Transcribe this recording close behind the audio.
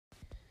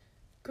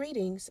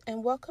Greetings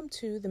and welcome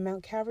to the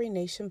Mount Calvary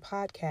Nation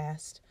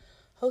podcast,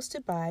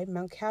 hosted by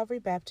Mount Calvary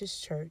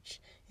Baptist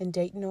Church in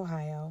Dayton,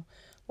 Ohio,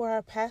 where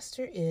our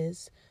pastor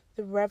is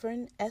the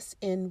Reverend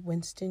S.N.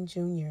 Winston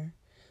Jr.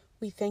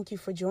 We thank you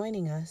for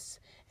joining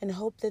us and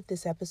hope that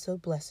this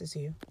episode blesses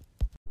you.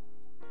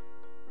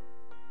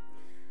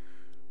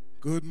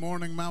 Good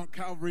morning, Mount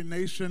Calvary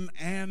Nation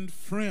and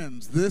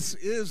friends. This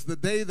is the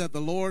day that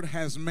the Lord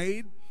has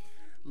made.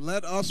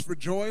 Let us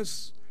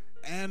rejoice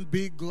and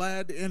be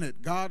glad in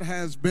it. God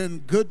has been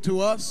good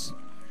to us.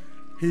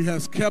 He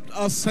has kept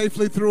us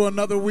safely through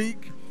another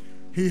week.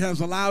 He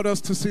has allowed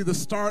us to see the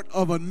start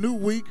of a new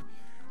week.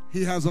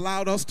 He has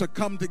allowed us to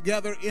come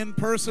together in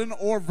person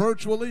or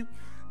virtually.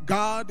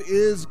 God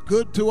is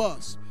good to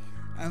us.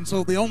 And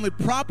so the only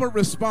proper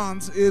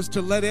response is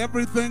to let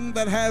everything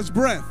that has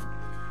breath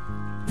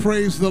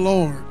praise the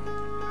Lord.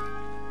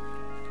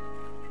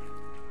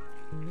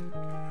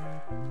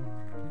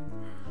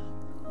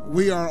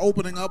 We are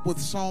opening up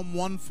with Psalm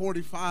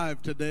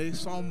 145 today.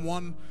 Psalm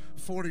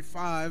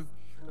 145,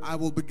 I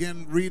will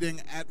begin reading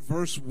at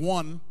verse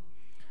 1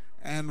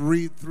 and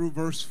read through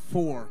verse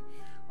 4.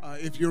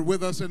 If you're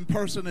with us in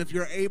person, if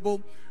you're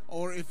able,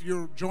 or if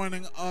you're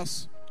joining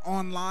us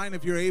online,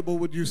 if you're able,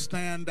 would you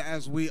stand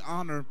as we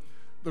honor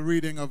the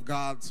reading of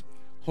God's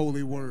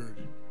holy word.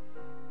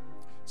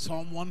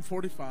 Psalm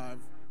 145,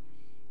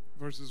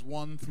 verses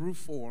 1 through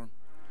 4.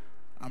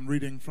 I'm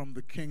reading from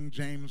the King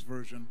James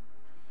Version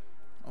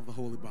of the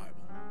Holy Bible.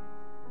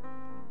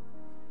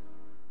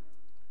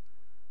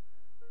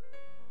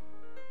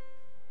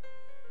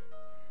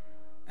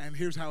 And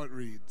here's how it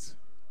reads.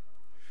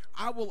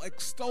 I will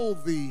extol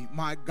thee,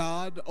 my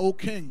God, O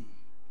King,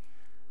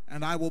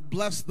 and I will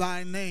bless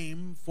thy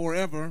name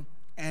forever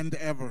and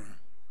ever.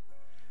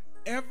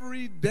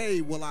 Every day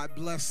will I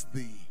bless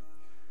thee,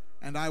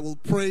 and I will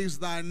praise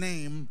thy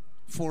name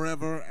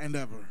forever and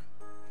ever.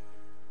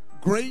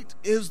 Great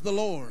is the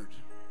Lord,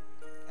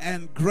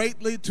 and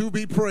greatly to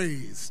be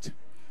praised,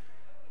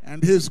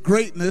 and his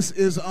greatness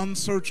is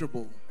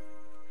unsearchable.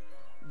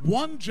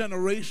 One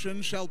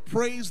generation shall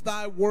praise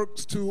thy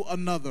works to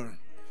another,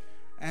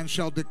 and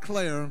shall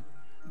declare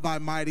thy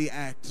mighty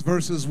acts.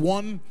 Verses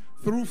 1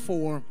 through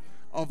 4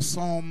 of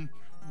Psalm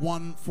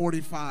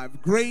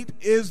 145. Great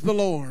is the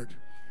Lord,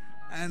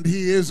 and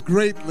he is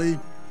greatly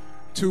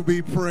to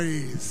be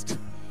praised.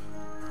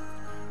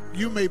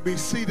 You may be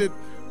seated.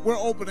 We're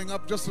opening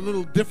up just a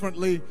little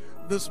differently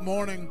this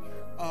morning.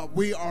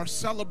 We are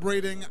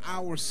celebrating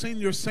our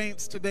senior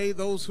saints today,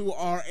 those who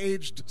are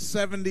aged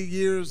 70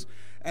 years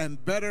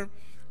and better.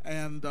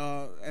 And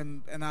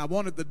I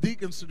wanted the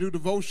deacons to do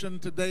devotion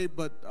today,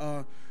 but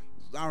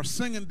our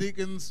singing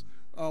deacons,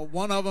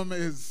 one of them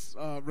is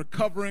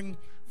recovering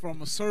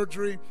from a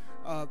surgery.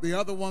 The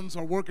other ones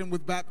are working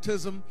with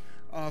baptism.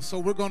 So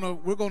we're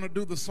gonna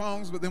do the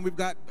songs, but then we've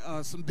got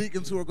some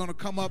deacons who are gonna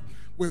come up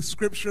with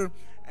scripture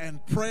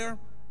and prayer,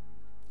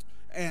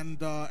 and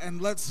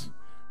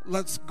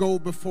let's go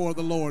before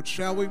the Lord,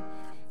 shall we?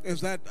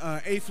 Is that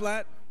A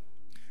flat?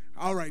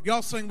 All right,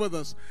 y'all sing with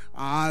us.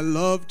 I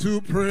love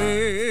to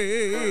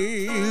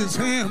praise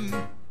him.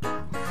 Come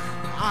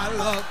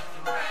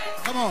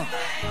on.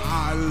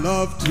 I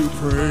love to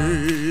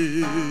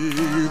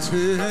praise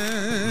him.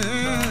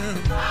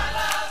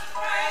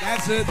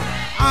 That's it.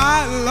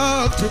 I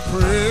love to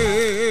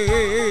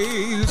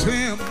praise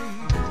him.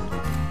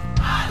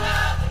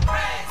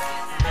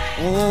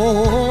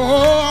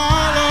 Oh,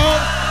 I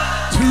love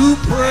to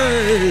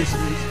praise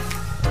him.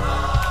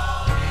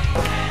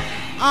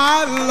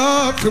 I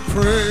love to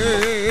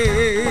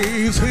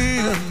praise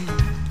him.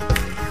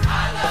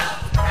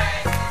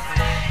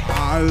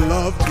 I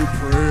love to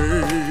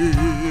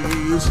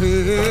praise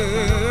him.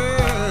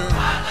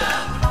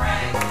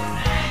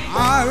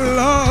 I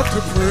love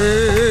to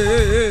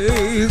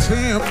praise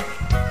him.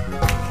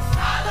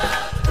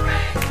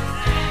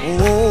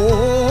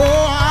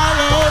 Oh, I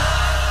love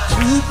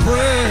to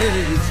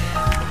praise.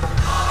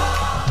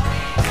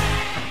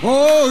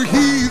 Oh,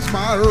 he's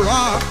my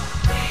rock,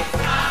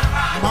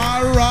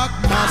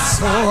 my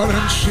sword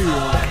and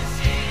shield.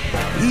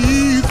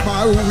 He's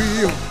my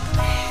wheel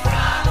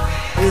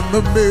in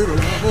the middle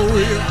of a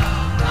wheel.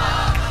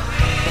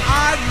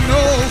 I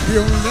know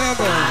he'll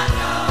never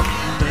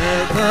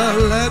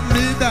let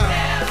me down.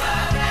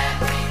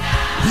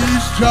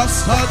 He's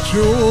just a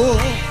jewel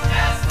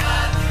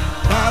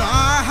that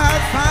I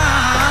have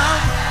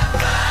found.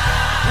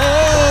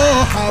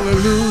 Oh,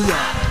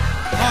 hallelujah,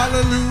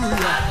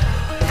 hallelujah.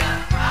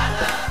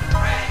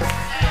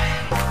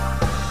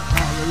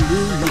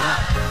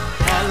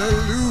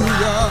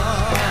 Hallelujah.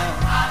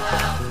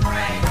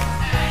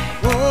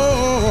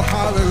 Oh,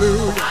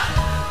 hallelujah.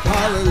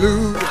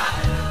 Hallelujah.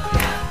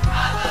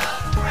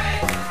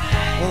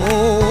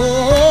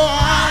 Oh,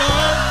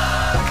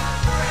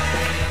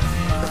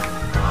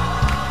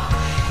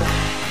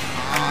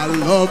 I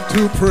love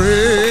to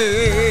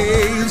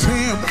praise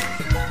him.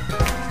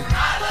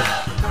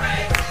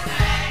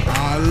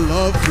 I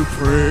love to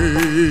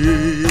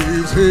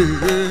praise him.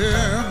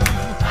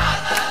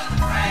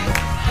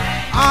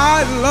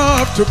 I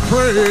love to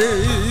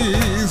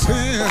praise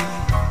him.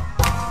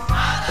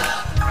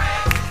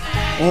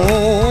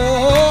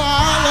 Oh,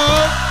 I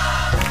love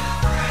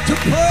to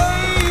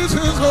praise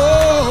his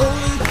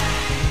holy,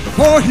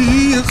 for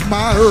he is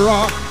my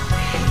rock,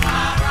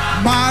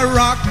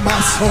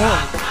 my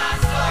sword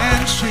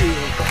and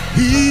shield.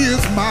 He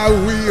is my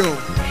wheel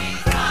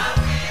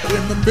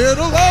in the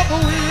middle of a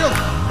wheel.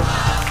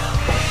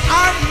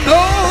 I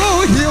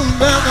know he'll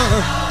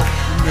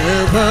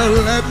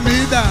never let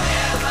me down.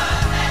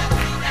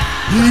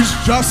 He's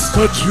just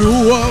a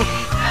jewel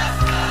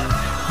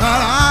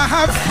that I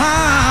have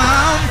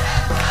found.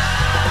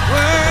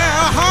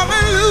 Well,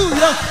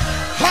 hallelujah,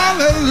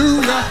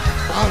 hallelujah,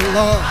 I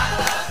love.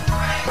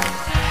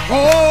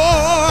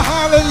 Oh,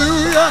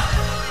 hallelujah,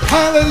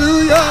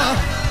 hallelujah,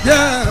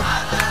 yeah.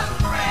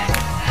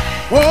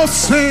 Oh,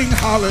 sing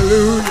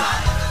hallelujah,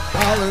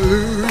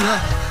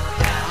 hallelujah.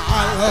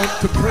 I love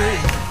to pray.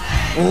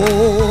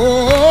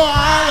 Oh,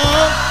 I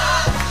love.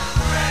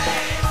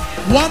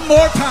 One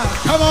more time,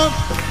 come on.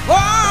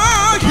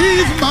 Oh,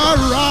 he's my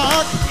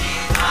rock,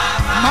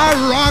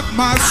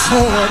 my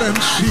sword and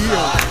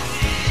shield.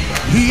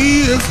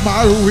 He is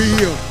my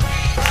wheel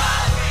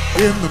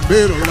in the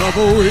middle of a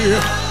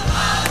wheel.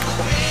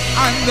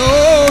 I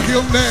know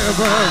he'll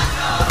never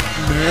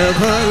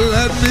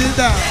let me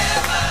down.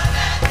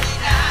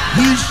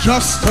 He's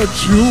just a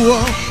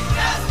jewel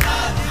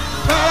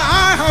that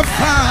I have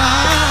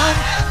found.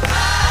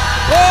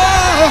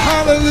 Oh,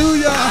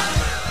 hallelujah,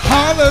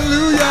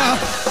 hallelujah,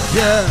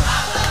 yeah.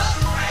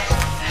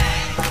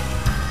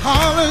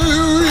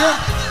 Hallelujah,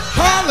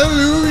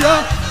 hallelujah.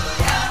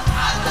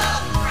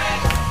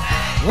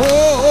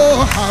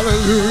 Oh,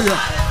 hallelujah,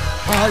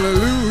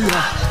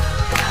 hallelujah.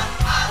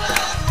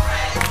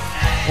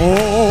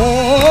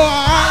 Oh,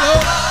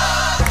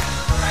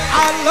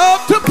 I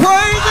love to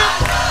praise him.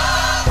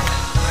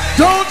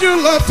 Don't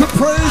you love to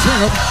praise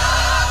him?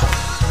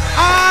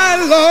 I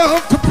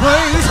love to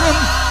praise him.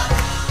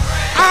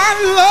 I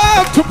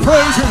love to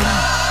praise him.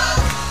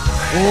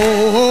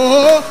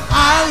 Oh,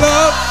 I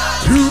love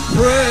to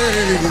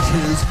praise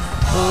his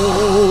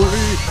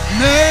holy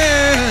name.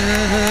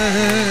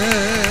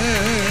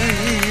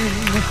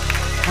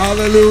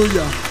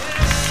 Hallelujah.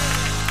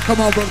 Come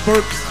on, Brother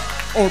Burks,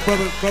 or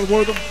Brother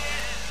Wortham.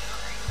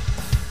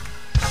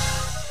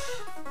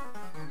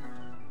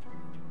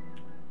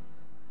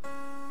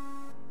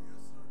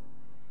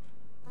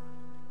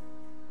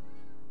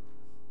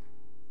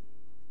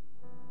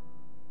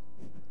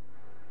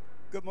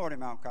 Good morning,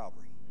 Mount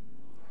Calvary.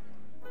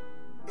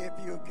 If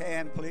you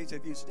can, please,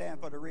 if you stand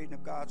for the reading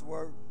of God's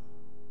word.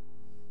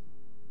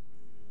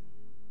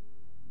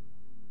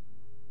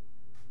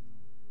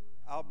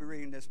 I'll be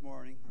reading this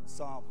morning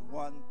Psalm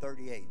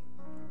 138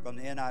 from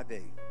the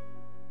NIV.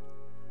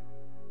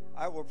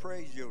 I will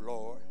praise you,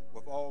 Lord,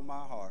 with all my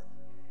heart.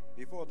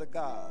 Before the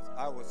gods,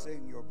 I will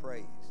sing your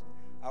praise.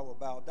 I will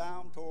bow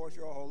down towards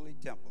your holy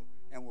temple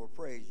and will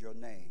praise your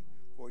name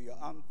for your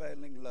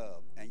unfailing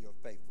love and your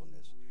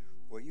faithfulness.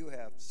 For you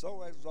have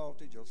so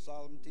exalted your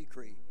solemn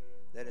decree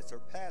that it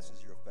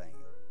surpasses your fame.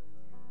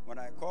 When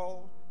I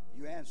called,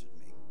 you answered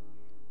me.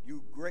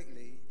 You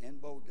greatly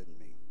emboldened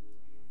me.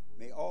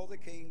 May all the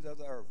kings of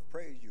the earth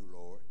praise you,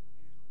 Lord,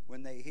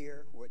 when they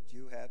hear what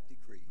you have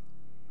decreed.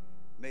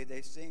 May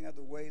they sing of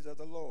the ways of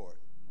the Lord,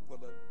 for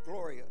the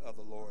glory of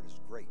the Lord is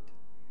great.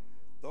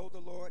 Though the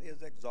Lord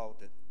is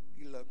exalted,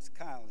 he looks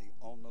kindly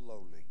on the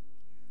lowly.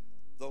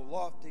 Though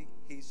lofty,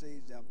 he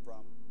sees them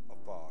from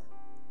afar.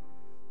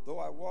 Though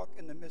I walk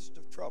in the midst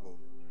of trouble,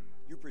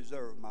 you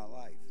preserve my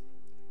life.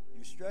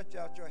 You stretch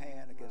out your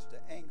hand against the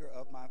anger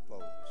of my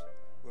foes.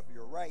 With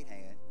your right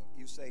hand,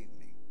 you save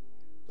me.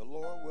 The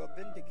Lord will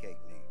vindicate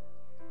me.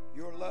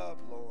 Your love,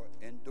 Lord,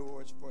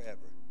 endures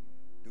forever.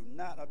 Do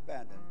not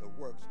abandon the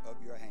works of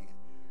your hand.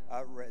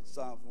 I read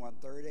Psalms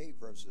 138,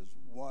 verses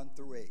 1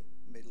 through 8.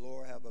 May the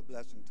Lord have a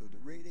blessing to the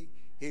reading,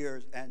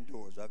 hearers, and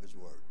doers of his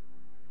word.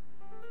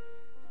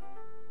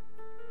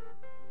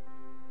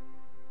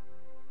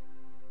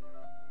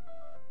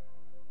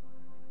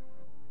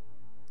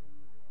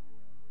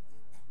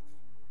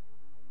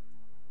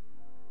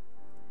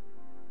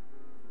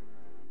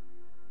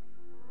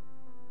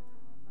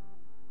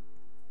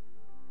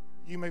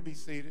 You may be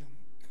seated.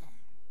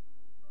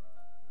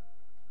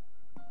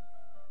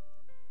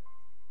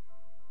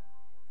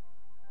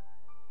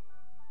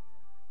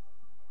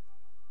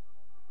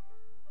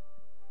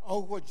 Oh,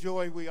 what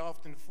joy we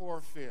often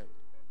forfeit.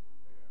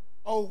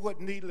 Oh,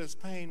 what needless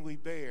pain we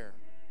bear.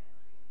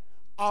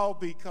 All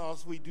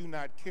because we do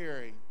not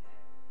carry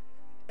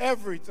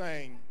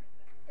everything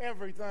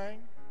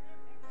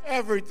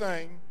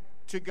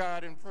to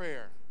God in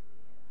prayer.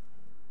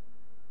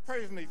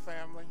 Praise me,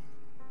 family.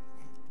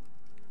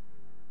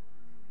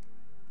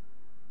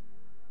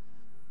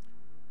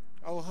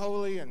 Oh,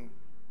 holy and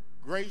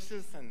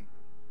gracious and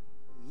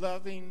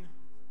loving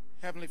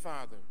Heavenly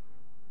Father,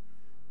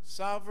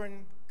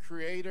 sovereign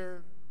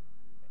creator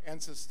and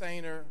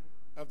sustainer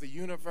of the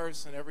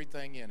universe and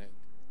everything in it.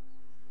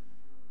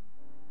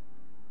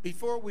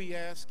 Before we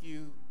ask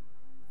you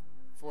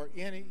for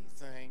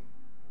anything,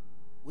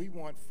 we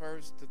want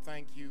first to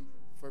thank you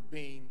for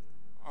being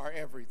our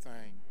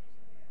everything.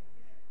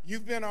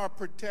 You've been our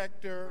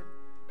protector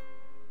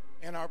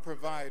and our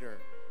provider.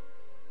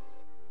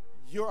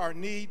 You're our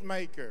need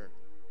maker.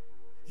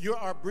 You're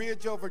our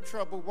bridge over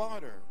troubled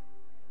water.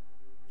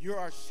 You're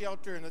our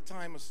shelter in a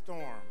time of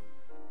storm.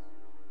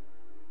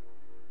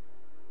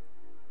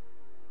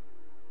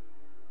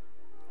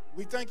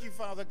 We thank you,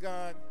 Father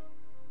God,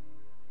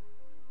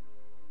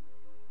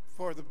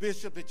 for the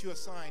bishop that you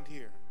assigned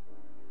here.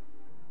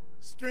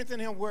 Strengthen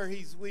him where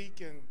he's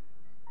weak and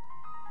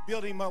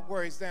build him up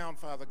where he's down,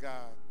 Father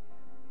God.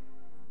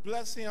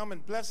 Bless him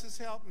and bless his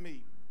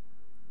helpmeet.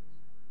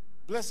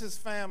 Bless his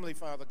family,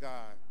 Father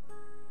God.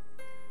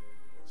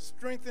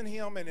 Strengthen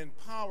him and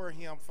empower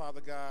him,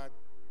 Father God,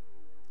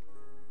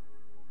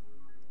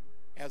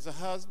 as a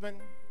husband,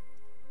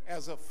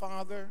 as a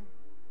father,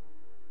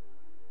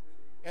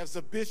 as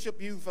a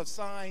bishop you've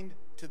assigned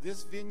to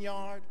this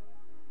vineyard,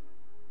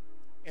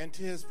 and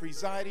to his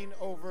presiding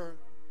over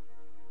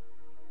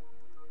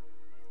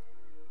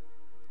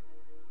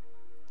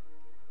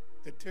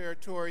the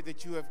territory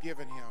that you have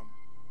given him,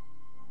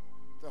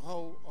 the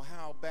whole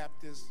Ohio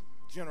Baptist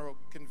General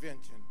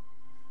Convention.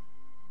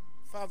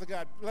 Father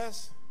God,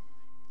 bless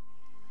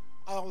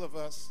all of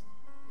us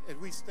as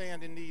we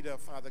stand in need of,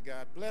 Father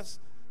God. Bless,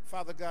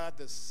 Father God,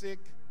 the sick,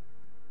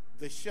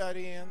 the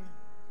shut-in,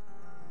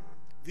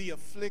 the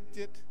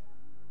afflicted,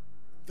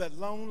 the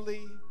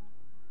lonely,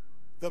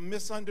 the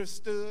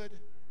misunderstood,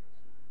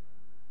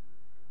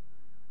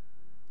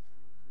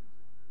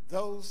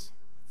 those,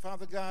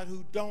 Father God,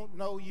 who don't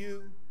know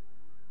you,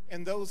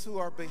 and those who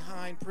are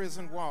behind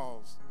prison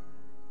walls.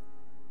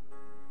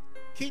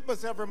 Keep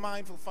us ever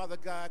mindful, Father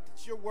God,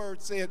 that your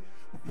word said,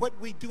 what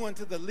we do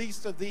unto the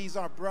least of these,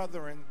 our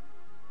brethren,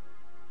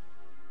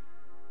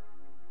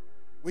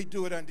 we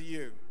do it unto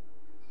you.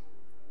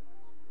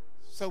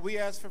 So we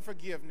ask for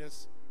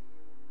forgiveness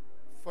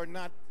for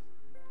not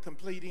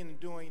completing and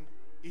doing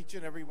each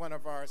and every one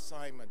of our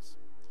assignments.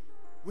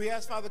 We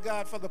ask, Father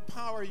God, for the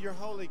power of your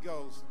Holy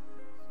Ghost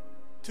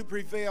to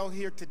prevail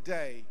here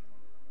today.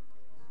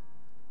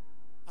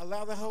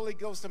 Allow the Holy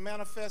Ghost to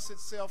manifest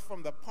itself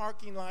from the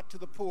parking lot to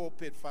the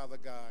pulpit, Father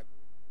God.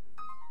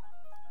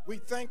 We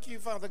thank you,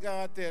 Father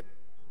God, that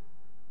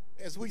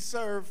as we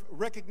serve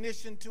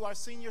recognition to our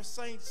senior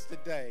saints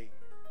today,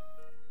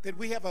 that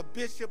we have a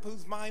bishop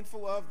who's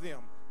mindful of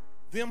them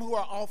who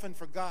are often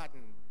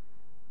forgotten.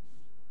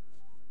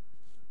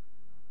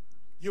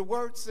 Your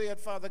word said,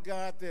 Father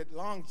God, that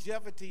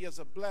longevity is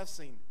a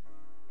blessing,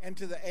 and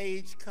to the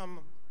age come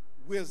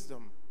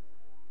wisdom.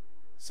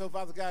 So,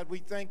 Father God, we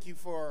thank you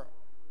for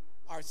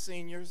our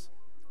seniors.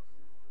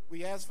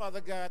 We ask,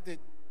 Father God,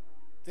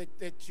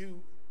 that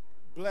you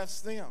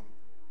bless them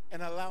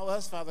and allow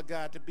us, Father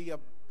God, to be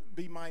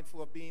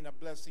mindful of being a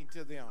blessing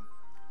to them.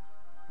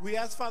 We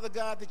ask, Father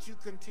God, that you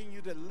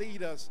continue to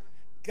lead us,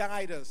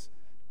 guide us,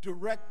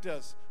 direct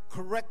us,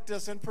 correct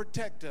us, and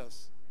protect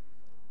us.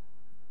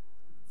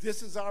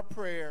 This is our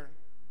prayer,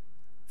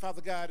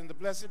 Father God, in the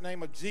blessed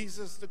name of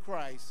Jesus the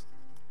Christ.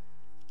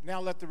 Now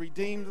let the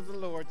redeemed of the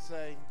Lord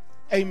say,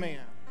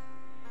 amen.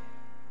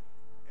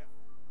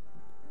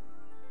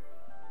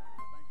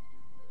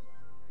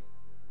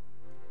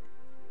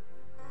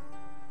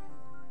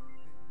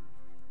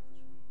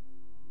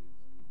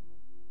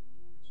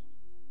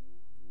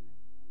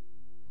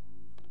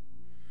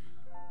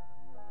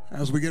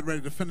 As we get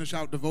ready to finish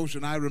out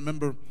devotion, I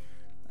remember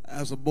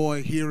as a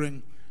boy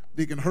hearing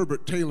Deacon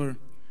Herbert Taylor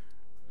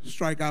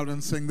strike out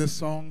and sing this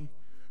song,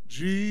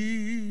 Jesus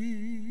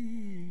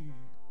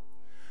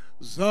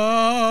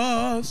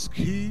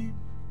keep,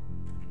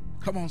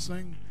 come on,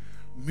 sing,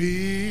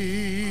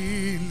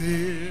 me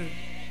near.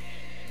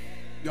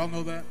 Y'all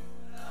know that?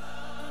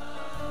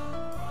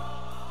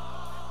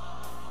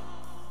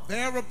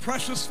 They're a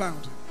precious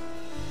fountain.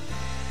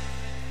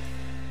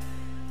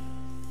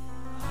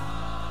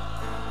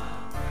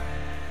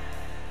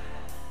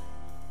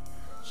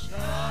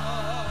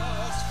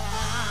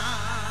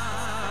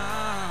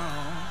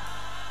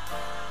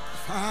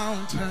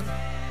 Fountain.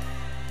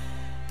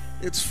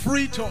 It's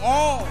free to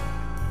all.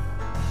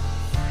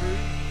 Free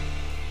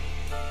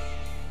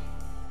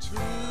to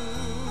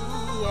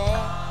all.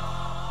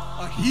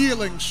 A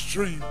healing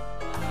stream.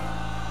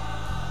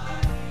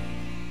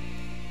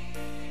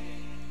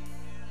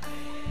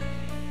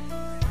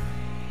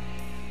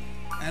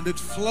 And it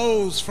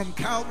flows from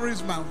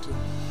Calvary's mountain.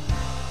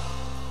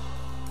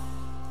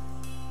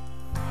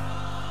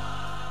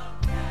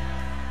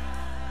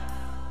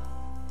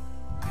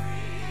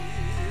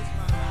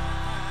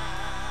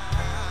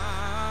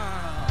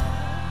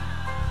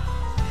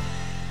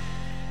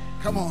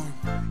 Come on.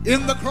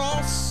 In the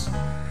cross.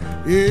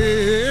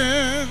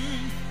 In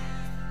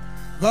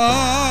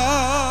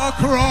the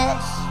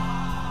cross.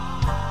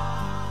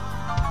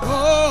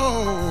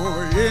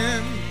 Oh,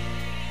 in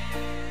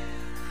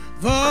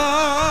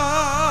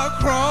the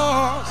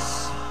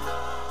cross.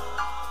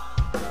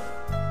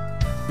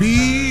 Be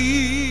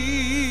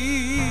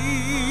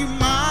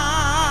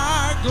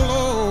my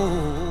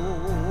glory.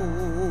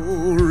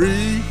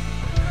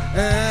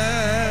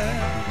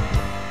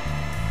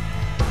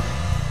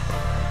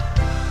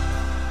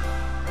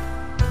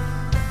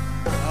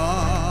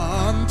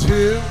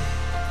 till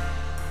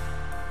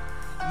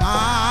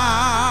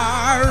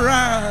my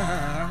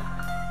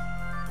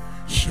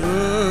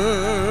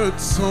raptured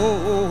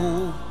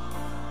soul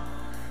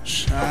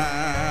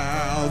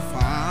shall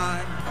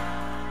find.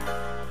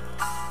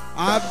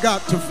 I've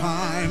got to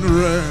find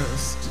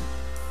rest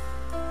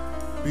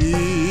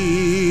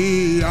beyond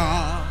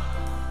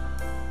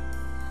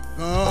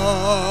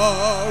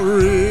the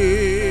river.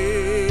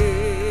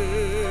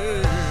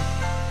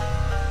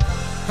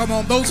 Come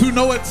on, those who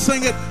know it,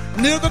 sing it.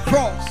 Near the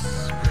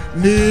cross,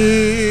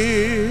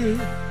 near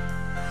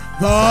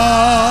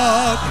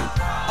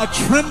a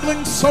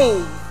trembling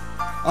soul,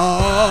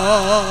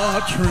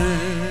 a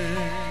trembling.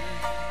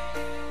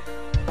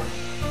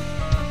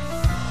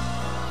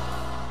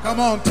 Come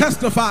on,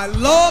 testify.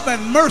 Love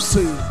and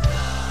mercy.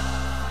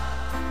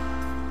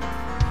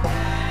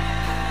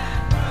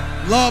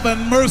 Love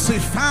and mercy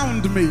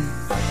found me.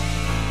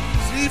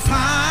 She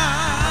found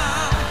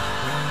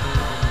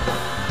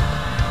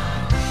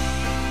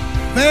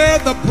there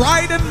the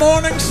bright and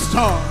morning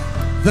star.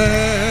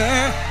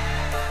 There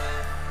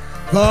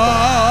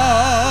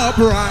the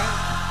bright.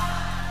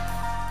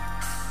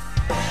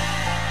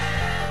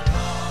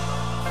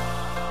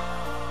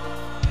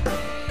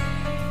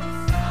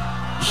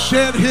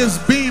 Shed his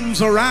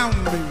beams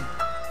around me.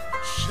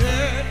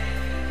 Shed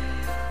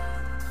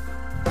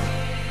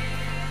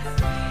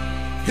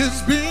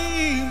his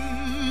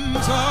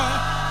beams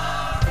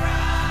around.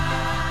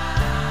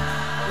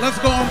 Let's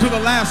go on to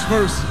the last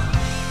verse.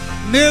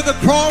 Near the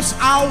cross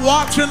I'll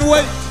watch and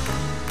wait.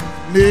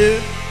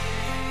 Near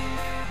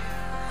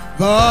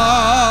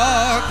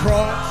the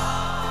cross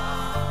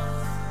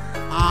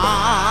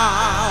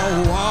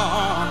I'll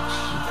watch,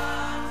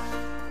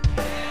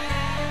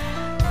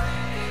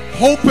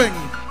 hoping,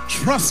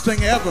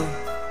 trusting ever.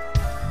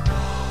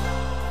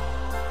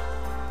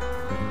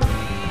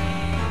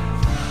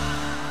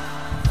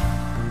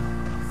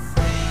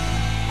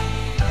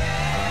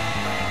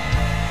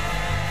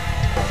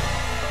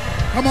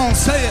 Come on,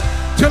 say it.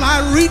 Till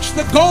I reach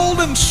the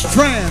golden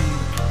strand.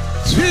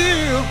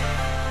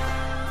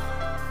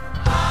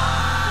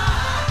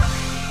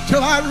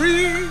 Till I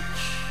reach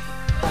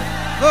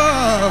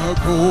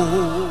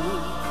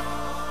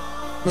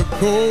the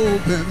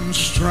golden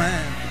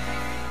strand,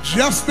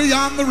 just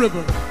beyond the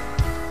river.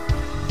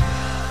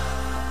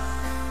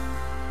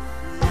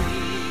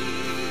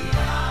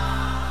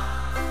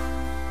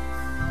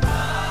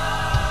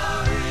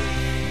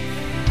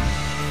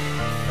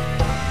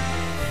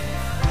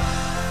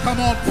 Come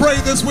on, pray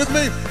this with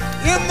me.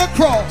 In the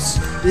cross,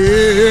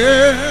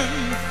 in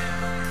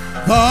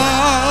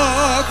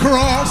the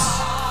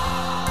cross,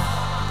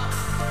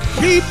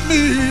 keep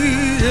me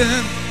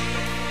in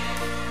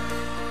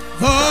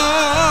the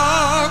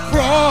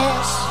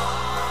cross.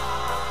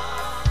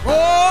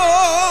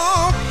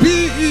 Oh, be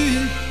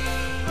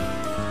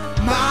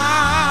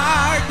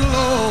my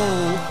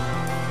glory,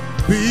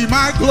 be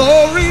my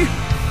glory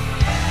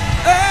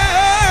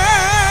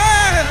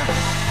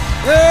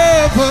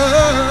ever,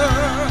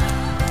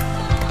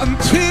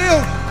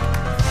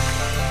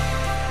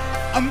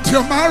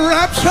 until my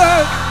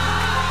rapture,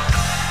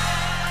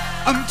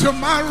 until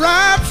my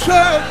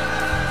rapture.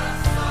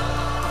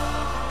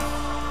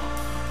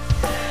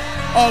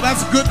 Oh,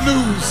 that's good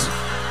news.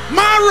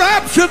 My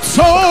raptured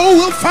soul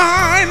will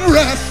find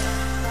rest.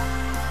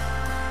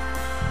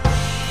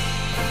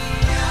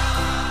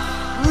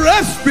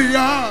 Rest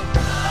beyond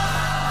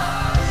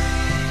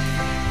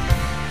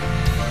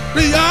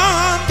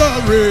the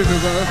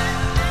river.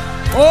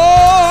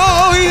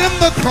 Oh, in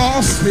the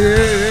cross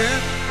here.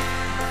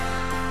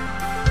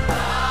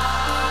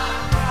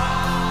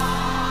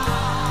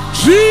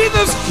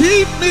 Jesus,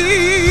 keep me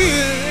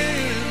in.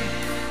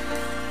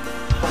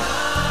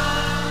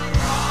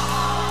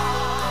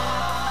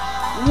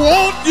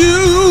 Won't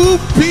you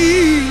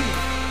be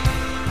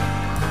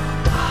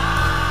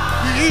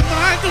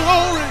my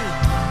glory,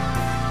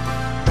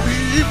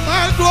 be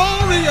my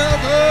glory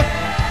ever,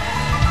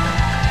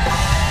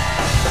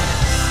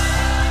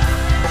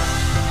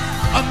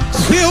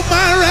 until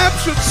my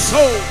raptured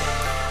soul.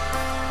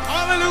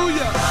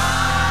 Hallelujah,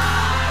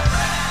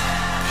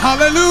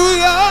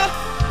 hallelujah,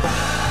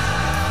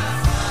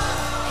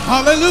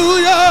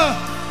 hallelujah.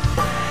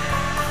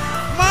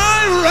 My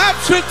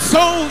raptured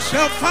soul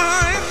shall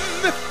find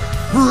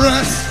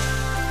rest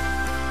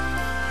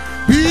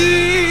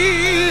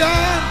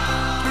beyond,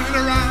 turn it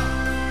around,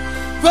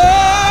 the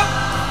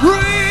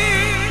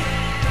green.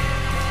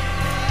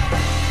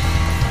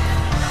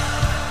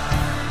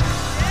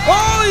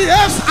 Oh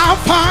yes, I'll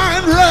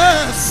find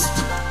rest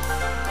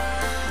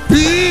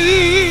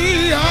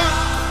beyond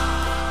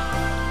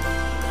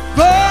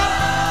the.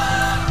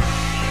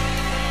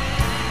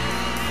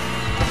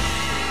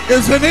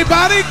 Is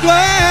anybody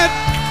glad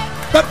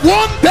that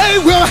one day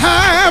we'll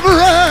have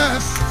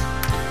rest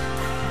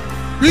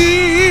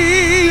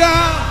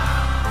beyond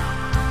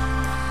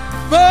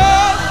the.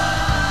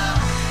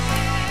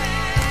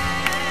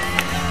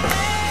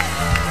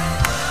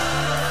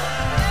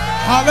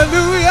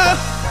 Hallelujah,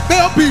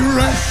 there'll be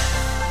rest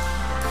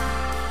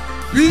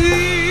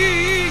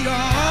beyond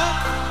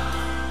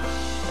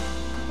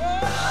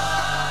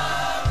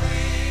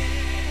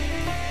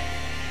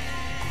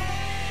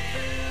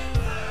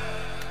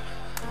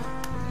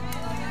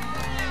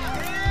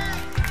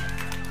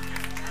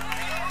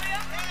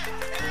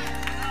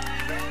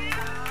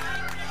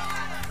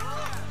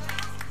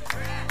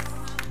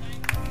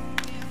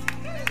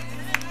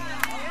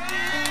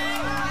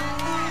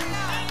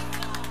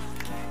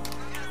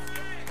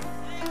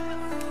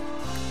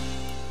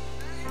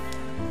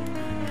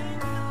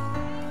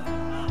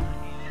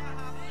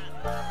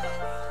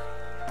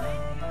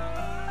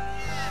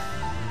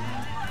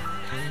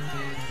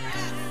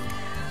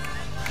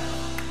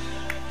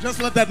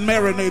Just let that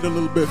marinate a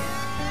little bit.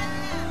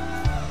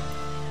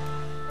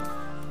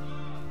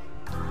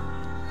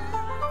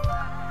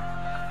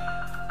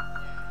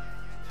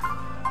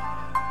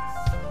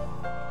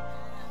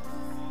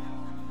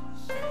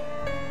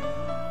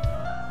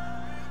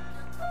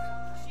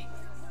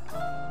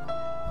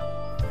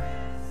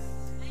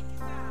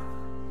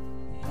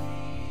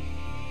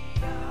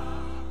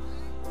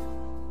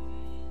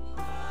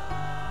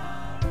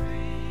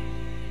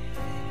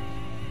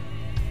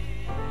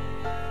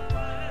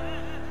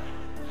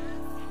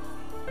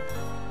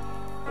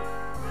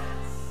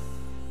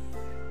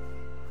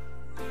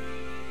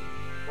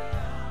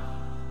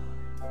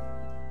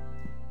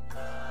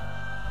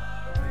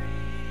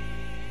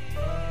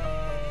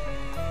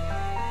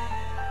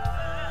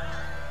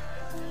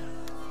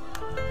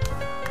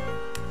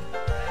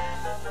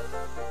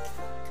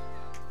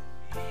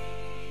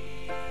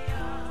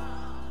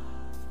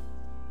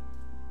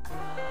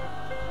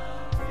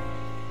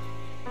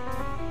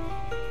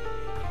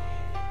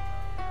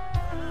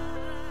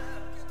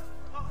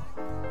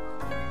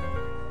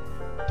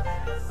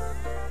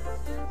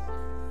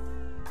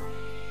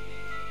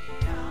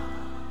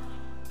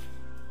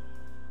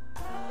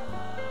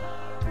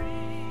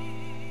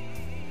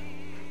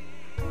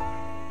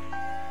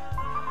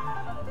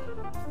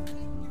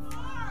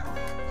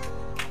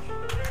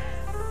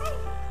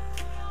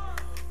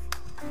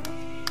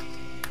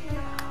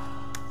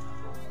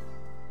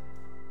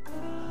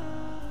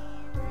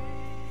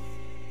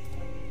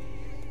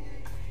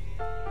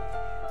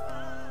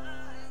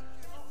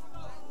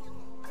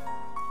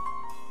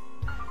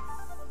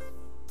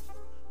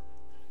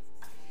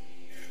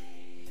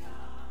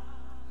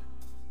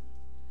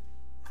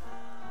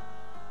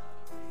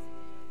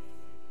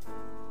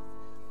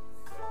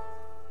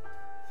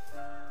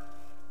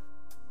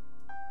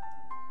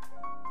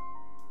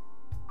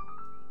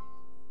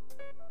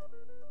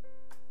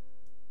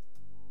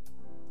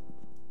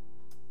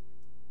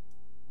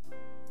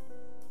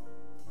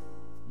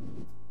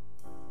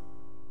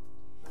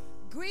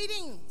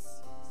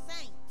 Greetings,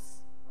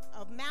 saints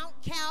of Mount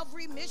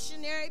Calvary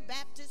Missionary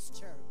Baptist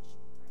Church.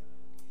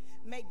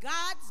 May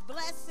God's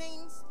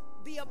blessings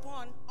be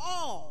upon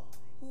all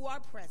who are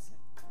present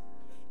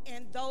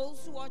and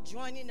those who are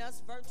joining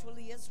us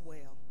virtually as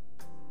well.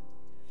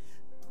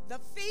 The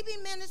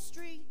Phoebe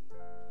Ministry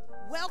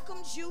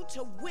welcomes you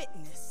to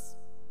witness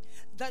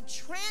the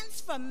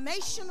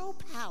transformational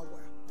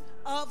power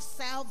of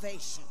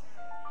salvation.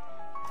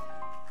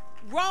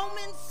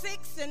 Romans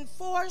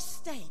 6:4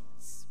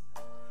 states,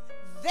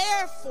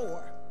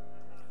 "Therefore,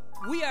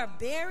 we are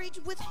buried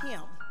with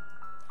him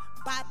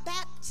by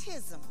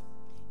baptism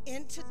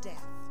into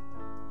death,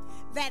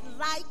 that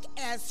like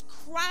as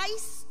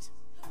Christ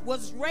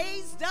was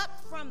raised up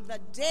from the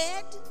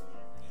dead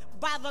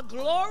by the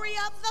glory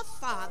of the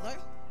Father,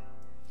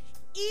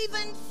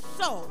 even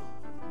so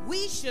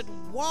we should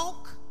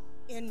walk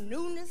in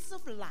newness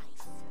of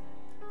life."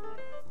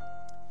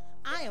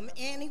 I am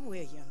Annie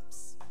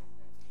Williams,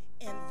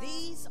 and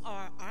these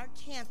are our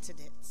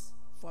candidates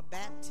for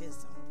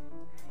baptism.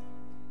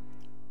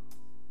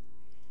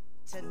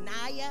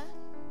 Tanaya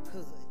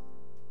Hood.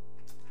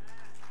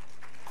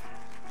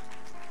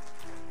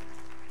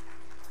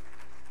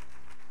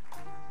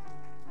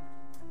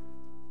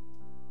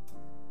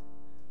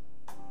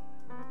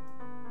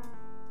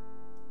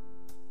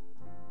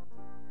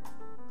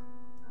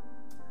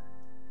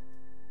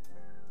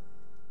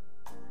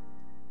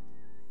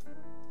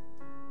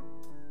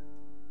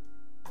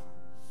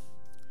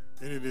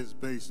 And it is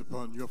based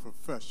upon your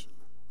profession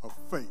of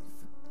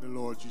faith in the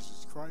Lord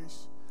Jesus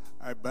Christ.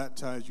 I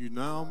baptize you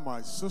now,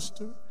 my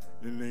sister,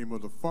 in the name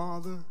of the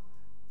Father,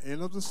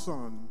 and of the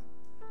Son,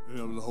 and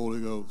of the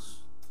Holy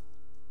Ghost.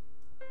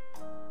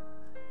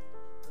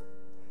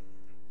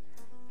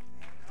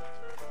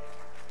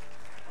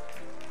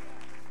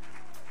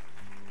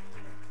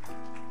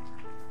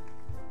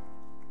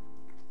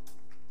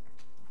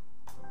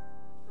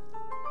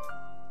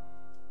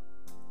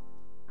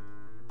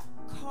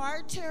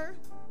 Carter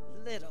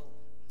Little.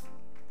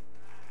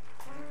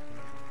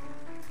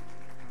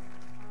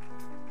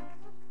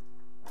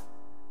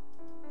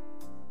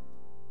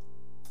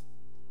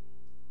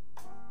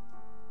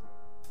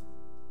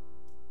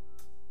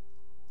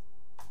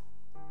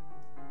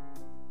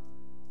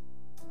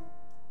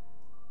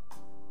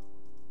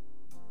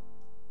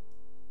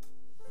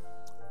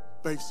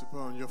 Based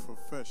upon your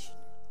profession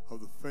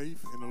of the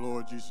faith in the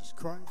Lord Jesus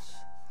Christ,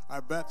 I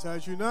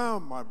baptize you now,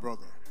 my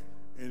brother,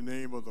 in the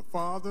name of the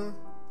Father,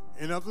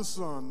 and of the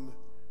Son,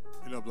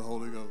 and of the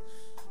Holy Ghost.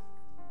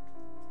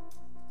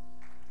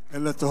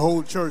 And let the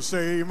whole church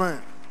say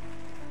amen.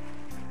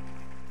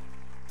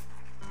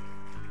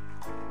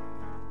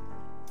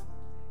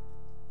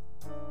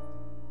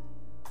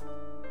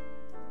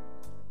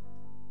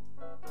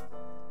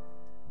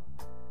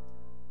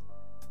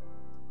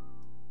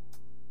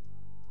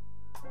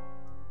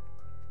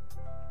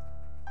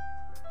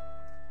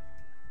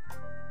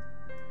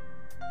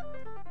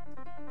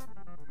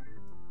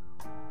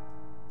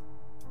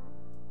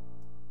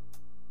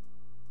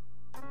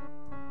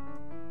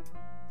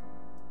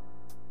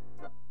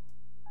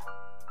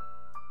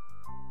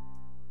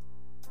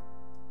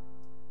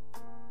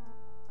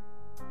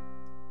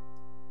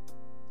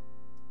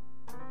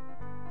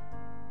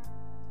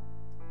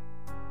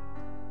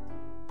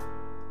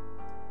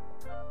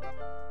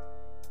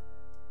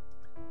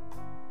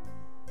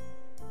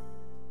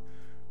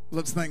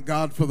 Let's thank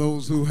God for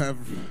those who have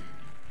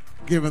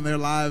given their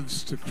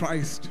lives to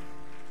Christ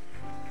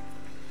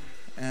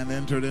and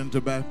entered into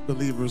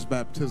believers'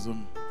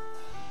 baptism.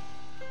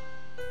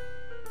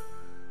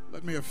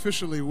 Let me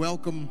officially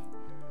welcome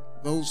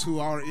those who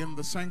are in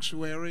the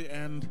sanctuary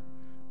and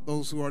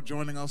those who are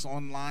joining us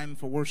online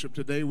for worship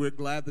today. We're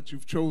glad that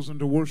you've chosen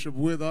to worship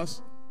with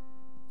us.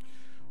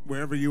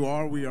 Wherever you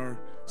are, we are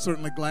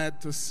certainly glad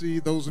to see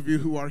those of you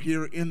who are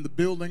here in the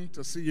building,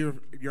 to see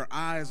your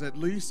eyes at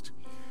least.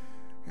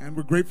 And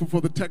we're grateful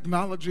for the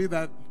technology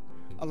that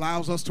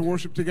allows us to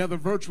worship together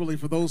virtually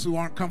for those who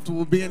aren't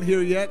comfortable being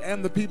here yet,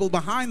 and the people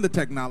behind the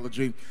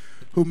technology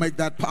who make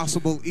that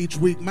possible each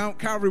week. Mount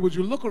Calvary, would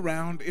you look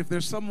around? If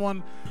there's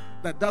someone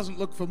that doesn't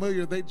look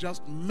familiar, they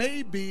just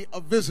may be a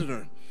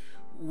visitor.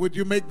 Would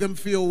you make them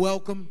feel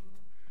welcome?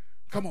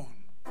 Come on.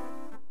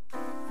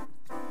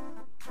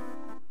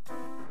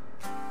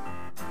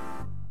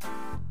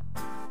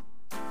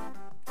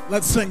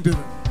 Let's sing to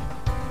them.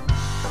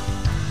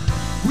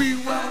 We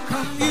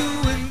welcome you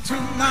into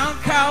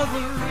Mount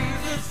Calvary,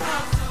 this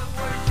house of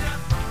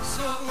worship.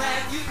 So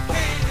glad you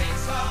came,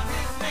 exalt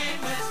his name,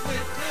 let's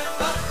lift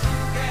him up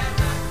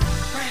together.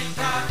 Thank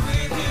God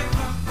we're here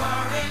from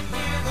far and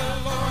near. The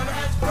Lord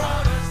has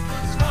brought us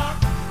this far,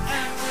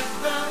 and with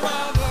the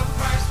love of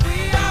Christ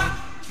we are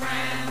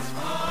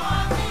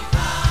transformed.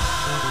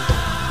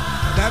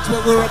 That's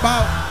what we're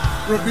about,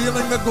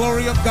 revealing the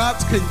glory of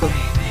God's kingdom.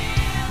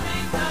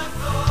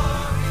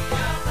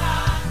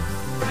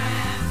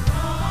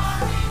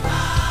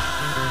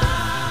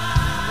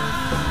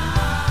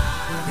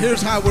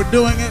 Here's how we're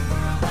doing it.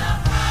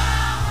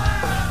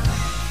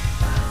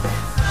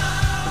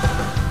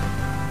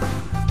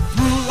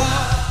 Through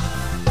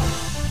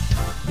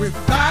love, with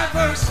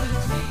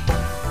diversity,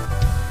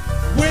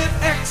 with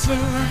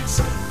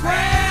excellence,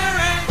 prayer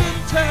and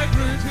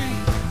integrity,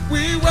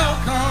 we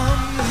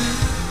welcome you.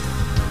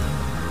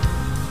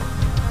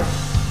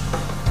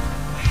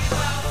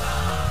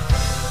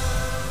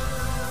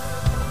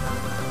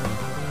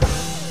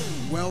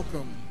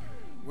 Welcome,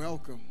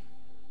 welcome.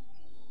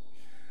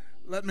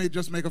 Let me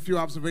just make a few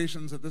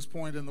observations at this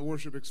point in the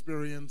worship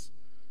experience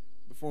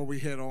before we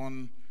head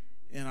on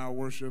in our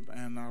worship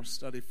and our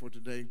study for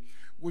today.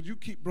 Would you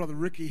keep Brother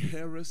Ricky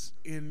Harris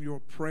in your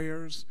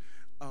prayers?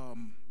 I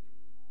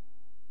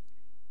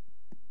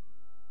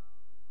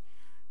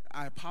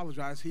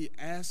apologize. He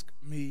asked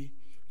me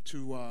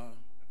to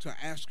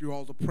ask you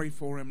all to pray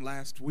for him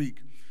last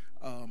week,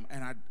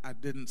 and I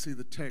didn't see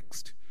the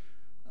text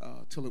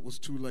till it was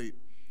too late.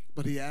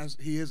 But he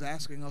is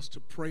asking us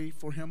to pray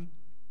for him,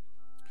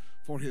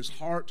 for his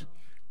heart,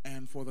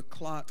 and for the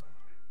clot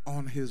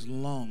on his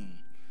lung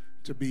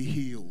to be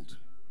healed.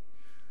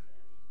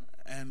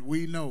 And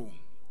we know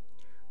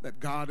that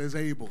God is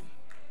able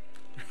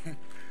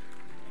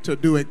to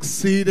do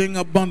exceeding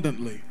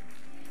abundantly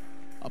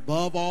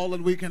above all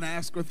that we can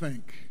ask or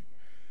think.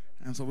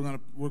 And so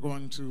we're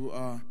going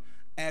to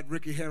add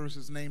Ricky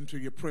Harris's name to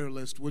your prayer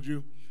list, would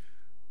you?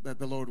 That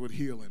the Lord would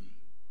heal him.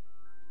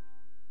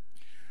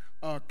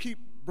 Keep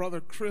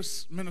Brother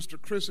Chris, Minister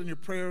Chris, in your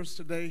prayers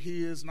today.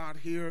 He is not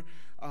here.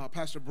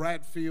 Pastor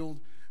Bradfield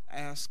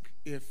asked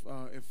if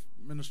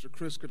Minister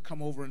Chris could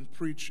come over and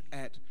preach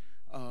at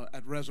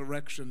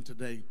Resurrection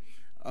today,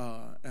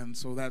 and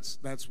so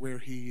that's where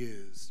he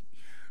is.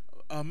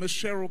 Miss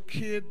Cheryl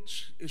Kidd,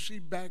 is she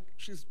back?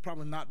 She's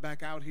probably not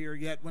back out here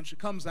yet. When she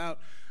comes out,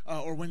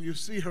 or when you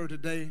see her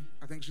today,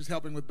 I think she's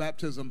helping with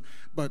baptism,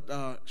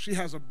 but she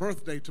has a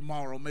birthday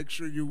tomorrow. Make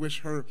sure you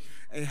wish her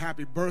a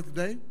happy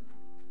birthday.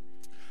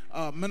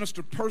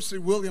 Minister Percy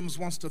Williams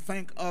wants to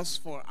thank us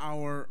for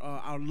our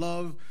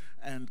love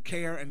and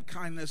care and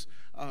kindness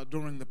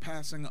during the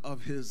passing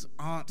of his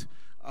aunt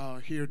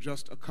here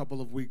just a couple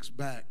of weeks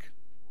back.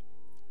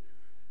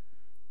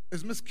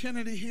 Is Miss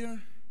Kennedy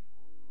here?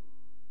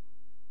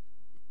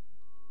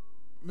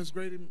 Miss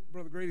Grady,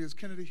 Brother Grady, is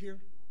Kennedy here?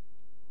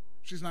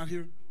 She's not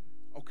here?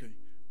 Okay.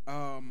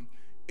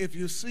 If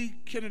you see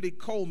Kennedy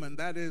Coleman,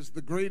 that is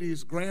the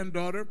Grady's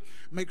granddaughter,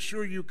 make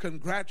sure you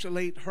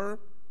congratulate her.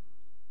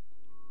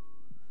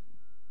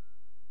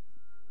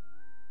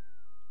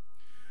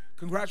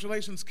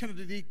 Congratulations,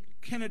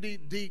 Kennedy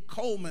D.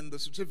 Coleman, the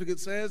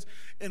certificate says,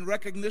 in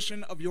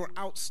recognition of your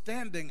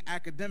outstanding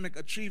academic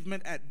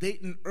achievement at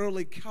Dayton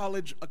Early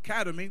College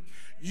Academy,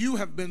 you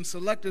have been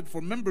selected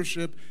for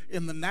membership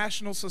in the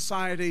National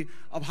Society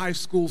of High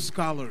School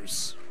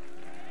Scholars.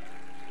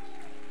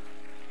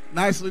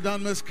 Nicely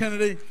done, Miss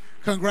Kennedy.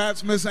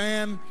 Congrats, Miss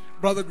Ann,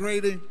 Brother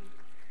Grady.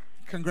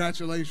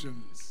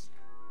 Congratulations.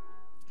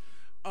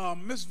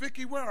 Miss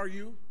Vicky, where are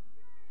you?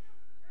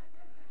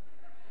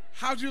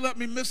 How'd you let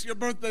me miss your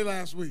birthday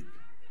last week?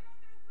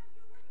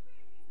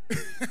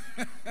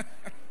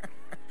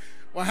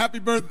 Well, happy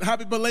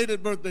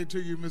belated birthday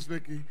to you, Miss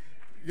Vicky.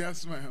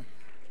 Yes, ma'am.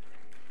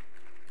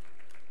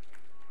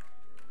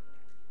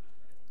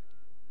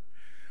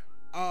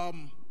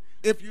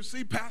 If you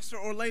see Pastor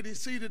or Lady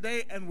C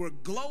today and we're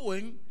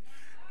glowing,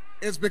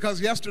 it's because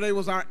yesterday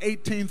was our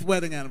 18th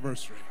wedding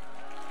anniversary.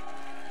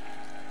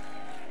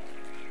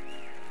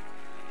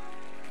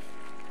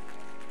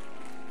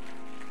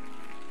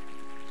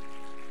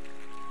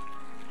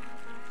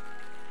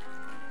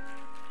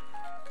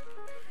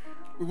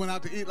 We went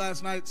out to eat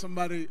last night.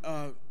 Somebody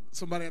at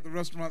the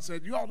restaurant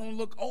said, "You all don't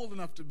look old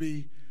enough to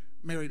be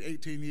married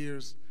 18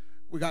 years.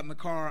 We got in the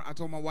car. I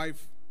told my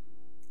wife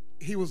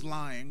he was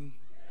lying.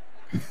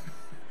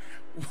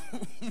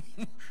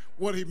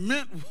 What he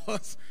meant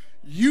was,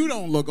 you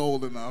don't look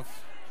old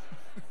enough.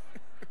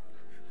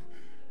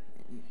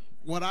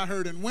 What I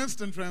heard in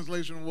Winston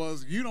translation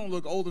was, you don't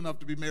look old enough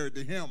to be married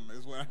to him,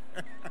 is what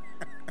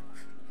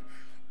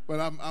But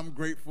I'm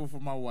grateful for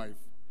my wife.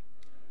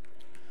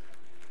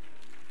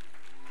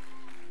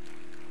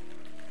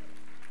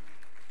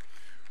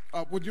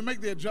 Would you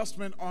make the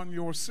adjustment on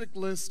your sick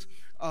list?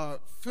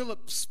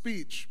 Philip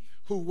Speech,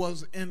 who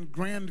was in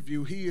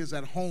Grandview, he is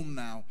at home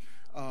now.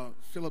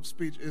 Philip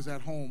Speech is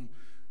at home.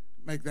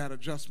 Make that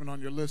adjustment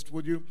on your list,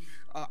 would you?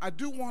 I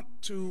do want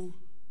to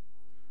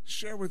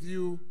share with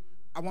you,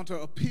 I want to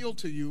appeal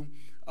to you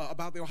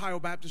about the Ohio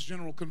Baptist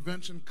General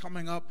Convention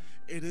coming up.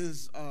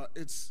 It's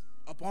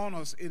upon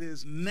us. It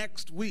is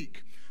next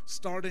week,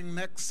 starting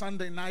next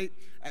Sunday night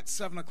at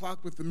 7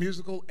 o'clock with the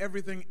musical.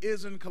 Everything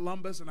is in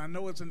Columbus, and I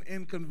know it's an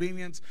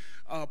inconvenience,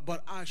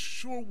 but I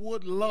sure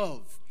would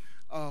love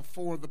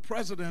for the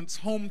president's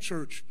home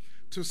church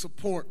to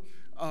support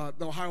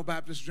the Ohio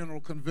Baptist General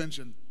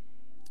Convention.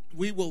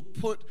 We will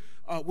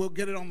we'll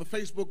get it on the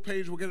Facebook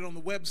page, we'll get it on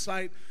the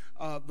website.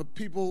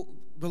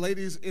 The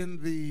ladies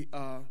in the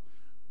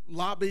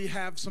lobby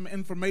have some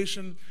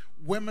information.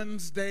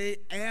 Women's Day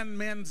and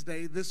Men's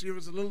Day this year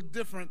is a little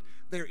different.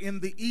 They're in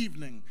the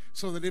evening,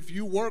 so that if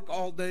you work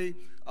all day,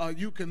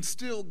 you can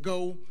still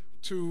go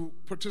to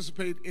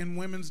participate in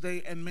Women's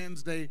Day and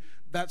Men's Day.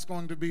 That's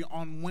going to be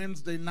on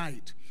Wednesday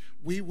night.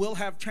 We will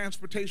have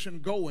transportation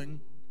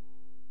going,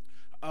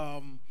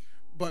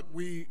 but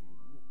we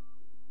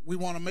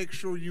want to make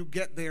sure you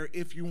get there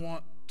if you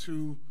want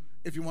to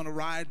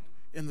ride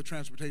in the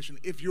transportation.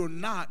 If you're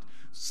not,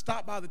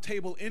 stop by the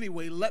table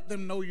anyway. Let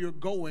them know you're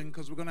going,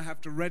 because we're going to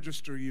have to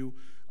register you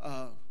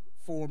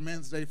for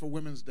Men's Day, for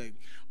Women's Day.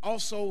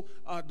 Also,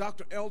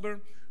 Dr. Elder,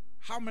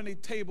 how many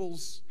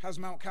tables has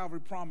Mount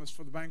Calvary promised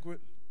for the banquet?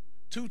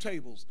 2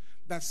 tables.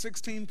 That's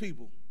 16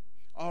 people.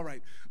 All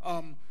right.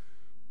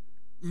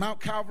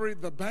 Mount Calvary,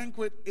 the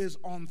banquet is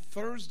on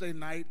Thursday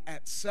night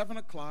at 7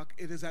 o'clock.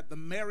 It is at the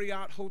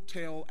Marriott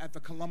Hotel at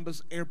the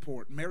Columbus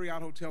Airport.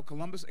 Marriott Hotel,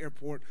 Columbus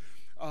Airport.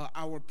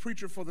 Our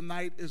preacher for the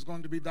night is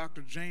going to be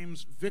Dr.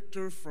 James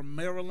Victor from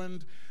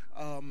Maryland.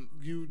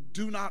 You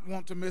do not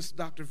want to miss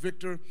Dr.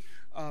 Victor.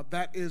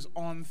 That is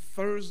on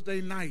Thursday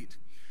night.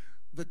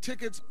 The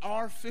tickets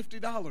are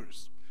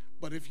 $50,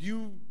 but if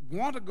you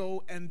want to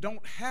go and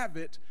don't have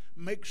it,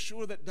 make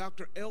sure that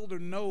Dr. Elder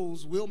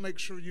knows. We'll make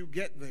sure you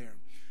get there.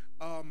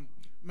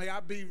 May I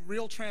be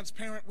real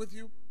transparent with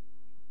you?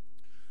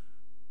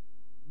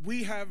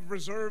 We have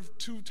reserved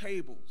 2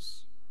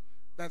 tables.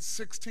 That's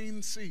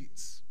 16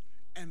 seats,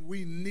 and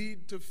we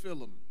need to fill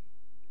them.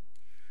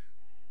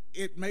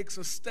 It makes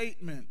a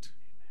statement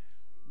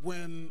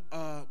when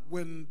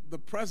the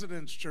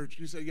President's Church,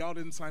 you say, y'all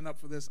didn't sign up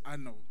for this, I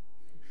know.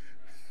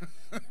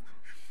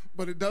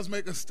 But it does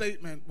make a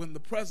statement when the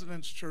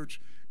President's Church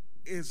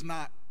is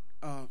not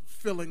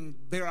filling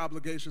their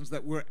obligations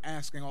that we're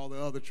asking all the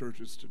other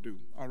churches to do,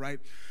 all right?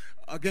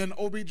 Again,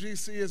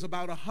 OBGC is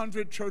about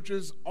 100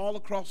 churches all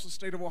across the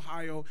state of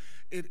Ohio.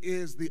 It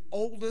is the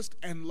oldest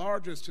and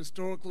largest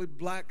historically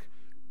black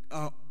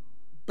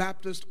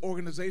Baptist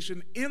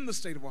organization in the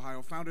state of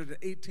Ohio, founded in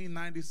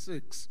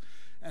 1896.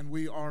 And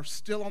we are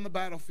still on the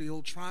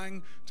battlefield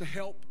trying to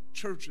help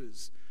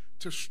churches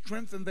to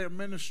strengthen their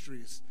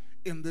ministries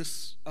in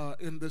this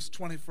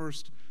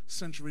 21st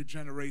century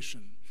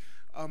generation.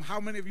 How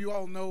many of you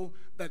all know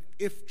that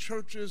if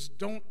churches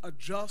don't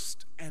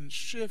adjust and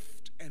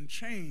shift and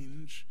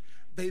change,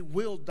 they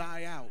will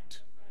die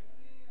out?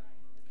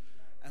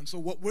 And so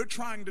what we're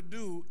trying to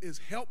do is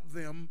help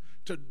them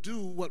to do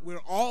what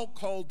we're all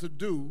called to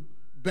do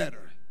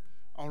better.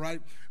 All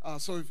right?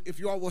 So if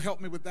you all will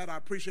help me with that, I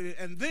appreciate it.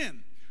 And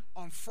then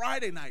on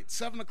Friday night,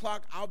 7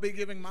 o'clock, I'll be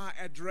giving my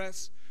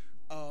address.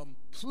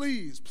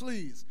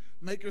 Please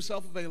make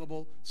yourself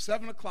available.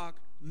 7 o'clock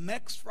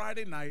next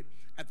Friday night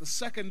at the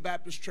Second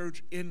Baptist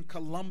Church in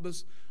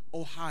Columbus,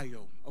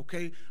 Ohio.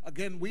 Okay?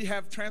 Again, we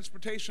have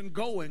transportation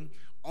going.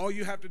 All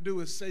you have to do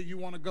is say you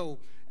want to go,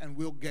 and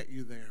we'll get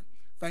you there.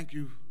 Thank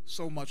you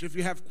so much. If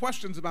you have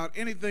questions about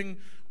anything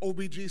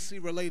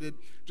OBGC related,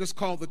 just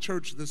call the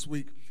church this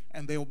week,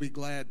 and they'll be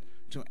glad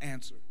to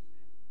answer.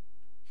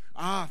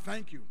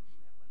 Thank you.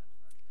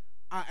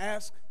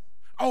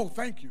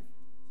 Thank you.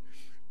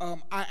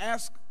 I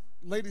asked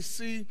Lady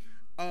C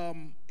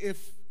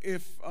if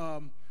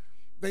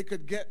they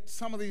could get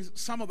some of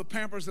the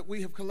Pampers that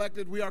we have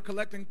collected. We are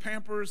collecting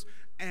Pampers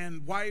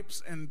and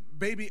wipes and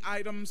baby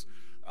items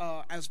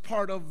as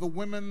part of the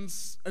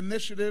women's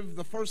initiative.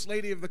 The First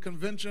Lady of the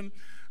convention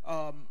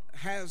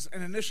has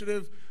an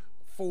initiative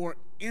for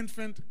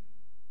infant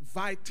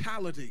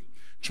vitality,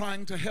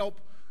 trying to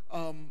help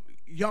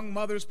young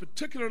mothers,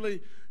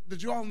 particularly.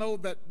 Did you all know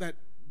that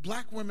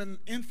black women,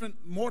 infant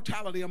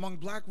mortality among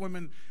black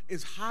women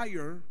is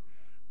higher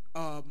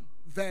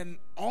than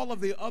all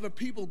of the other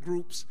people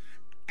groups,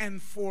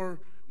 and for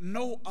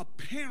no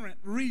apparent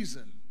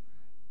reason.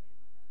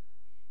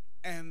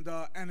 And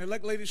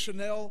elect Lady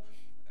Chanel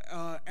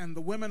and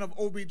the women of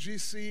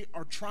OBGC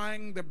are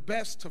trying their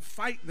best to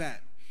fight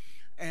that.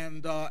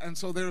 And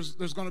so there's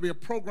going to be a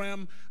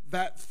program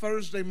that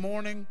Thursday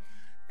morning,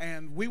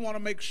 and we want to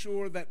make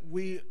sure that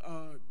we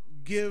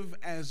give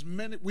as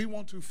many. We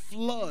want to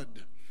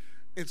flood.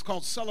 It's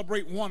called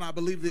Celebrate One, I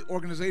believe the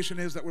organization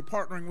is that we're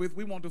partnering with.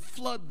 We want to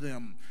flood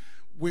them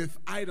with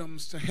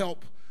items to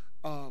help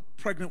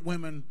pregnant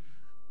women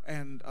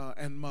and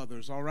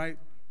mothers. All right.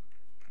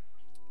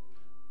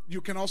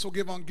 You can also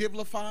give on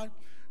Givelify.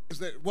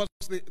 What's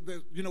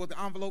you know what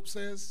the envelope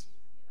says?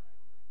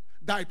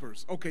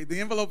 Diapers. Okay, the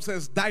envelope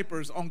says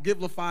diapers on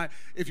Givelify.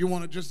 If you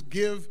want to just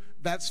give,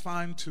 that's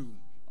fine too.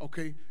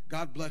 Okay,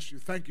 God bless you.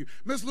 Thank you.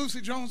 Miss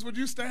Lucy Jones, would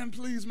you stand,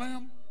 please,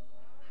 ma'am?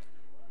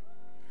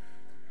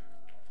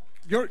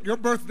 Your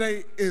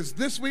birthday is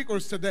this week or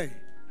is today?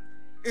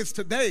 It's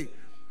today.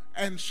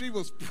 And she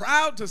was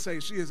proud to say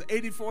she is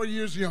 84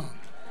 years young.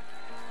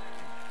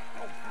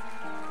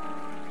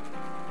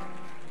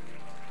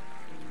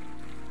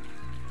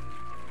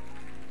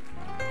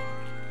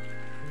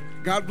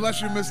 God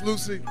bless you, Miss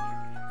Lucy.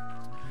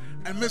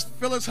 And Miss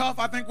Phyllis Huff,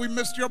 I think we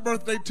missed your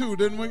birthday too,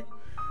 didn't we?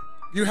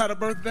 You had a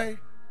birthday?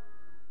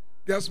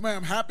 Yes,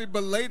 ma'am. Happy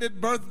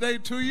belated birthday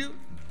to you.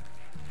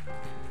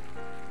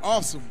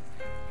 Awesome.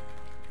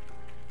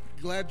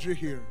 Glad you're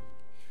here.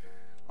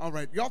 All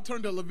right, y'all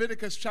turn to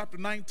Leviticus chapter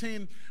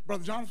 19.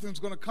 Brother Jonathan's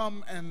going to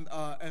come and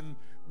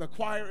the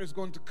choir is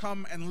going to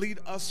come and lead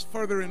us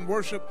further in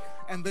worship,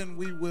 and then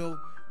we will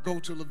go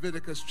to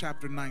Leviticus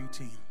chapter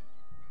 19.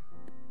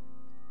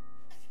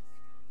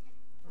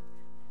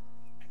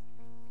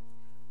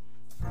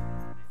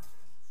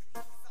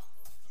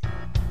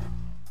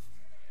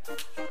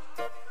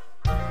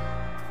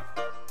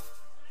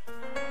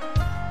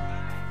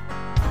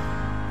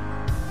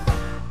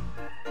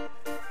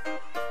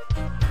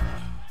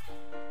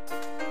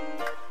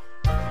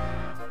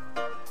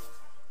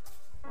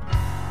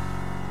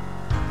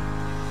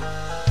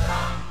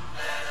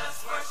 Let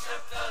us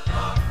worship the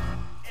Lord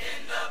in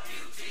the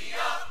beauty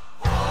of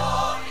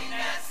holiness.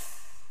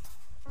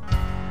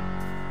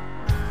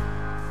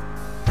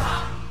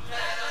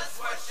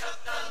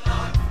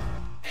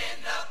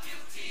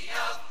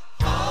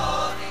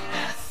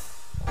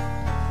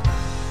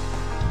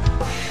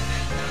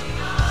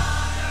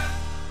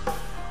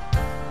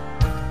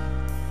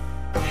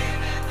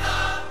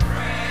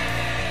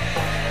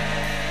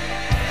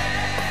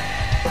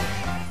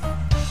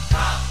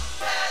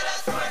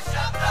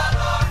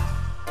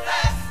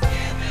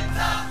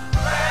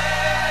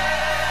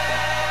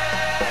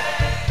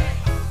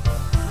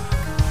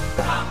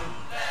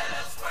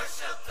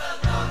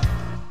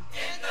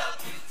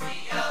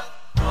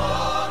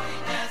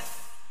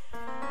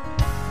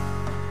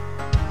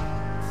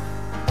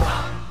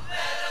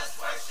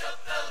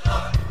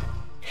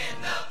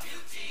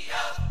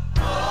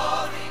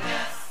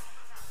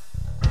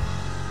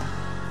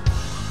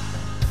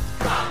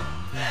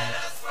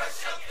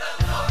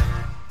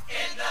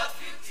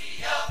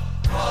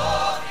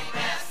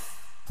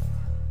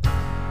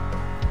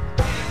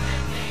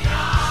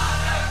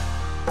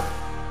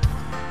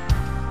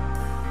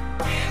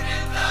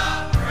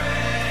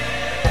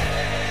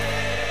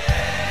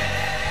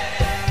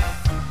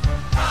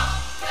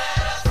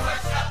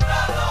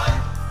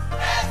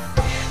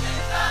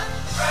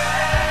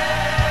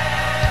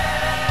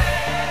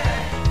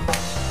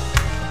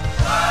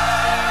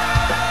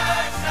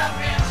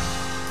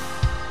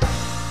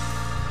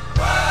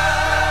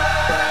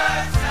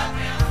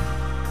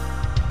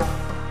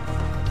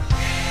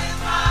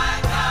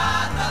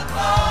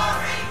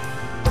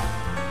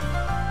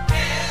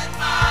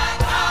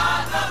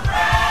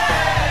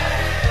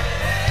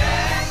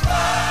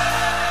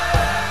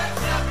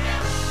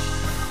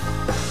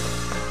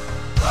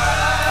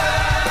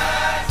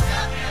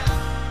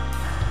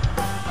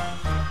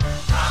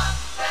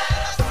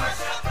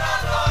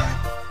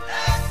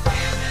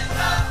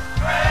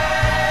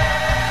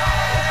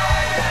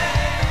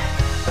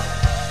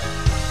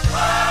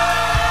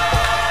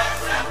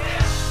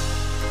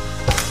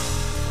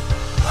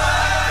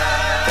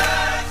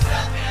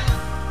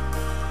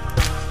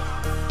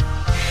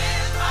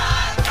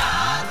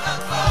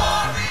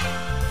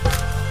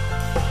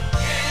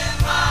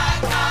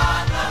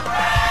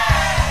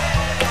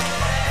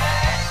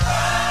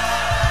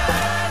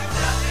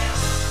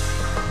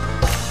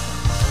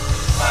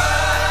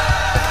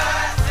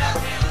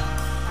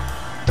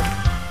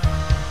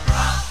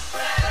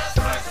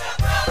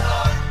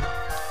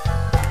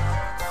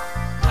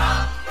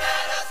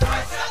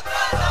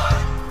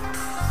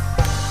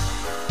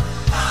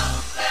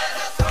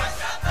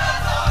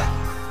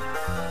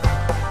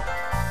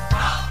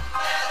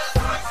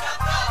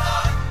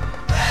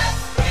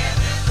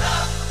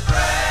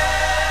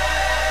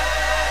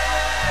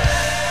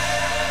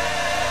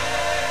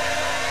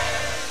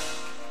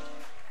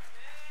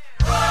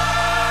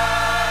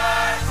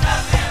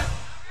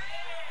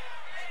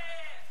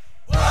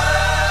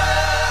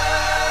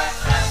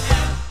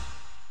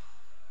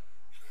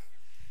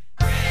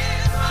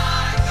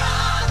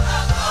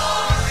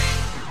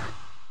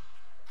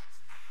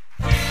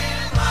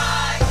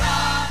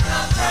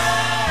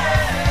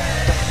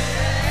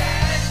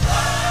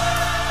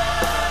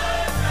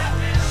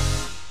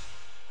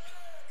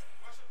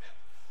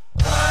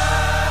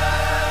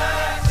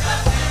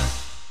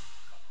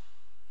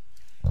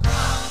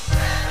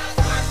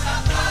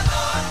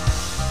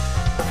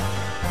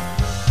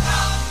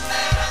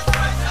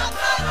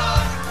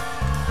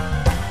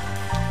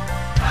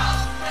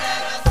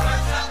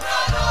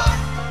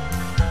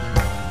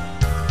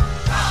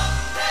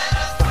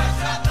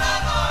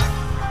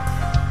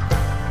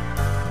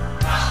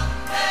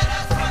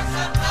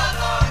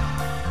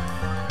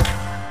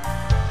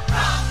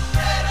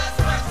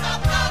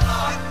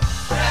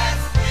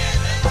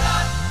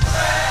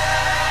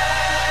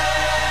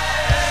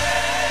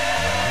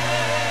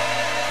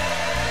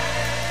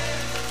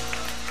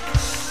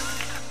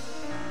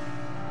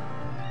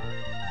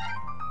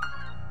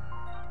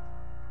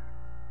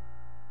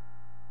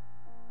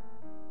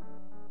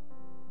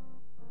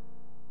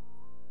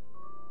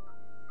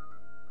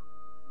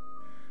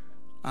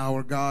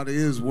 Our God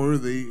is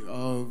worthy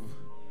of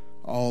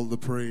all the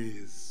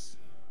praise.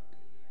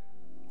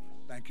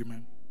 Thank you,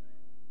 ma'am.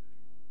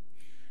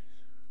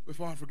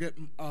 Before I forget,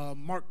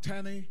 Mark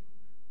Tanney.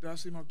 Did I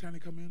see Mark Tanney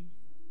come in?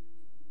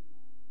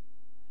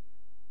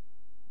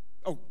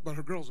 Oh, but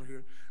her girls are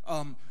here.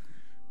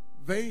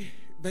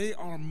 They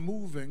are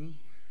moving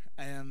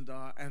and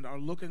are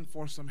looking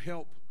for some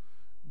help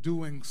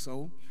doing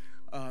so.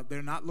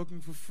 They're not looking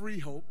for free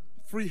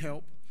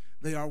help.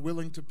 They are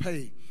willing to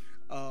pay.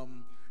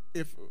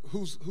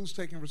 Who's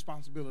taking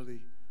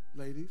responsibility,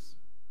 ladies?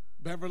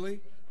 Beverly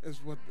is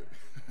what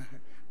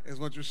is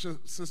what your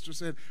sister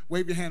said.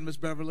 Wave your hand, Miss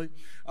Beverly.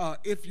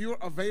 If you're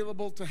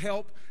available to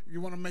help,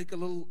 you want to make a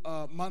little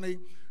money.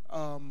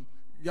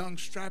 Young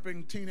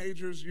strapping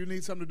teenagers, you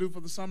need something to do for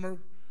the summer,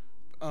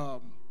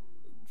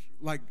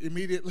 like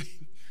immediately.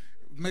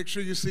 Make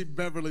sure you see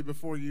Beverly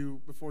before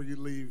you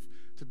leave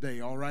today.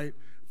 All right.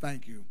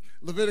 Thank you.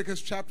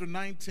 Leviticus chapter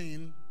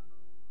 19.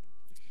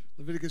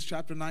 Leviticus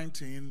chapter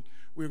 19.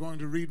 We're going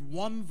to read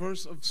one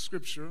verse of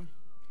Scripture.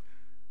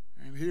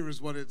 And here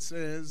is what it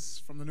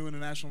says from the New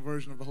International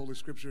Version of the Holy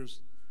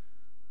Scriptures.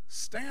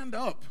 Stand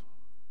up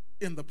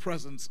in the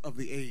presence of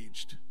the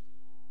aged.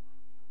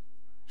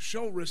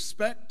 Show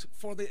respect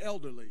for the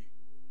elderly.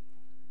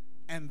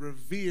 And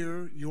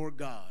revere your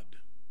God.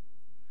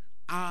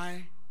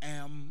 I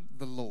am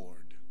the Lord.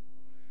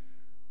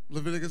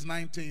 Leviticus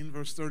 19,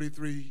 verse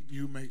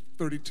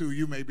 32,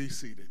 you may be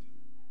seated.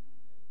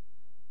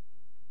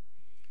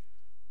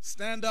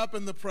 Stand up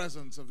in the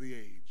presence of the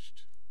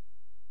aged.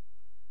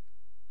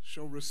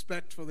 Show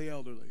respect for the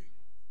elderly.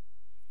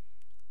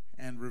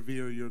 And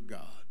revere your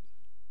God.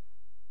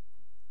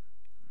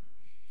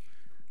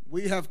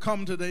 We have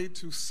come today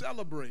to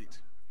celebrate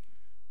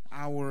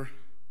our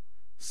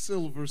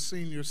silver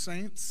senior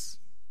saints,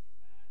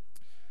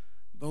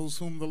 those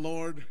whom the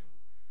Lord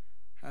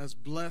has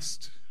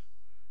blessed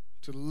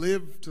to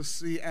live to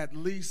see at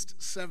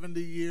least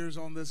 70 years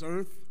on this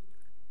earth,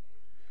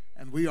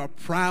 and we are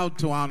proud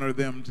to honor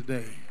them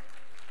today.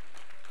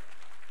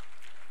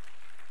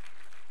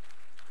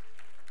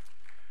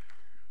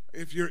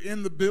 If you're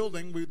in the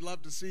building, we'd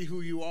love to see who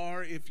you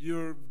are. If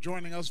you're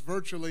joining us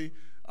virtually,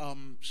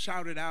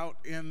 shout it out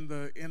in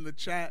the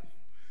chat.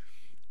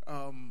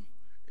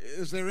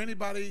 Is there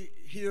anybody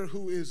here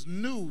who is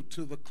new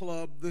to the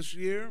club this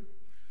year?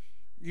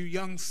 You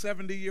young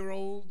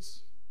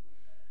 70-year-olds?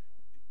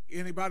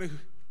 Anybody?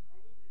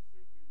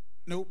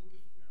 Nope.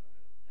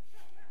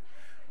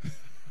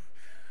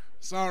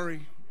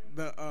 Sorry.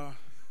 The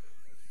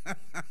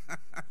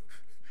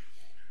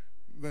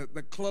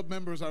club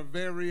members are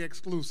very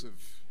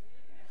exclusive.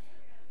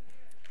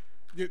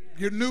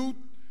 You're new?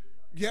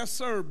 Yes,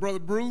 sir, Brother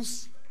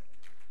Bruce.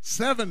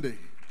 70.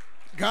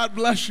 God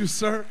bless you,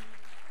 sir.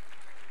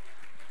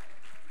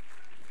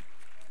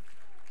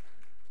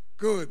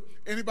 Good.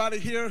 Anybody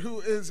here who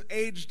is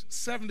aged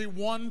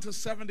 71 to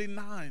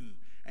 79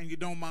 and you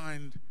don't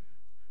mind?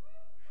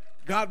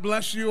 God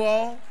bless you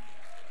all.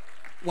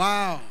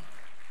 Wow.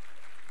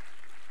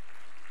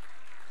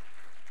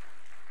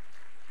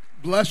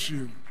 Bless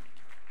you.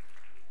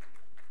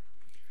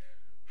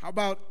 How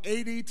about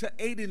 80 to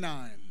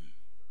 89?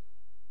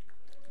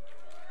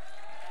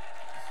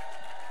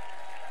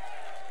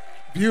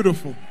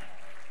 Beautiful.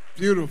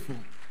 Beautiful.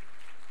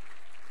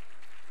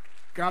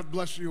 God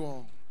bless you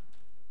all.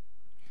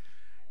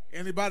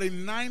 Anybody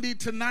 90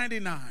 to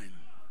 99?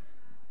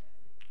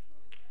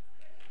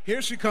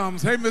 Here she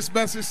comes. Hey, Miss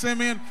Bessie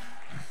Simeon.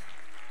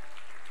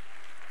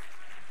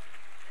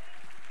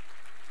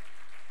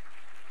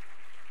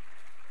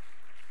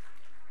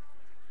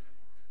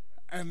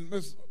 And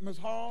Miss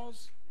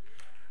Halls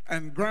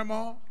and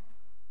Grandma,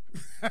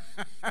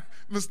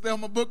 Miss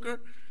Thelma Booker.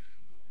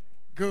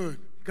 Good.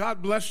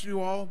 God bless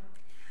you all.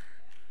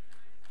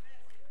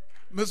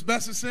 Miss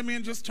Bessie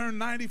Simeon just turned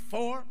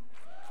 94.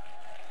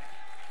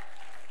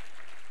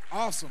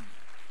 Awesome.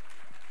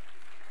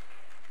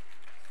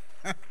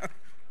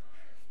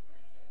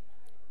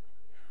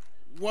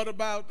 What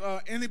about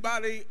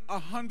anybody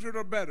 100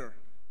 or better?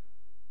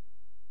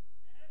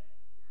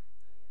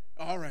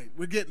 All right,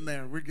 we're getting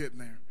there. We're getting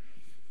there.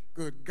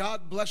 Good.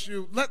 God bless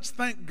you. Let's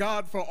thank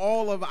God for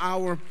all of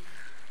our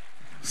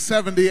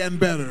 70 and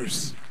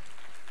betters.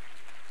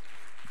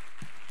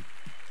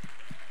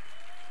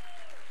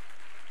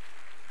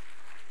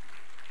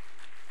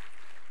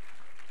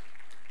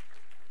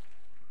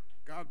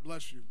 God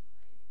bless you.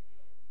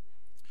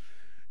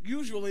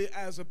 Usually,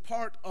 as a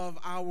part of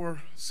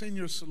our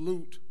senior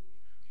salute,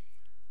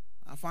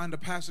 I find a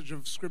passage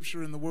of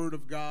Scripture in the Word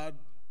of God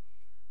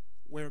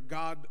where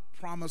God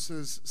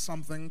promises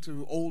something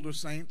to older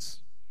saints,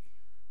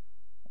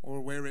 or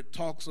where it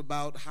talks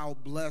about how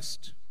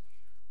blessed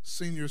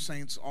senior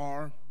saints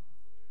are.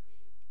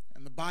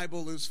 And the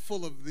Bible is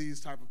full of these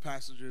type of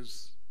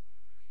passages.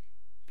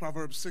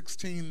 Proverbs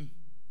 16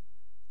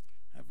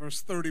 at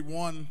verse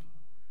 31,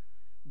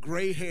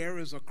 gray hair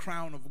is a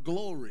crown of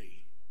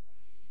glory.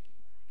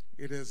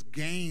 It is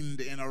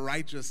gained in a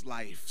righteous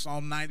life.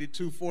 Psalm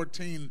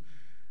 92:14,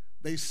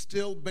 they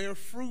still bear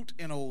fruit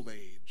in old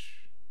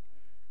age.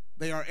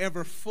 They are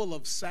ever full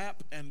of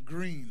sap and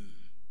green.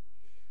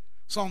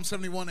 Psalm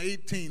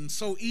 71:18,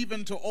 so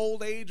even to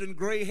old age and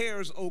gray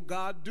hairs, O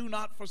God, do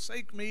not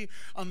forsake me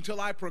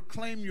until I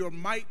proclaim your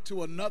might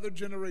to another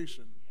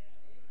generation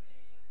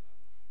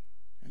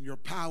and your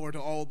power to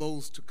all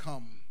those to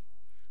come.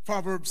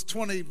 Proverbs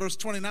 20, verse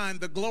 29,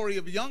 the glory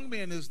of young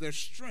men is their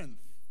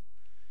strength,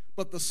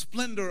 but the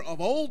splendor of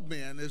old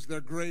men is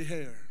their gray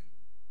hair.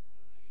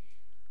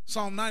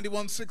 Psalm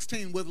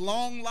 91:16, with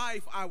long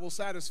life I will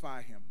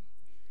satisfy him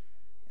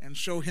and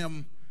show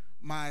him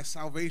my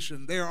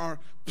salvation. There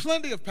are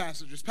plenty of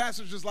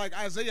passages like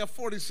Isaiah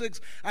 46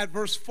 at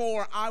verse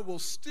 4, I will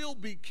still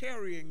be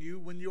carrying you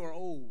when you are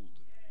old.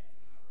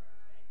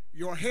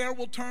 Your hair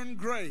will turn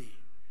gray,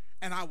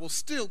 and I will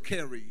still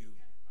carry you.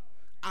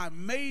 I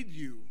made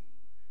you,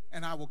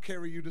 and I will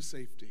carry you to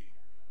safety.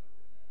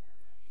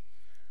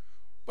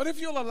 But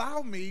if you'll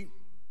allow me,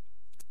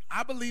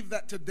 I believe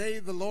that today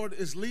the Lord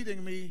is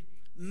leading me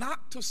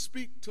not to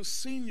speak to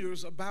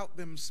seniors about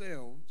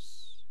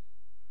themselves,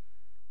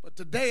 but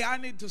today I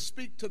need to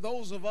speak to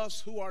those of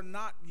us who are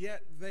not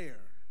yet there,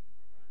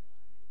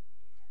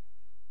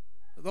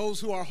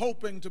 those who are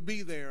hoping to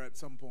be there at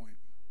some point.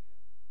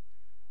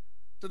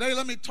 Today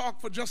let me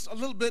talk for just a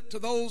little bit to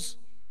those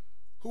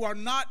who are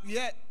not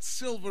yet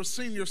silver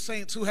senior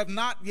saints, who have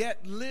not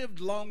yet lived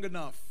long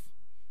enough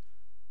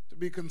to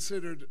be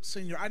considered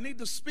senior. I need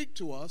to speak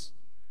to us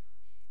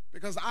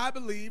because I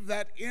believe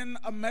that in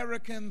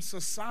American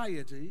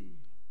society,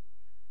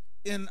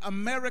 in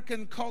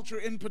American culture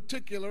in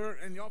particular,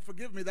 and y'all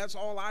forgive me, that's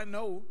all I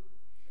know,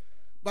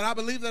 but I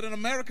believe that in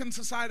American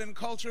society and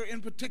culture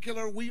in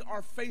particular, we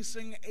are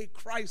facing a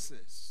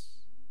crisis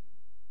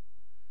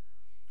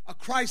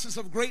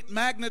of great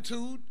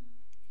magnitude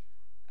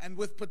and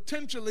with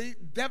potentially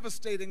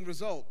devastating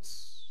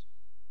results.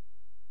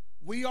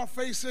 We are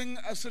facing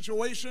a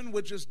situation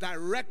which is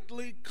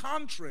directly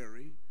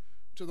contrary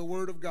to the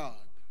Word of God.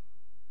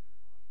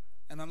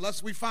 And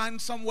unless we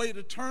find some way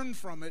to turn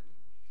from it,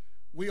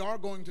 we are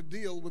going to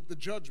deal with the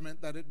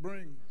judgment that it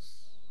brings.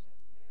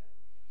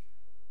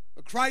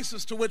 The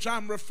crisis to which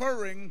I'm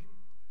referring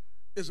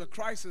is a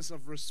crisis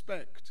of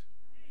respect.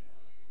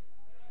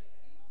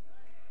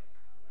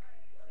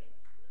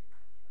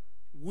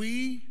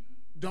 We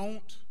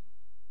don't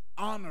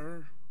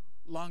honor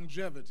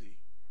longevity.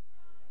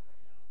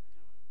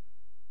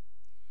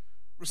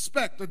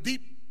 Respect, a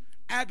deep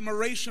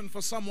admiration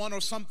for someone or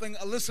something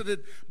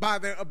elicited by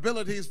their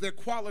abilities, their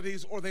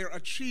qualities, or their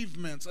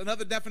achievements.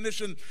 Another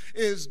definition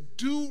is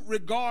due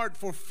regard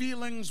for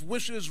feelings,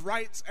 wishes,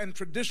 rights, and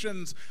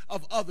traditions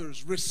of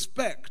others.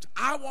 Respect.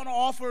 I want to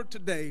offer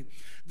today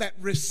that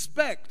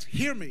respect,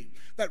 hear me,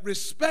 that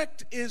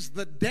respect is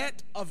the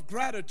debt of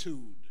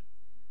gratitude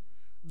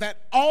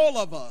that all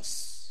of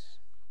us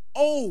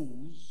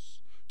owes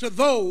to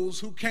those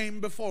who came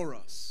before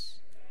us.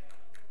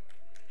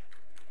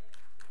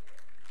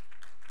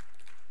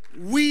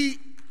 We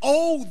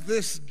owe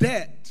this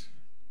debt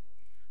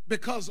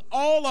because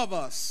all of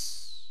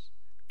us,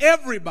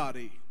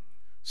 everybody,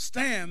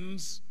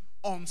 stands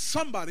on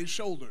somebody's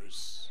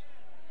shoulders.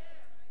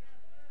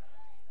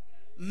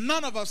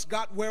 None of us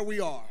got where we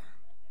are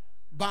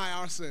by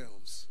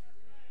ourselves.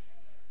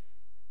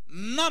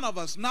 None of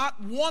us,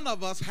 not one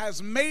of us,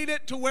 has made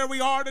it to where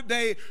we are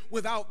today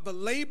without the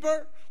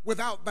labor,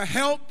 without the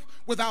help,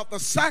 without the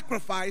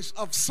sacrifice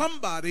of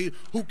somebody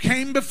who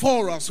came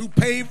before us, who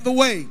paved the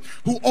way,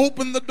 who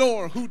opened the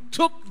door, who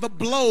took the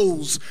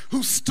blows,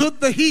 who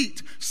stood the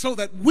heat so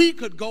that we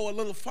could go a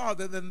little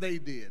farther than they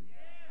did.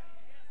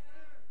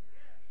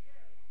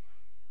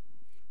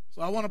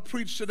 So I want to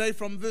preach today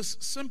from this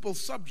simple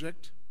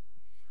subject: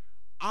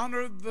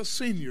 honor the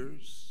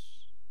seniors,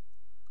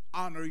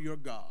 honor your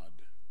God.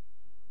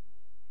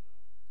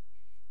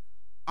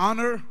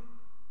 Honor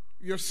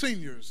your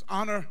seniors,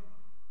 honor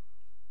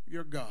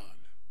your God.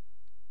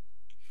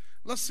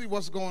 Let's see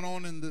what's going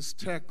on in this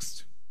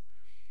text.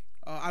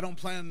 I don't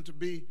plan to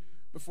be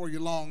before you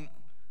long.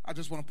 I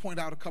just want to point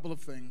out a couple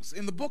of things.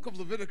 In the book of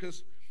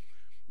Leviticus,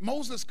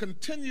 Moses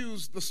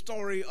continues the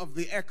story of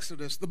the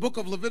Exodus. The book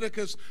of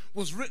Leviticus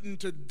was written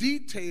to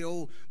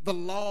detail the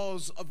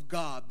laws of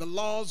God, the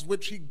laws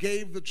which he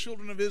gave the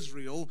children of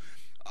Israel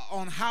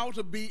on how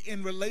to be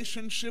in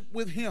relationship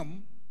with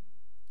him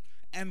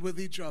and with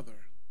each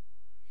other.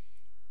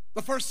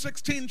 The first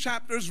 16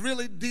 chapters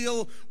really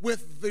deal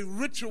with the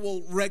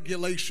ritual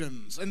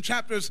regulations, and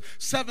chapters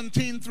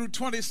 17 through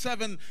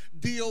 27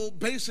 deal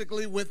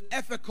basically with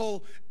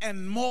ethical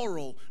and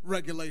moral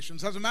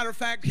regulations. As a matter of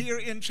fact, here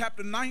in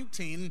chapter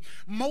 19,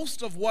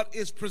 most of what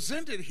is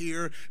presented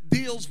here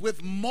deals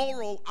with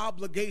moral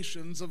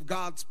obligations of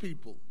God's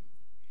people.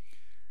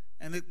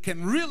 And it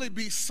can really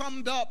be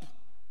summed up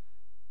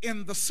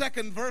in the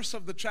second verse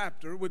of the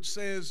chapter, which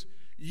says,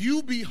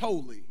 "You be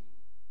holy,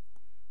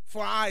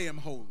 for I am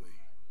holy."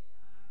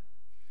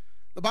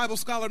 The Bible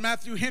scholar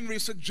Matthew Henry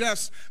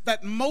suggests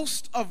that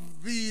most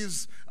of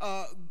these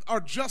are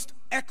just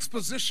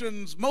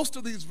expositions. Most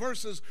of these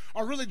verses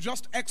are really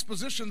just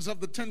expositions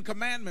of the Ten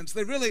Commandments.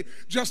 They really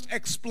just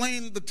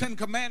explain the Ten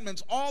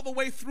Commandments. All the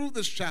way through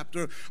this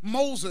chapter,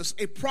 Moses,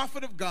 a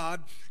prophet of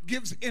God,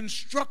 gives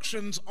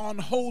instructions on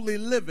holy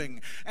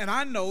living. And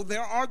I know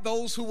there are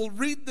those who will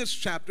read this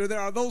chapter, there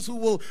are those who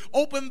will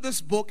open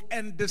this book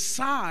and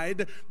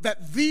decide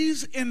that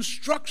these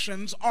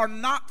instructions are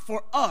not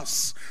for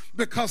us,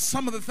 because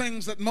some of the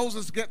things that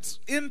Moses gets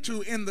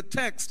into in the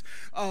text,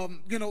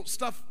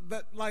 stuff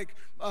that like,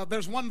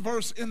 there's one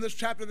verse in this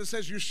chapter that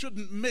says you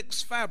shouldn't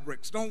mix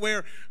fabrics. Don't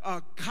wear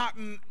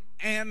cotton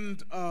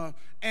and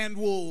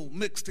wool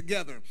mixed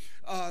together.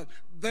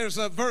 There's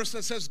a verse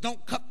that says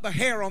don't cut the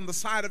hair on the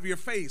side of your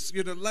face.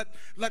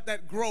 Let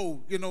that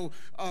grow,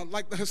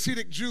 like the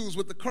Hasidic Jews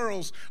with the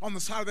curls on the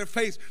side of their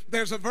face.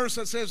 There's a verse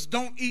that says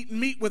don't eat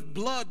meat with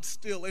blood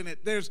still in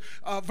it. There's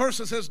a verse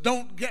that says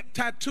don't get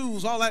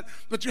tattoos, all that.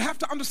 But you have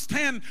to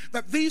understand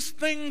that these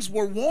things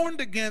were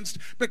warned against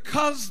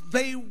because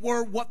they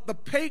were what the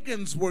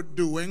pagans were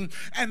doing.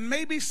 And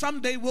maybe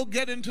someday we'll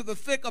get into the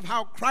thick of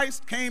how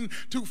Christ came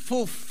to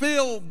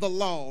fulfill the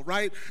law,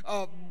 right?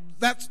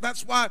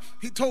 That's why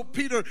he told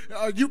Peter,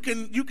 you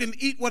can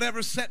eat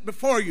whatever's set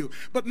before you.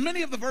 But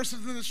many of the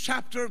verses in this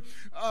chapter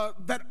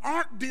that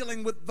aren't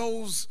dealing with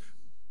those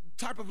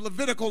type of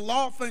Levitical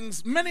law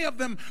things, many of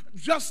them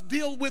just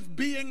deal with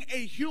being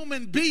a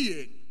human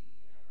being.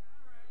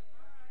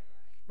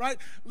 Right?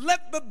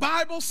 Let the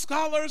Bible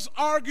scholars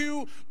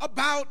argue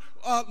about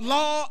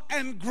law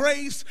and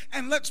grace,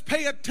 and let's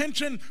pay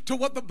attention to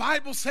what the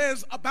Bible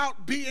says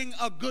about being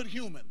a good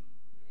human.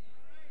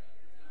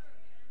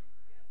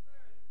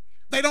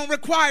 They don't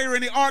require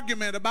any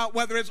argument about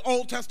whether it's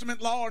Old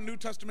Testament law or New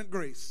Testament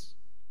grace.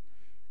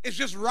 It's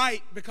just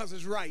right because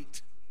it's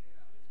right.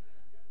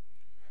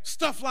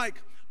 Stuff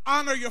like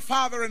honor your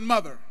father and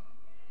mother.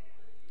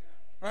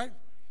 Right?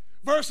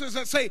 Verses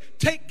that say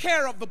take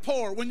care of the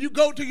poor. When you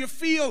go to your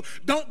field,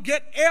 don't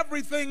get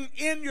everything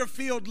in your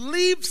field.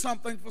 Leave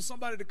something for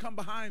somebody to come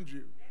behind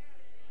you.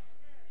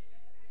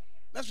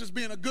 That's just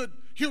being a good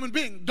human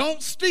being.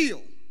 Don't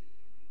steal.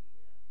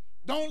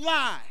 Don't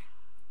lie.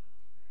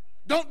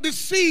 Don't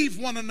deceive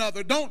one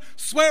another. Don't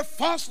swear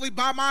falsely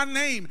by my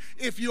name.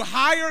 If you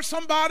hire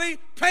somebody,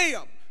 pay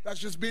them.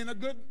 That's being a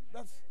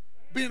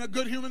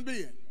good human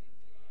being.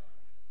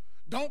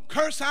 Don't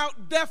curse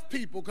out deaf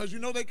people because you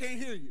know they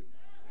can't hear you.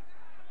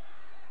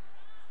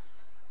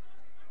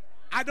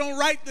 I don't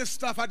write this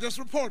stuff, I just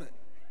report it.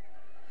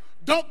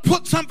 Don't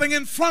put something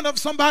in front of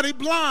somebody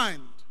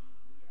blind.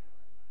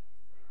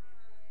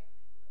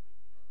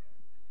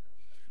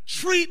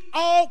 Treat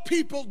all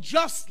people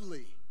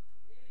justly.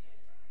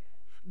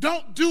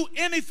 Don't do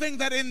anything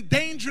that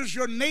endangers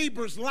your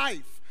neighbor's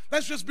life.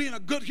 That's just being a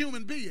good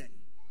human being.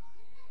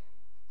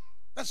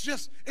 It's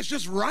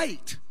just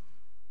right.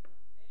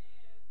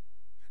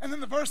 And then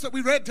the verse that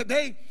we read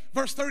today,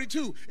 verse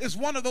 32, is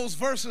one of those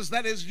verses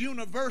that is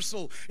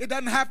universal. It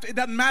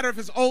doesn't matter if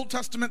it's Old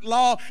Testament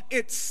law,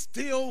 it's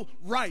still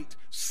right.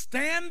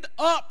 Stand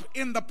up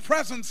in the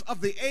presence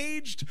of the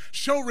aged,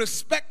 show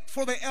respect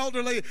for the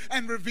elderly,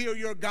 and revere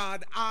your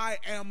God. I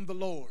am the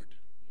Lord.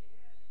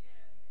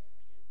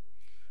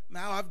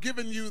 Now, I've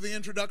given you the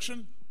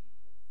introduction.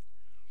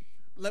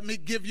 Let me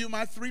give you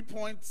my 3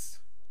 points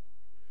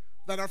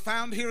that are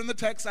found here in the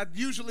text. I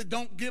usually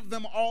don't give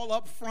them all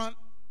up front,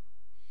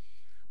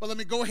 but let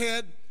me go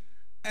ahead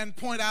and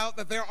point out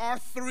that there are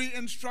 3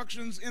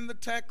 instructions in the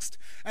text,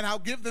 and I'll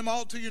give them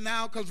all to you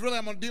now because really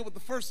I'm going to deal with the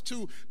first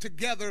 2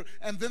 together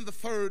and then the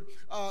third.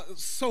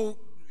 So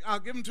I'll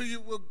give them to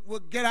you. We'll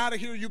get out of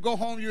here. You go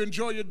home. You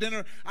enjoy your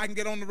dinner. I can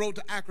get on the road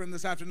to Akron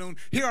this afternoon.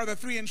 Here are the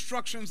 3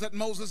 instructions that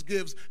Moses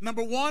gives.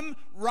 Number 1,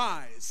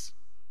 rise.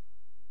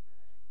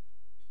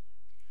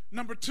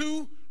 Number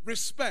 2,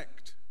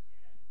 respect.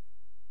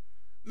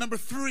 Number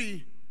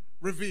 3,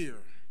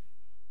 revere.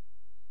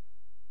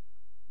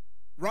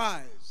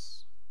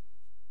 Rise.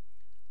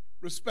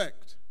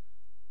 Respect.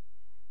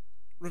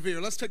 Revere.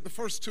 Let's take the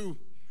first 2,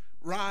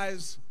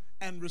 rise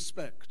and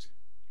respect.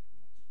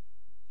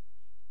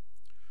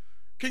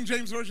 King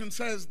James Version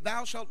says,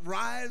 thou shalt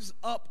rise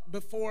up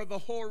before the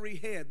hoary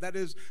head, that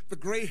is the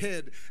gray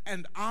head,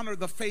 and honor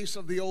the face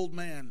of the old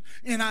man.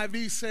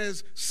 NIV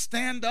says,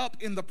 stand up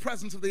in the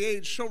presence of the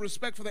aged, show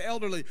respect for the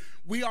elderly.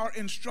 We are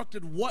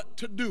instructed what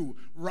to do.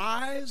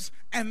 Rise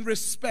and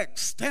respect.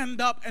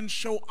 Stand up and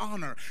show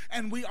honor.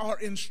 And we are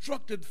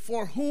instructed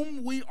for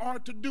whom we are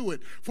to do it.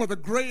 For the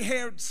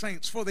gray-haired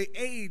saints, for the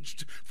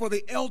aged, for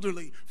the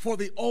elderly, for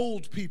the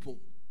old people.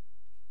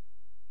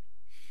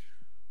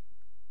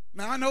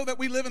 Now, I know that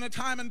we live in a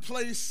time and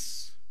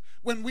place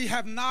when we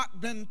have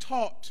not been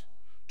taught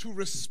to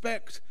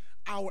respect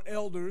our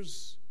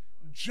elders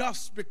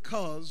just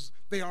because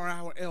they are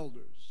our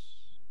elders,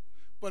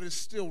 but it's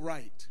still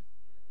right.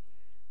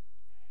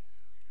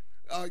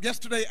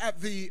 Yesterday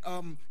at the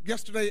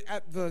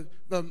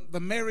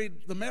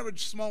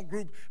marriage small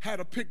group had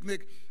a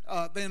picnic.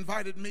 They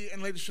invited me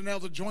and Lady Chanel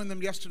to join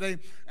them yesterday,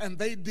 and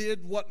they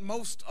did what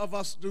most of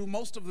us do,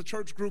 most of the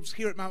church groups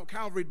here at Mount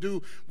Calvary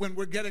do when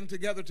we're getting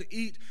together to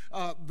eat.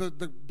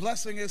 The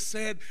blessing is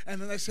said,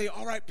 and then they say,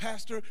 "All right,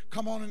 Pastor,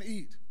 come on and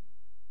eat."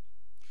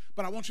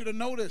 But I want you to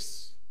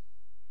notice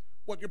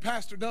what your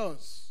pastor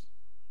does.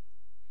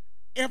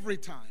 Every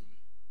time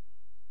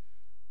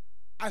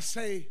I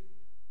say,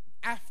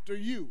 "After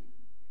you,"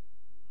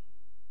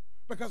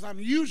 because I'm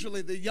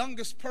usually the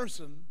youngest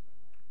person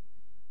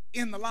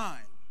in the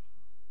line.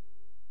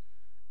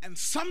 And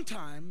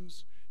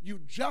sometimes you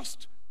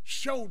just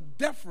show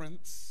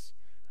deference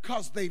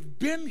because they've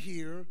been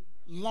here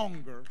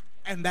longer,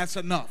 and that's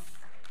enough.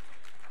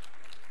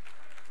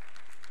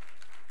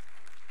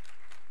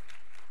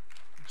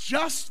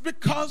 Just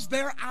because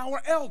they're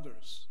our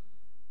elders.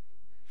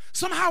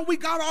 Somehow we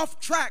got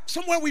off track.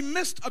 Somewhere we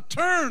missed a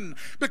turn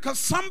because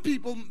some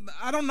people,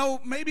 I don't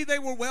know, maybe they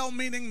were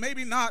well-meaning,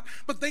 maybe not,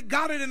 but they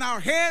got it in our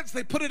heads.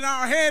 They put it in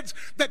our heads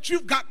that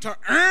you've got to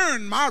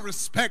earn my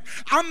respect.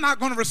 I'm not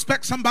going to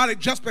respect somebody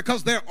just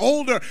because they're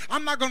older.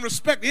 I'm not going to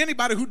respect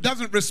anybody who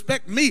doesn't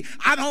respect me.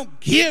 I don't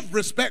give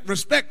respect.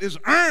 Respect is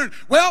earned.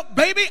 Well,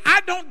 baby,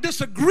 I don't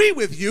disagree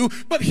with you,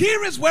 but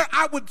here is where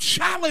I would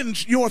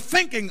challenge your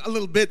thinking a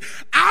little bit.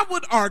 I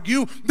would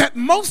argue that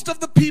most of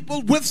the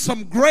people with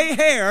some gray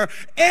hair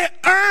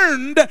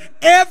earned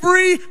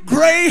every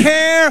gray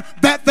hair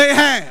that they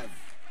have.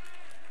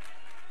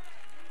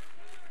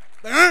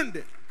 They earned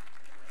it.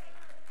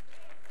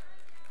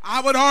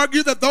 I would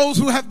argue that those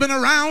who have been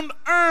around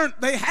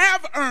they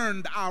have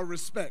earned our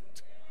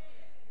respect.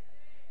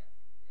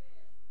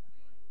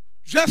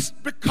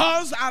 Just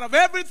because out of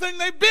everything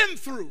they've been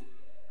through,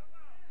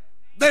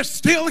 they're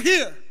still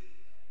here.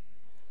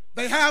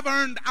 They have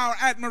earned our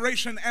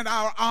admiration and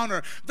our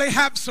honor. They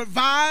have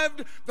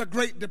survived the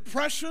Great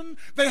Depression.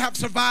 They have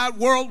survived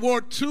World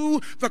War II,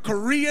 the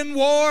Korean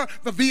War,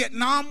 the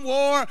Vietnam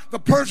War, the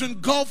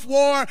Persian Gulf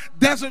War,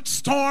 Desert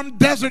Storm,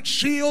 Desert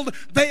Shield.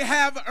 They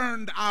have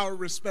earned our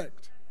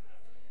respect.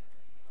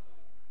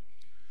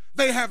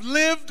 They have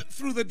lived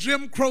through the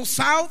Jim Crow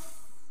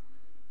South,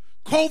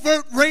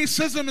 covert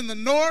racism in the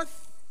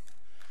North.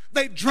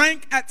 They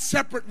drank at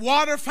separate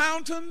water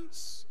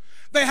fountains.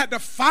 They had to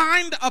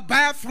find a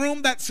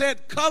bathroom that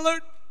said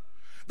colored.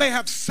 They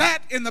have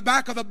sat in the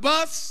back of the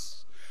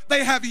bus.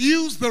 They have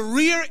used the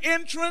rear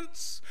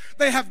entrance.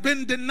 They have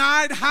been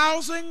denied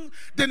housing,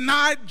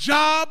 denied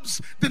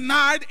jobs,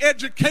 denied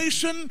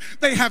education.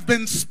 They have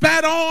been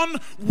spat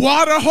on,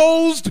 water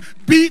hosed,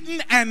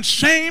 beaten, and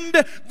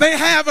shamed. They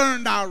have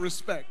earned our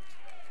respect.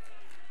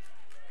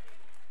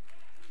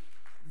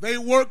 They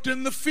worked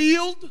in the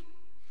field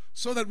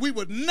so that we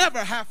would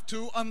never have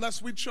to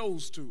unless we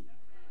chose to.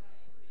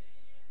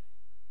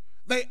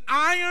 They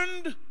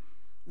ironed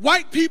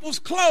white people's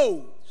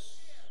clothes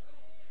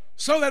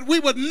so that we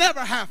would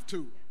never have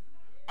to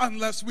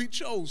unless we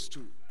chose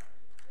to.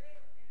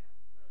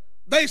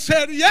 They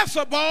said, "Yes,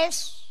 sir,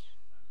 boss,"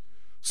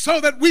 so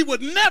that we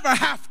would never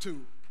have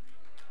to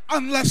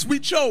unless we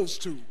chose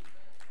to.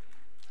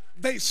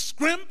 They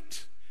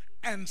scrimped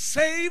and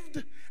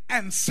saved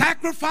and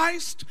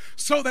sacrificed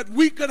so that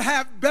we could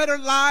have better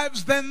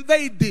lives than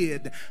they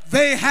did.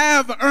 They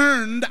have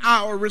earned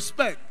our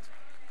respect.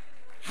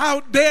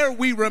 How dare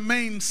we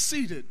remain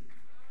seated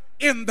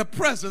in the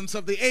presence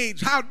of the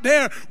aged? How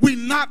dare we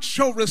not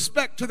show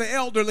respect to the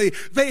elderly?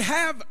 They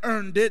have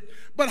earned it,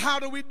 but how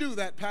do we do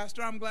that,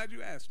 Pastor? I'm glad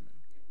you asked me.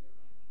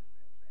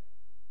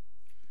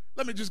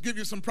 Let me just give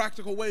you some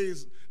practical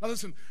ways. Now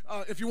listen,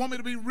 if you want me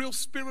to be real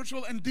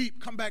spiritual and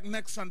deep, come back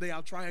next Sunday.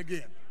 I'll try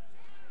again.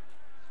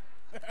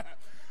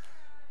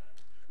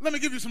 Let me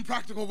give you some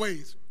practical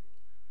ways.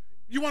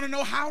 You want to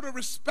know how to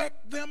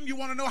respect them? You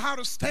want to know how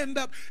to stand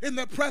up in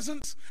their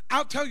presence?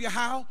 I'll tell you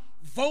how.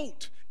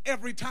 Vote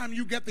every time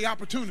you get the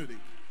opportunity.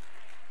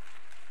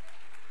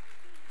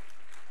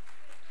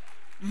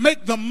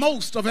 Make the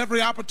most of every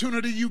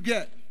opportunity you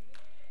get.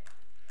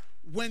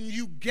 When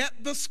you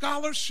get the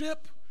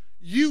scholarship,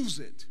 use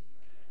it.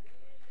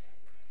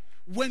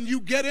 When you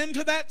get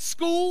into that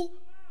school,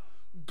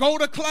 go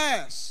to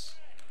class,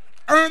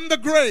 earn the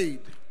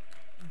grade,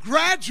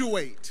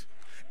 graduate,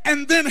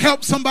 and then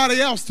help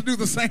somebody else to do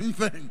the same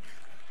thing.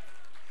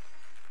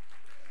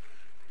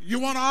 You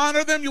want to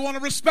honor them, you want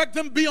to respect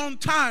them, be on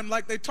time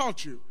like they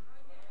taught you.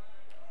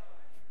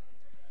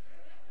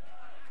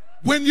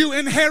 When you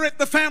inherit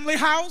the family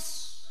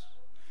house,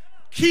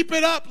 keep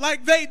it up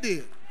like they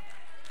did.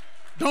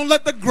 Don't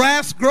let the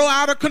grass grow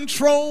out of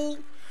control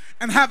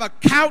and have a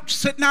couch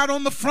sitting out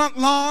on the front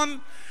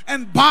lawn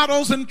and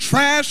bottles and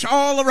trash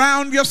all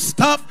around your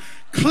stuff.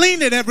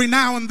 Clean it every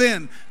now and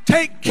then.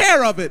 Take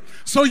care of it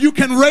so you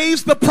can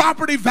raise the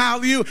property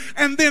value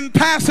and then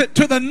pass it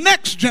to the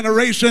next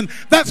generation.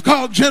 That's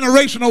called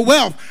generational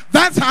wealth.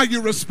 That's how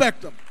you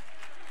respect them.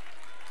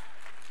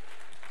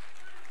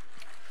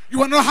 You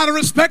want to know how to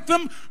respect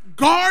them?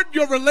 Guard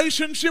your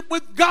relationship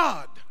with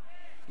God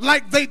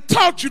like they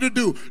taught you to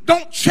do.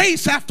 Don't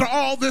chase after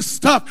all this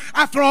stuff,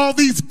 after all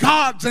these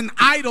gods and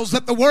idols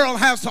that the world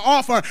has to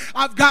offer.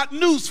 I've got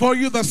news for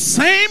you. The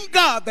same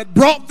God that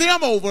brought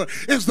them over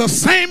is the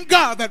same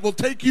God that will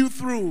take you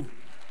through.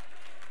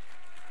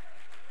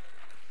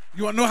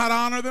 You want to know how to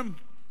honor them?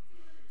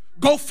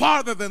 Go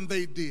farther than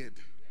they did.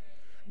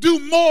 Do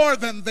more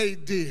than they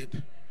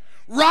did.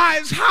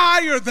 Rise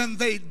higher than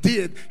they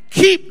did.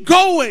 Keep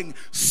going.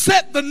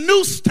 Set the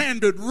new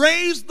standard.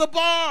 Raise the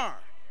bar.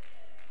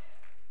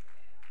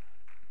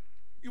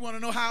 You want to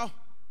know how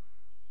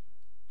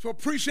to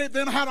appreciate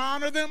them, how to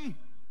honor them?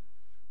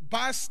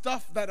 Buy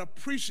stuff that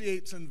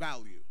appreciates in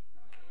value.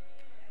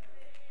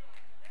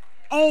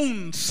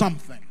 Own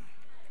something.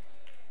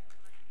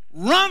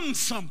 Run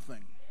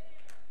something.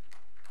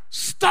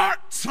 Start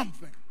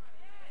something.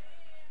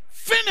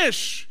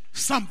 Finish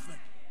something.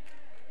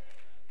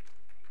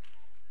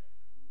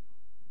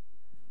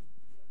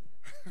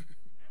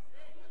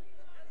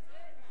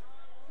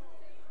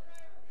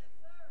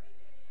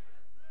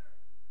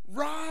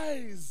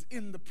 Rise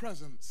in the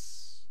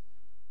presence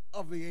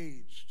of the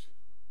aged.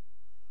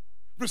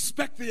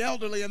 Respect the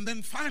elderly. And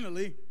then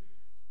finally,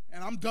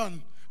 and I'm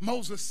done,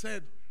 Moses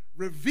said,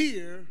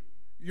 revere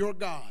your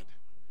God.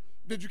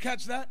 Did you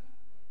catch that?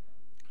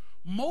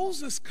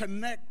 Moses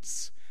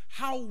connects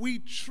how we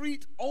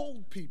treat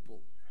old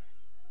people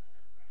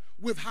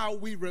with how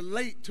we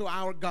relate to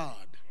our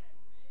God.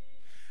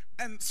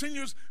 And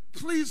seniors,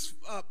 please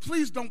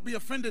don't be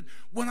offended.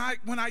 When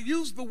I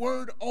use the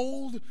word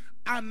old,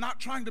 I'm not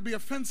trying to be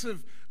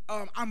offensive.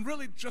 I'm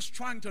really just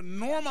trying to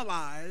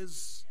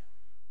normalize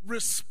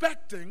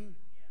respecting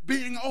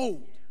being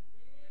old.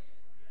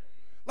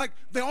 Like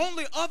the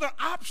only other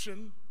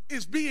option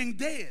is being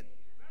dead.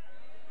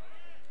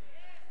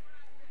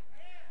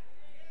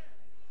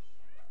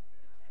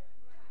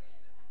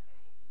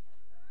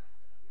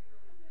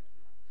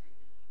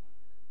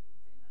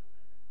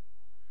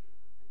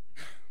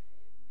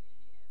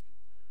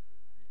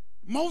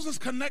 Moses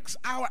connects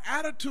our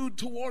attitude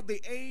toward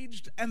the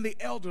aged and the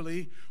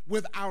elderly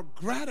with our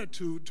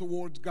gratitude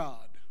towards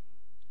God.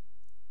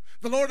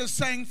 The Lord is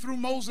saying through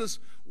Moses,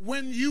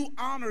 when you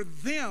honor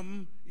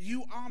them,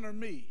 you honor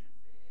me.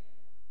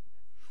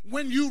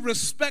 When you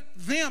respect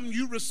them,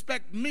 you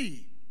respect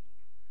me.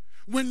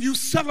 When you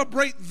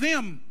celebrate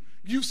them,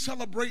 you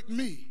celebrate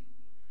me.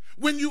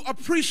 When you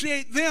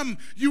appreciate them,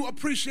 you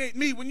appreciate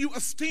me. When you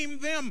esteem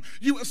them,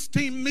 you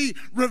esteem me.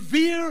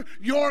 Revere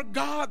your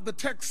God. The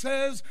text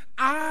says,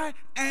 I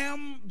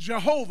am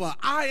Jehovah.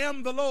 I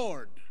am the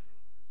Lord.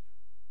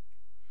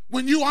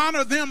 When you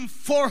honor them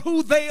for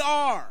who they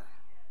are,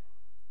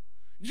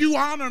 you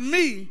honor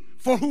me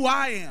for who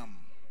I am.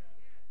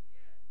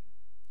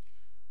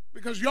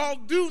 Because y'all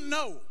do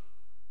know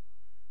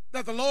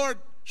that the Lord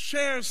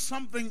shares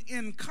something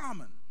in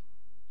common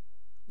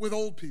with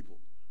old people.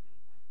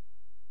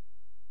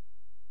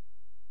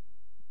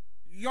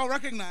 Y'all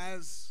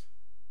recognize,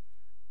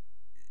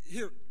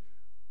 here,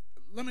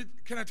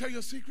 can I tell you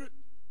a secret?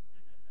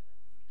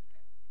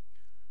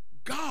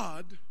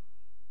 God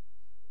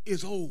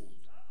is old.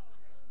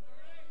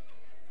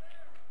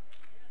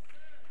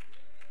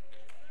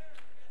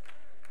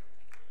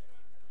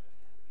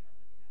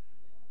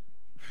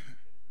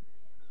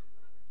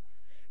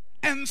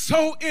 And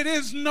so it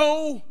is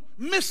no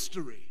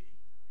mystery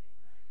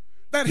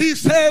that he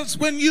says,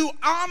 when you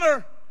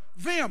honor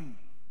them,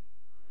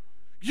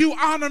 you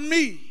honor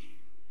me,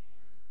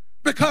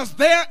 because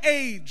they're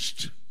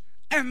aged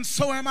and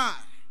so am I.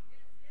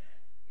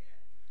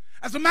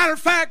 As a matter of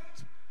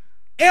fact,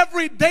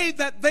 every day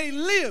that they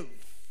live,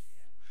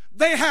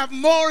 they have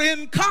more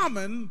in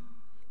common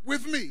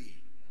with me.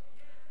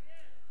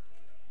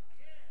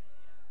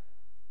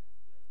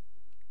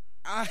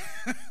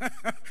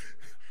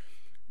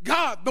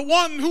 God, the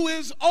one who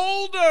is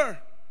older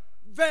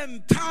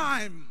than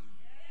time.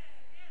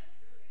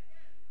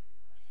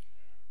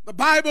 The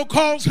Bible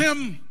calls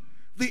him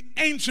the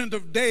Ancient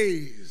of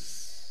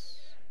Days.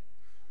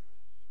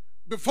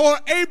 Before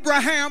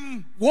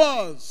Abraham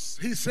was,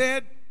 he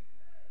said,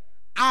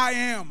 I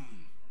am.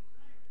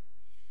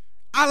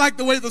 I like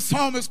the way the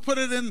psalmist put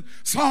it in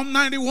Psalm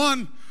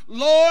 91.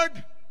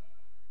 Lord,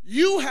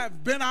 you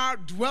have been our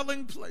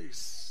dwelling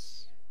place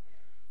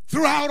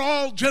throughout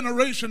all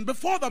generation.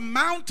 Before the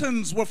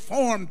mountains were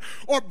formed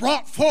or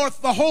brought forth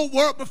the whole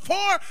world,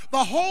 before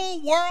the whole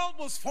world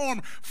was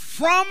formed,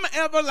 from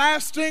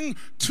everlasting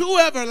to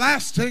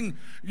everlasting,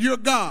 you're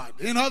God.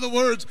 In other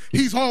words,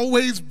 he's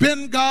always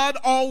been God,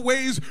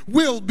 always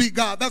will be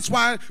God. That's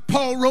why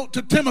Paul wrote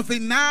to Timothy,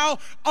 now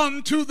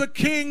unto the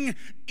King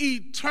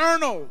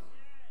eternal,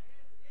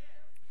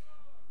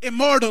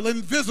 immortal,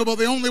 invisible,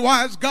 the only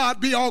wise God,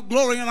 be all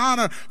glory and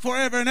honor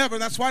forever and ever.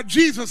 That's why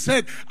Jesus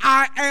said,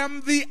 I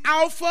am the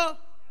Alpha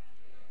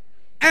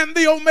and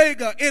the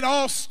Omega. It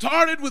all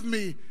started with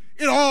me.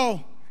 It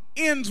all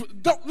ends.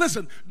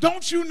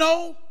 Don't you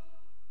know?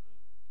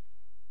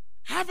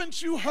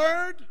 Haven't you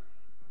heard?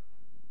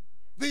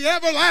 The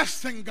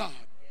everlasting God,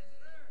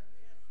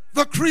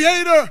 the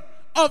creator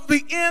of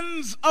the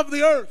ends of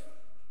the earth.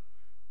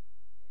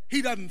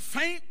 He doesn't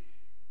faint.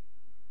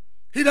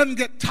 He doesn't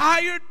get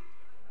tired.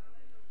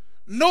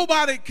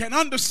 Nobody can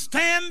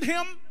understand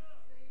him.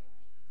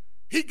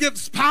 He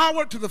gives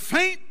power to the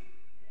faint.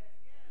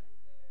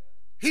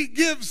 He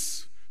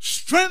gives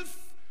strength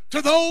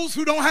to those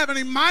who don't have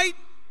any might.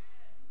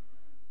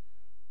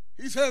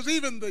 He says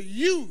even the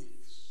youths,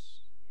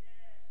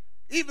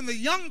 even the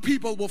young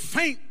people will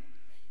faint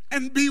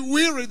and be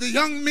weary. The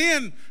young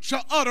men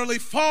shall utterly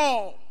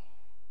fall.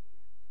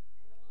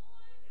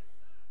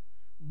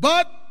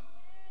 But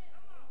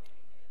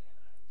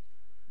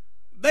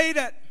they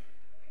that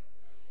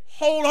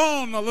hold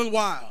on a little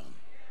while,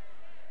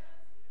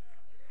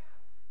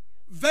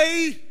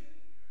 they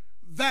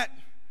that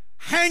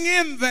hang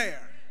in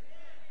there,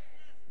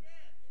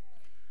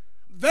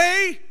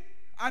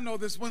 I know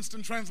this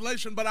Winston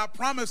translation, but I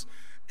promise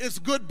it's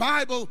good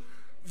Bible.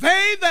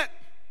 They that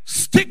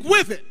stick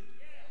with it,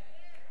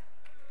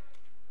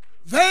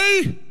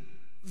 they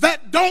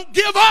that don't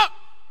give up.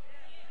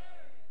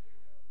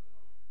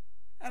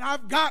 And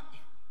I've got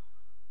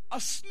a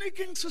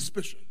sneaking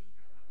suspicion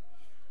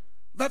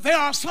that there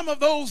are some of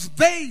those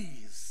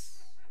theys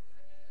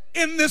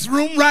in this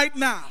room right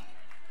now.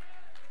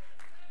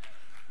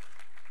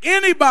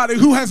 Anybody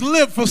who has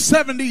lived for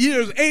 70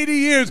 years, 80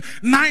 years,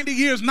 90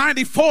 years,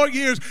 94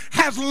 years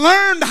has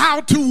learned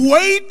how to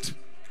wait,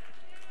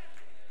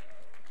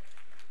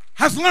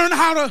 has learned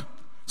how to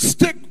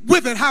stick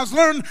with it, has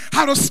learned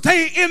how to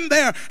stay in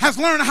there, has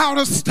learned how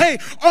to stay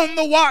on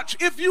the watch.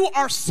 If you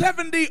are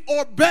 70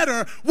 or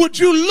better, would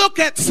you look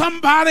at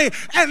somebody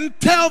and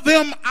tell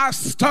them, I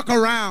stuck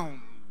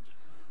around?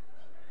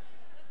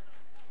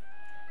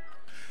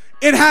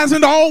 It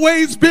hasn't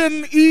always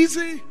been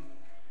easy.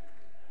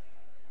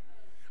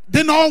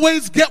 Didn't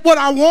always get what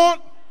I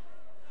want.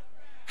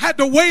 Had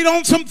to wait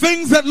on some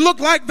things that looked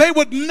like they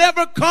would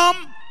never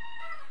come.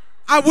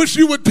 I wish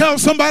you would tell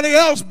somebody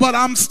else, but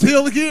I'm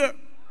still here.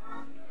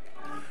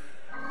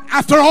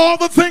 After all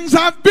the things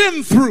I've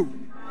been through,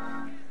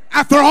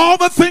 after all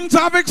the things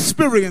I've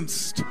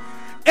experienced,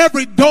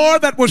 every door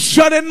that was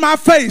shut in my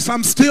face,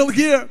 I'm still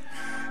here.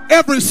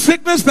 Every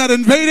sickness that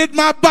invaded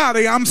my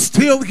body, I'm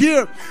still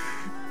here.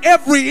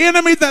 Every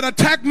enemy that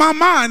attacked my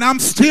mind, I'm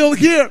still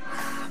here.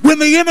 When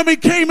the enemy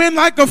came in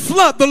like a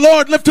flood, the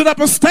Lord lifted up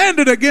a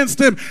standard against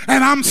him,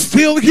 and I'm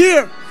still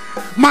here.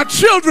 My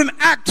children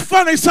act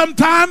funny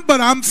sometimes, but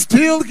I'm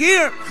still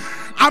here.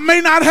 I may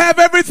not have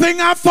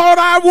everything I thought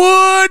I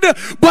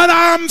would, but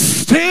I'm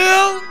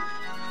still.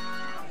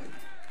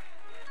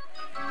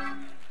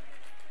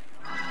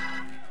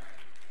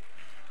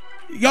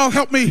 Y'all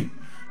help me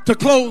to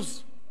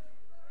close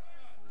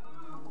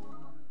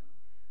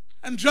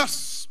and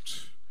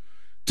just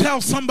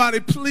tell somebody,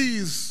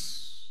 please,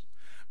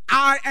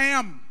 I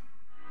am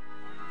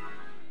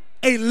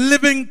a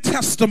living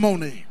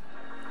testimony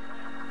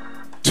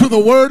to the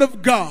word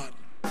of God,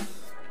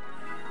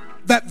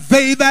 that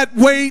they that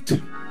wait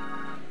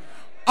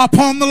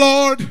upon the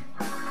Lord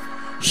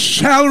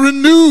shall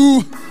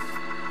renew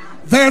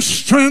their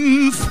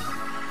strength.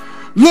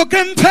 Look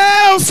and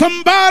tell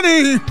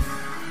somebody,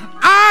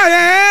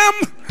 I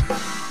am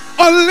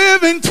a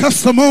living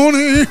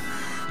testimony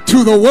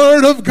to the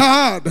word of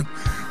God,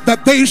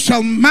 that they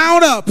shall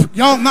mount up.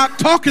 Y'all not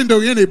talking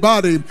to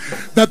anybody.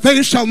 That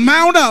they shall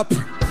mount up.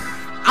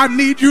 I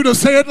need you to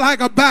say it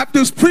like a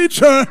Baptist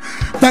preacher.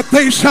 That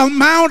they shall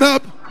mount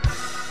up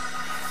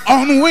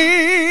on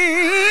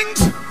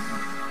wings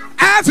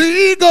as an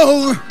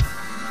eagle.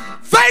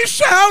 They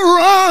shall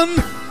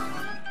run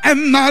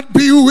and not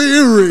be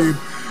weary.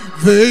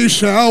 They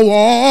shall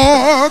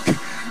walk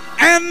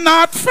and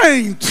not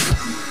faint.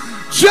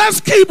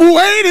 Just keep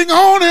waiting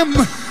on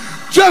him.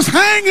 Just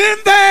hang in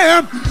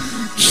there.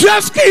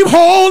 Just keep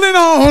holding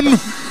on.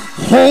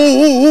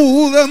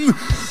 Hold them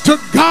to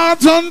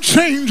God's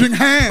unchanging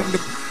hand.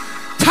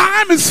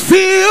 Time is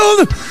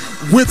filled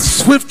with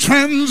swift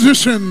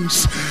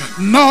transitions.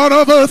 Naught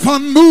of earth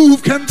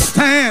unmoved can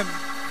stand.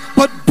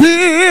 But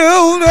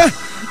build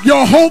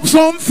your hopes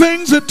on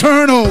things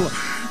eternal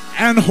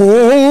and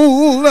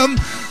hold them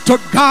to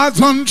God's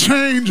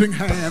unchanging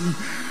hand.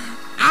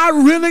 I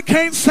really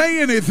can't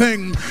say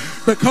anything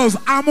because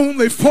I'm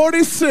only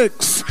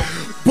 46.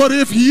 But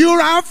if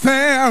you're out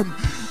there,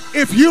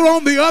 if you're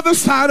on the other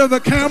side of the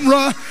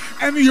camera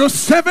and you're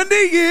 70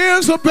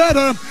 years or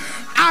better,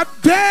 I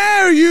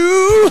dare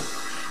you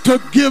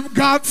to give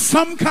God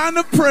some kind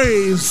of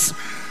praise.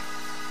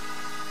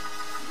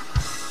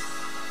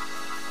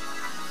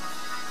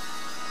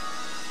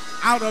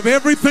 Out of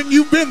everything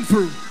you've been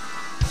through,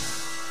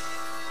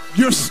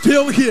 you're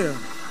still here.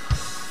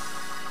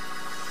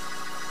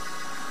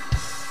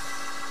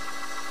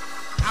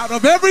 Out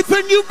of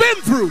everything you've been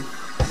through,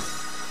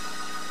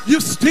 you're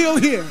still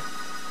here.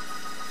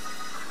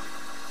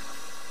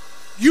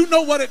 You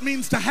know what it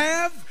means to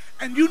have,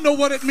 and you know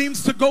what it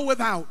means to go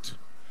without.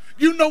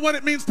 You know what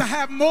it means to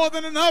have more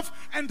than enough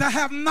and to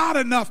have not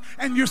enough,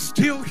 and you're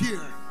still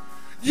here.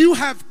 You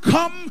have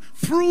come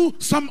through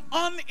some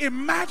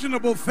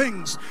unimaginable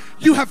things.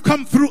 You have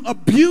come through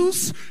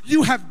abuse.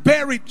 You have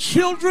buried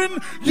children.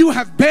 You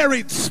have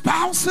buried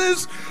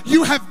spouses.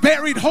 You have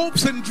buried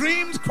hopes and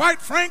dreams,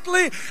 quite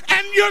frankly,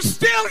 and you're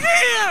still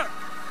here.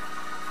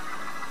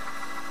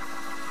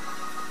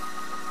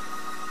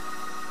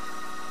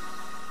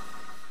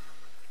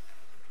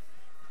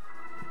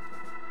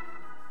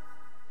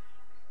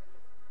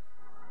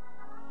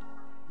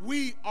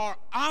 We are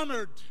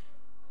honored.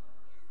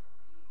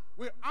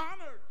 We're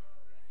honored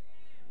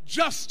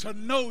just to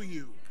know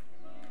you.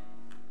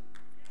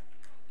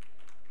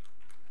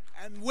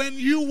 And when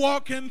you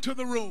walk into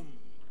the room,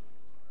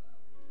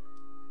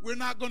 we're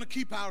not going to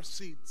keep our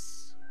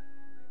seats.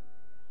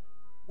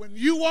 When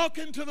you walk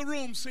into the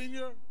room,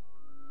 senior,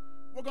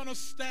 we're going to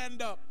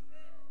stand up.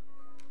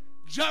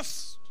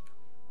 Just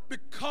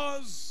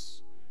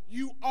because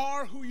you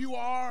are who you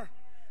are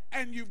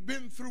and you've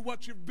been through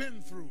what you've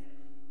been through.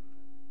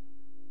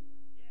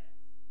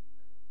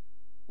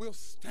 We'll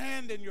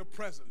stand in your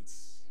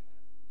presence.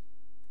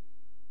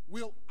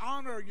 We'll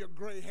honor your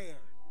gray hair.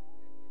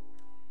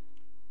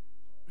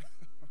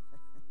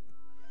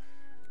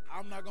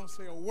 I'm not going to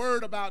say a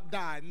word about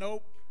dye.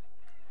 Nope.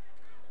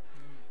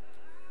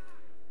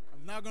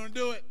 I'm not going to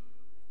do it.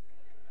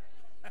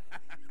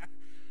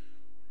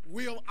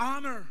 We'll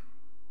honor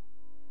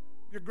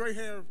your gray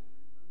hair,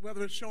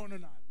 whether it's showing or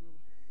not.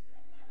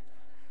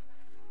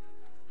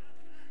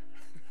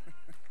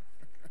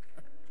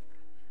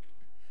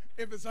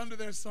 If it's under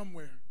there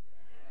somewhere,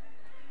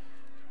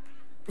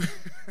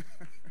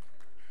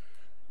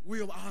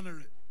 we'll honor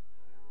it.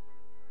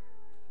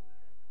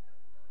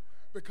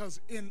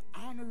 Because in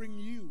honoring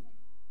you,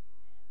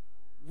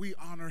 we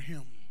honor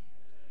him.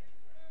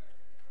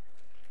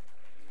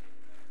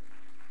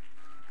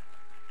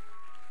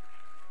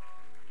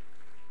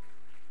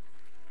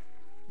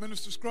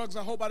 Minister Scruggs,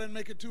 I hope I didn't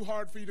make it too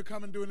hard for you to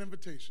come and do an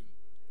invitation.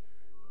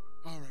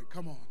 All right,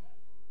 come on.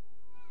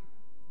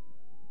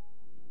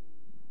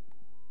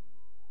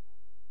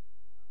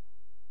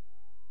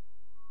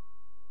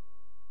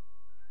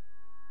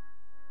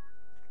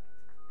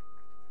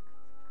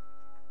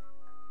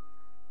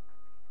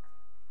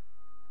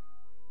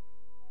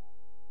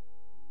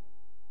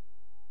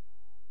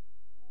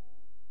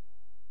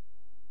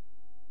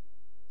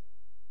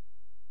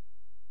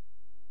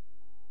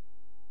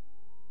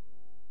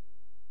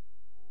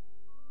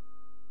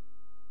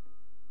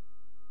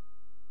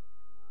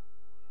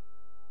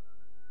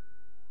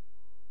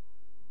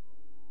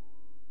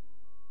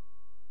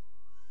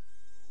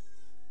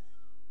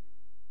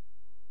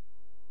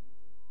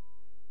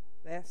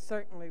 That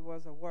certainly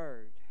was a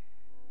word.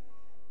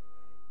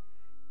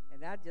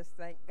 And I just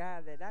thank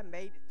God that I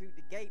made it through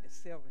the gate of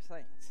Silver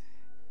Saints.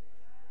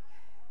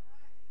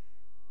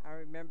 I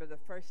remember the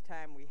first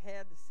time we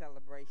had the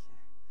celebration,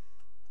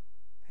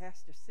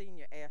 Pastor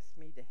Senior asked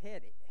me to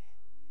head it.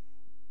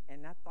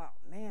 And I thought,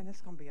 man,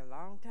 it's going to be a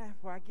long time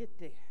before I get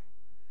there.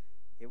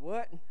 It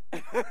wasn't.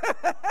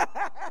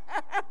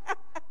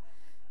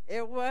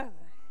 It wasn't.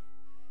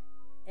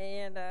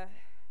 And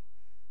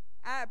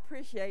I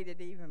appreciate it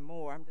even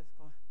more. I'm just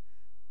going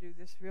to do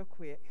this real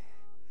quick.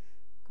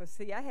 Because,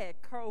 see, I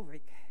had COVID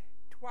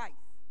twice.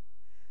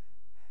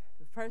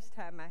 The first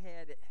time I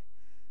had it,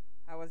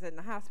 I was in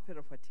the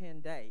hospital for 10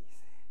 days.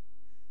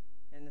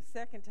 And the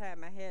second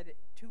time I had it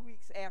 2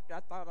 weeks after, I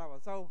thought I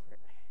was over it.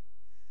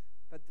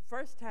 But the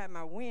first time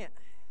I went,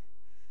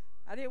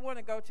 I didn't want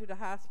to go to the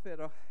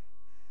hospital,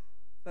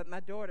 but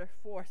my daughter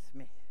forced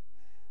me.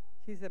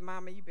 She said,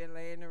 Mama, you've been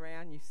laying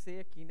around, you're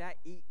sick, you're not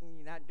eating,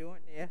 you're not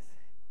doing this.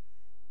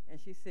 And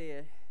she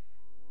said,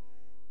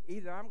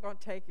 either I'm going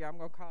to take you or I'm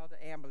going to call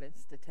the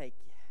ambulance to take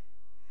you.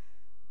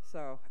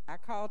 So I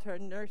called her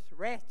Nurse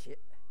Ratchet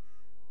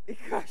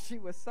because she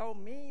was so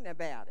mean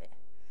about it.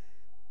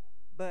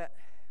 But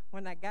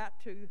when I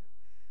got to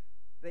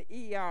the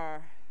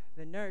ER,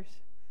 the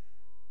nurse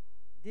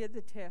did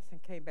the test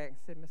and came back and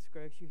said, Ms.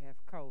 Scruggs, you have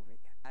COVID.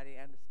 I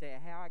didn't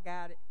understand how I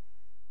got it,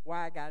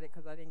 why I got it,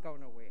 because I didn't go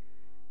nowhere.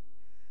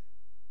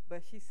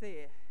 But she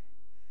said,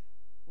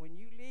 when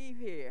you leave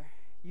here,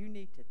 you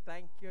need to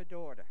thank your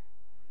daughter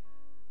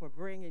for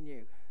bringing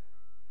you.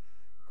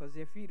 Because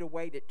if you'd have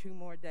waited 2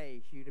 more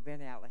days, you'd have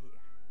been out of here.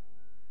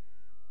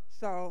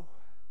 So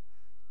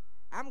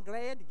I'm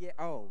glad to get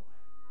old.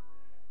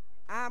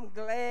 I'm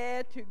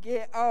glad to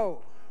get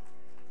old.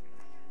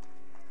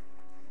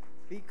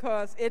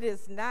 Because it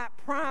is not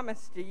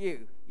promised to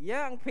you.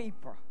 Young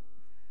people,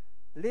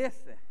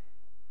 listen,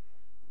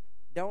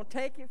 don't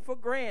take it for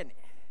granted.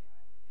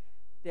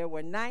 There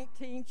were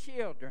 19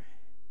 children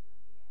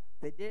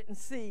that didn't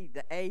see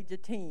the age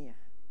of 10.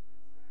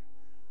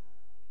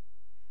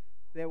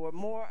 There were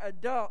more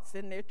adults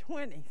in their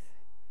 20s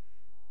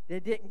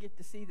that didn't get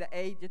to see the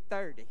age of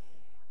 30.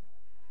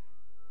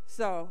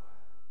 So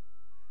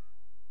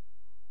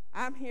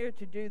I'm here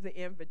to do the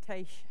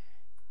invitation.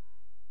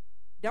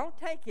 Don't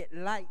take it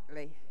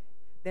lightly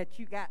that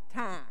you got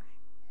time,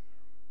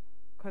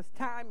 because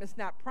time is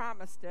not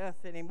promised to us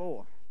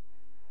anymore.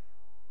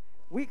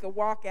 We could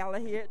walk out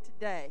of here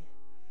today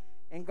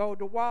and go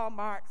to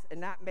Walmart's and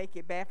not make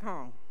it back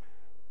home.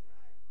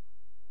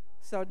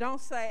 So don't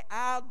say,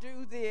 I'll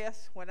do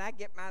this when I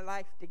get my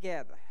life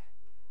together.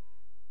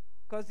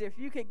 Because if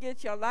you could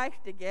get your life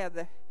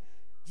together,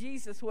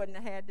 Jesus wouldn't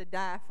have had to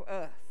die for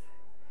us.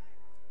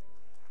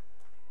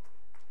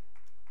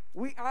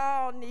 We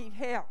all need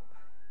help.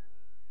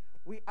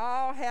 We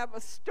all have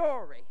a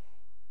story.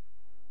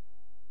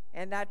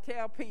 And I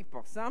tell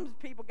people, some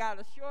people got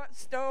a short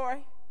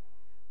story,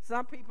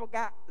 some people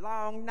got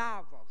long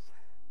novels,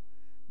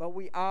 but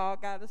we all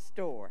got a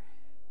story.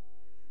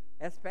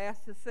 As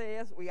Pastor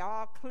says, we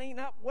all clean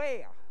up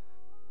well,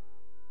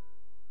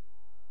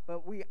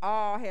 but we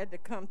all had to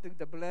come through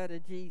the blood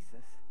of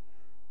Jesus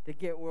to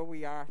get where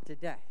we are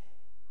today.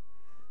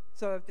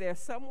 So if there's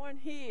someone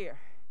here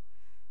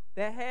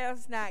that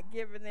has not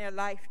given their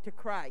life to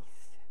Christ,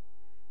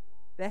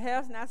 that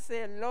has not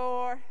said,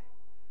 Lord,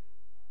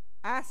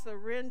 I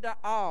surrender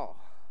all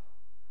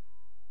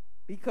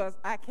because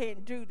I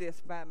can't do this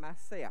by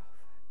myself,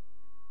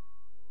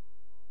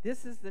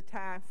 this is the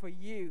time for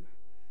you.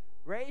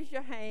 Raise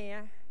your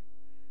hand.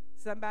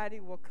 Somebody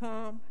will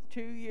come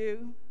to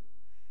you,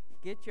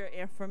 get your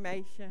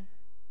information,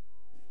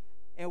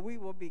 and we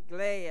will be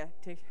glad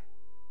to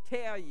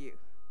tell you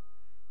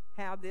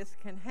how this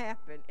can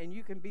happen and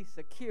you can be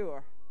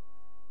secure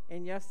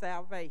in your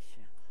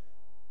salvation.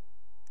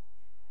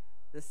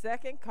 The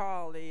second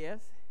call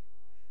is,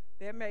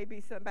 there may be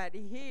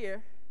somebody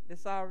here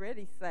that's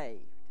already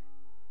saved,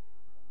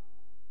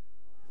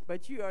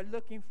 but you are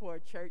looking for a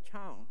church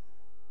home.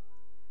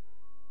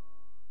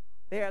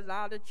 There are a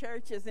lot of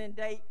churches in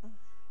Dayton.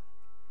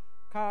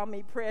 Call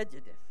me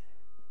prejudiced,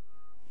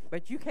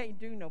 but you can't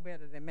do no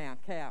better than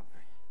Mount Calvary.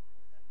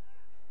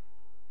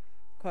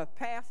 Because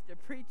pastor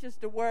preaches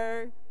the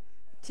word,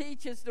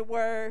 teaches the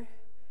word,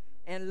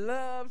 and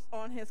loves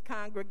on his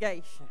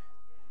congregation.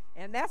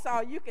 And that's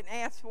all you can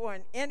ask for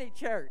in any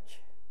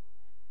church.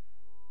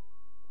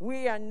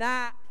 We are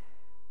not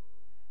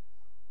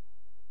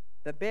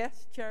the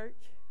best church,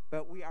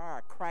 but we are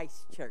a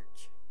Christ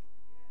church.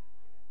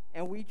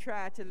 And we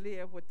try to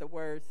live what the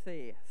word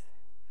says.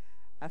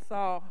 I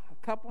saw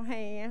a couple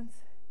hands.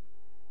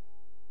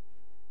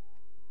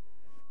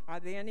 Are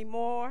there any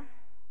more?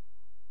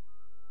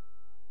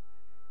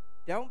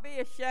 Don't be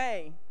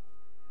ashamed.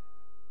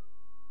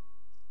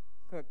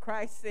 Because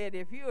Christ said,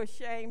 if you're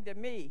ashamed of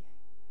me,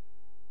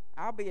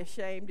 I'll be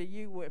ashamed of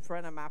you in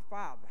front of my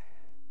Father.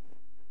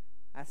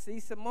 I see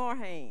some more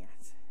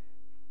hands.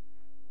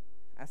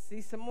 I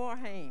see some more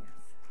hands.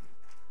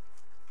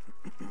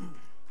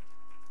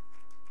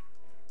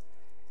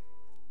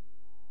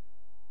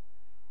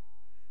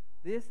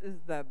 This is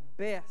the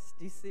best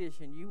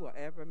decision you will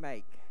ever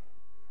make.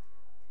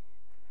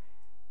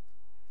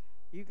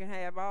 You can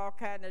have all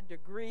kind of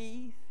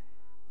degrees,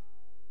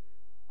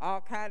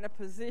 all kind of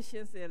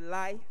positions in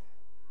life,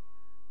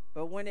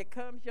 but when it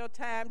comes your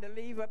time to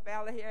leave up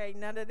out of here, ain't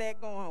none of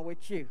that going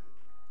with you.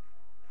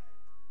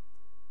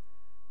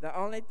 The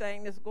only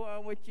thing that's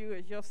going with you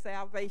is your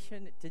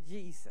salvation to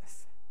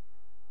Jesus.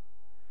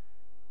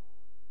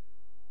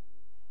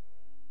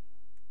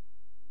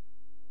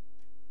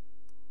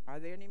 Are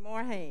there any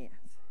more hands?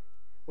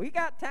 We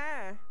got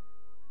time,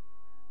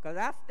 because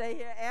I'll stay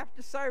here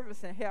after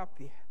service and help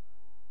you.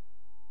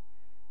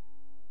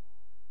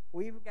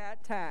 We've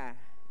got time.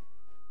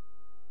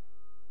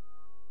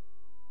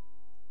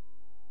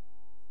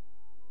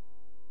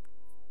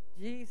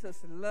 Jesus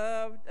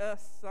loved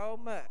us so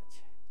much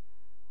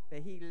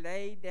that he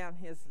laid down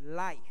his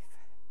life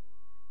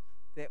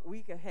that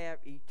we could have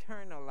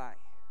eternal life.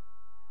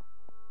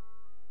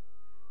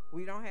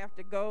 We don't have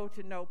to go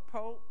to no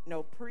pope,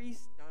 no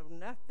priest, no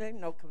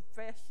nothing, no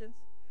confessions.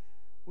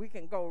 We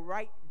can go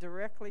right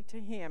directly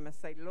to him and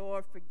say,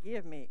 Lord,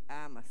 forgive me.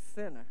 I'm a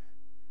sinner.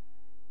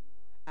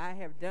 I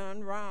have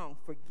done wrong.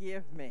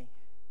 Forgive me.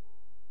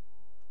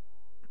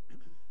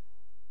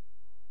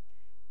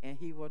 And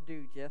he will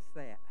do just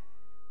that.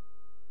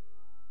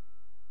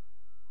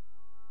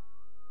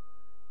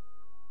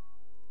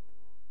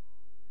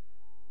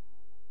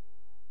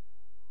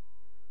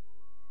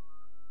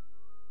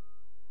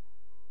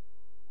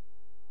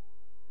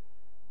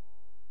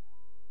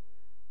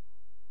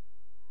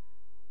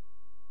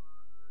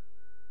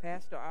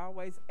 Pastor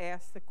always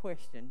asks the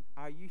question,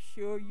 are you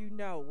sure you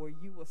know where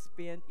you will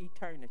spend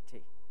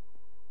eternity?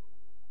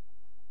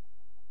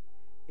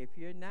 If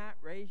you're not,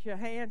 raise your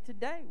hand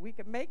today. We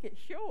can make it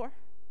sure.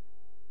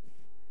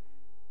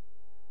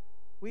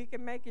 We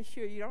can make it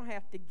sure. You don't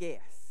have to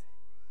guess.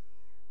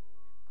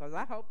 Because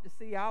I hope to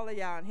see all of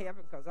y'all in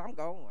heaven, because I'm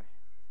going.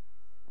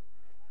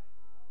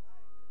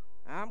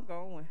 I'm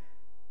going.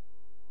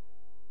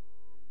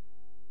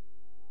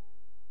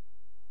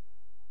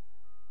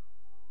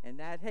 And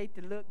I'd hate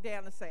to look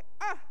down and say,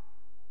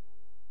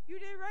 you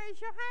didn't raise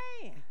your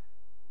hand.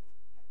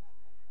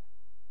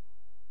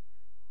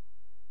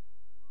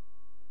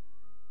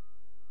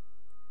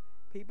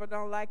 People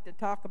don't like to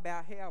talk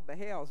about hell, but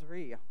hell's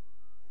real.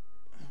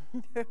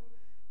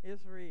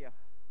 It's real.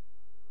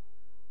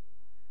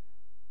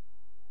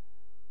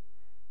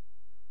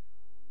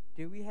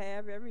 Do we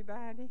have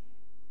everybody?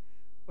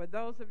 For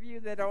those of you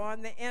that are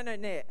on the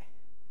internet,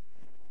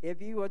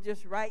 if you will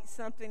just write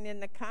something in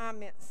the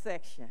comments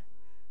section,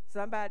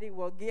 somebody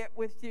will get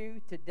with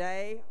you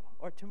today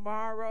or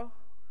tomorrow,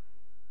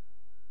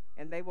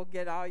 and they will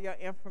get all your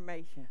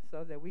information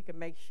so that we can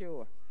make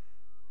sure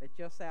that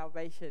your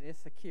salvation is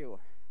secure.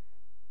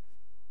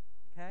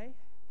 Okay?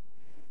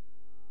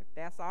 If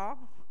that's all,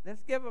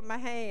 let's give them a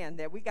hand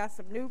that we got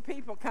some new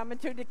people coming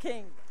to the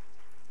kingdom.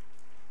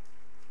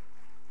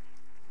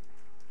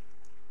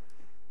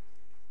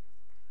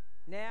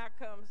 Now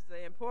comes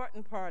the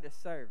important part of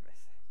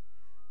service,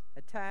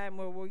 a time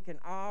where we can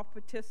all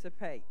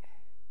participate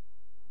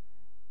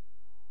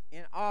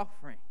in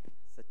offering.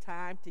 It's a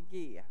time to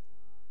give.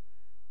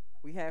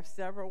 We have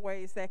several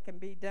ways that can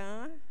be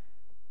done.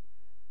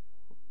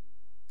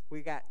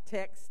 We got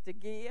text to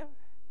give.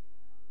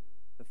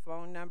 The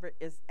phone number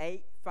is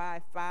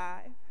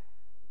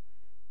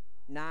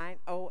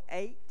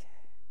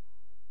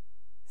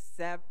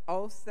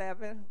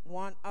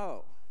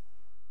 855-908-0710.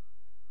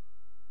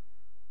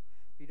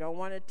 If you don't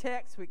want to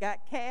text, we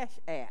got Cash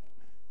App.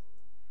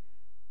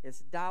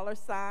 It's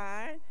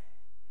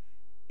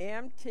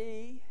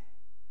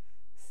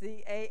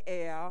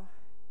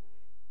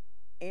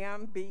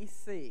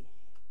 $MTCALMBC.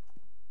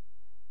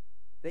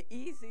 The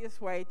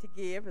easiest way to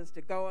give is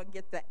to go and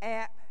get the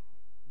app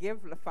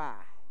Givelify.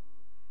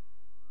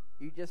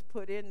 You just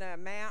put in the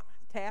amount,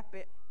 tap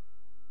it,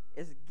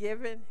 it's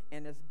given,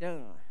 and it's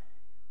done.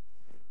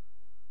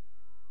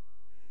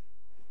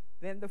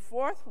 Then the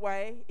fourth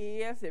way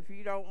is, if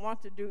you don't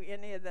want to do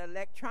any of the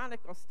electronic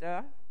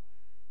stuff,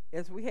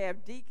 is we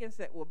have deacons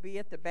that will be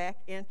at the back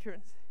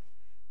entrance,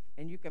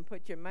 and you can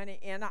put your money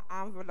in an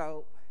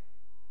envelope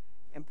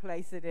and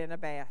place it in a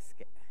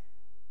basket.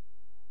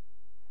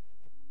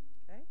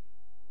 Okay?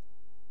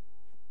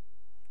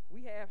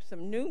 We have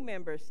some new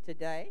members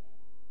today.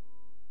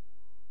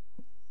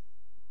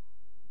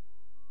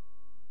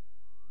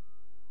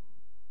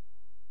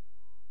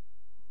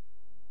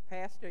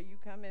 Pastor, you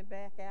coming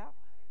back out?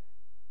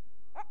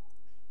 Oh,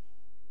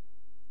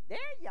 there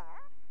you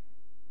are.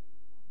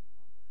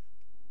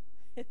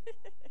 Okay.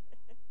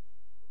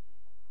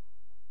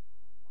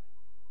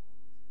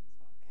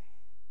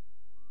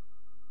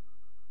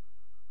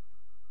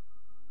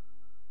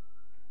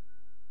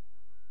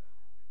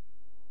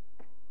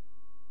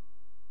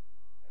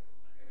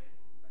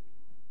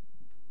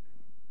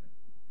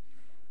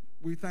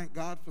 We thank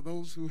God for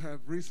those who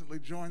have recently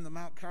joined the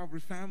Mount Calvary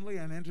family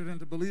and entered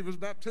into believers'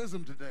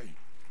 baptism today.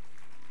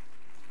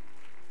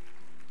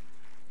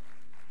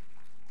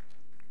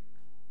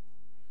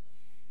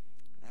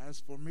 As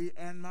for me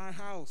and my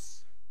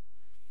house,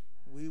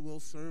 we will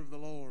serve the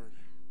Lord.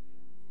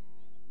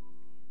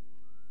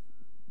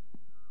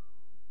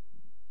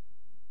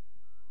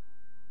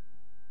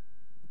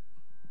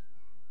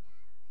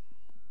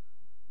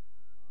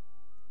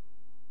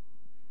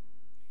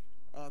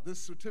 This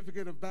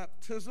certificate of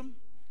baptism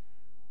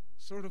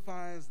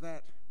certifies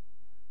that,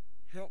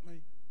 help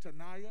me,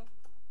 Tanaya,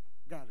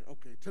 got it,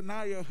 okay,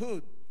 Tanaya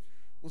Hood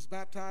was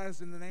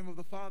baptized in the name of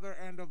the Father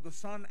and of the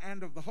Son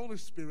and of the Holy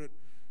Spirit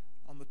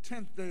on the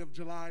 10th day of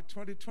July,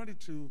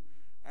 2022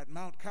 at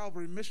Mount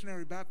Calvary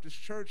Missionary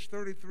Baptist Church,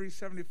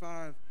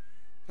 3375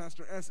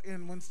 Pastor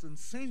S.N. Winston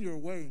Sr.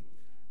 Way,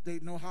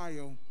 Dayton,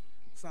 Ohio.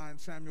 Signed,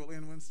 Samuel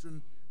N.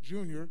 Winston,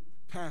 Jr.,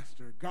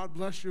 Pastor. God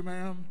bless you,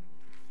 ma'am.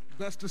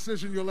 Best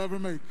decision you'll ever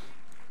make.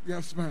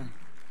 Yes, ma'am.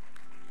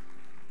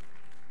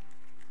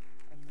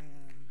 And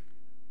then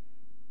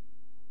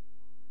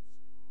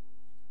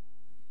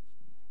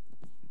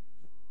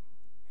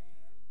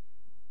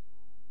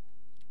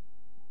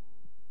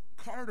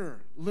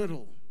Carter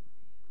Little.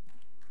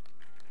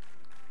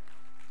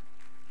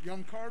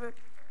 Young Carter,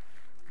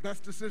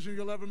 best decision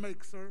you'll ever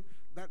make, sir.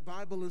 That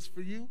Bible is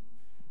for you,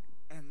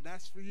 and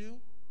that's for you.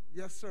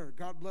 Yes, sir.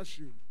 God bless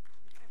you.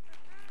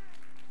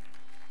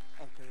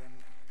 Okay,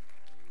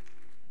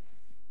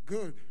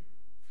 good.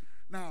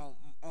 Now,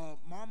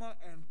 Mama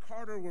and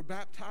Carter were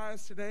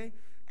baptized today,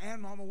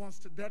 and Mama wants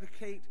to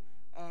dedicate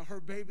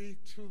her baby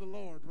to the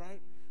Lord,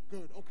 right?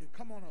 Good. Okay,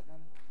 come on up, Mama.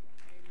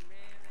 Amen, amen.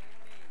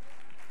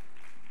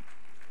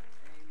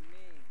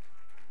 Amen.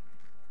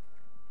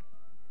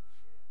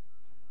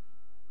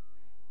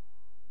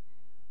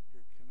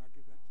 Here, can I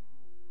give that to you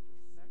for just a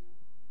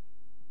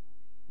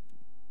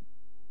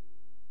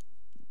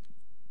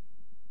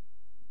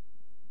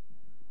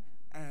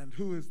second? And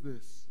who is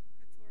this?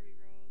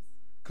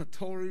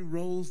 Katori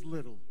Rose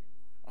Little.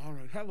 All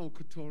right. Hello,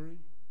 Katori.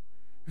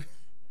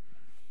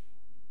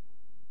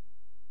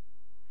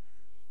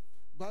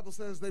 Bible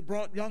says they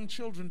brought young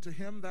children to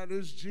him, that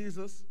is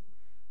Jesus,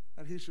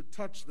 that he should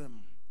touch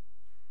them.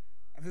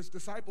 And his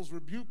disciples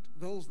rebuked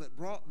those that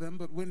brought them,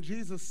 but when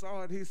Jesus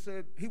saw it,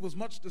 he was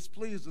much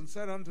displeased and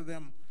said unto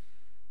them,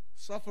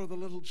 suffer the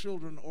little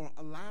children, or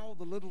allow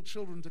the little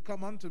children to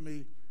come unto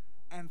me,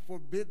 and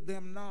forbid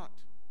them not,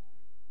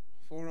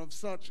 for of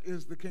such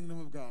is the kingdom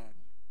of God.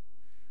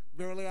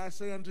 Verily I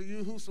say unto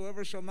you,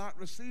 whosoever shall not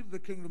receive the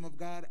kingdom of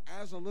God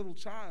as a little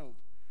child,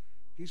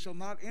 he shall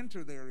not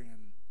enter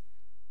therein.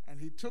 And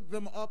he took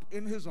them up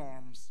in his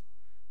arms,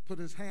 put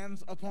his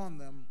hands upon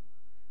them,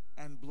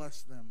 and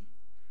bless them.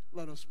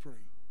 Let us pray.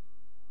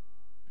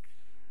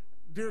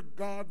 Dear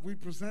God, we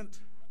present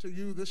to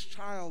you this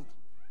child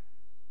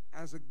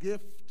as a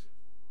gift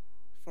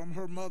from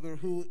her mother,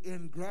 who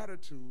in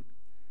gratitude,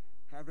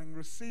 having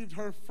received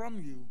her from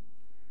you,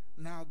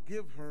 now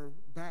give her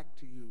back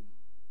to you.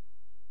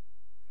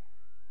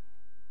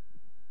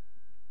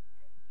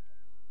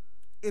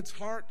 Its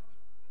heart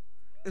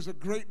is a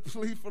great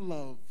plea for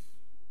love.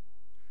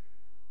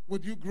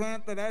 Would you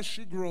grant that as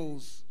she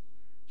grows,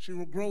 she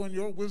will grow in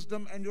your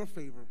wisdom and your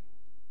favor?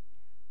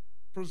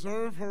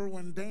 Preserve her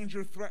when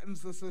danger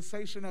threatens the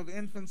cessation of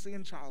infancy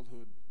and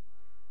childhood.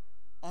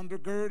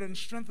 Undergird and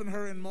strengthen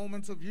her in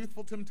moments of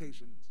youthful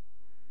temptations,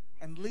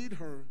 and lead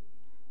her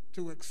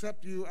to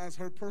accept you as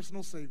her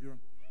personal Savior.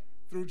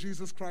 Through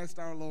Jesus Christ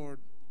our Lord.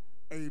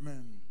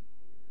 Amen.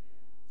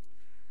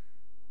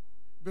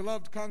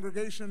 Beloved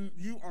congregation,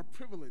 you are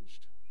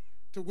privileged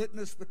to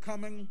witness the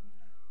coming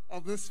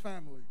of this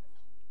family,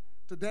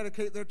 to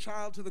dedicate their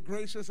child to the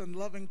gracious and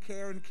loving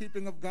care and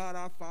keeping of God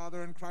our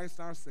Father and Christ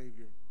our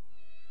Savior.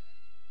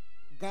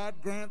 God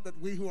grant that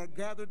we who are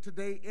gathered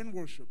today in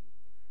worship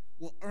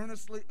will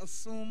earnestly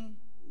assume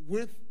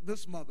with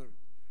this mother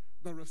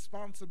the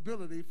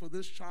responsibility for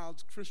this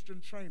child's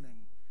Christian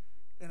training,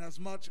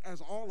 inasmuch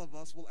as all of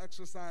us will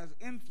exercise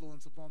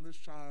influence upon this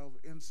child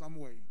in some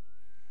way.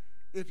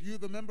 If you,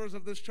 the members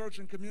of this church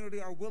and community,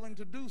 are willing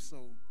to do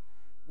so,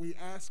 we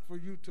ask for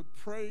you to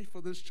pray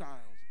for this child,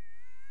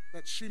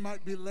 that she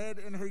might be led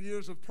in her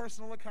years of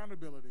personal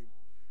accountability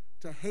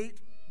to hate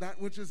that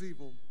which is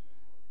evil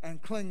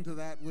and cling to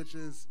that which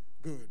is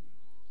good.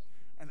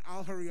 And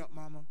I'll hurry up,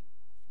 Mama.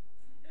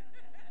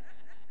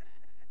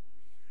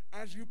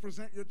 As you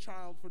present your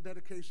child for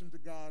dedication to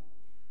God,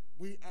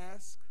 we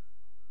ask,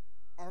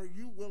 are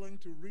you willing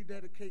to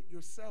rededicate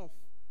yourself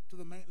to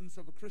the maintenance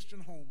of a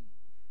Christian home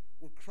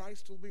where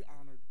Christ will be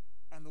honored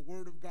and the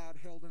Word of God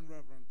held in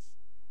reverence,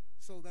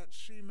 so that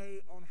she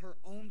may, on her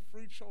own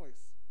free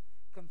choice,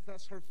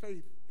 confess her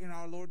faith in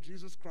our Lord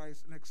Jesus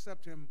Christ and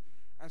accept him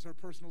as her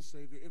personal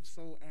Savior? If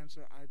so,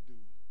 answer, I do.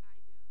 I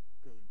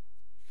do. Good.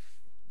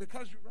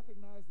 Because you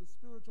recognize the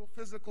spiritual,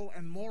 physical,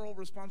 and moral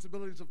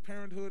responsibilities of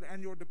parenthood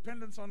and your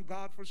dependence on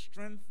God for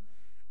strength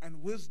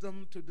and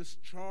wisdom to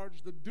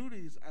discharge the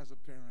duties as a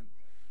parent,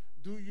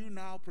 do you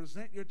now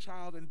present your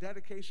child in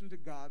dedication to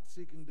God,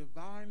 seeking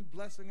divine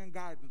blessing and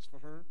guidance for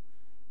her?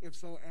 If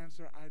so,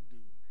 answer, I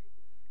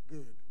do.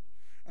 Good.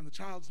 And the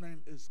child's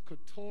name is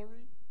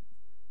Katori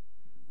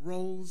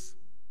Rose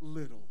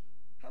Little.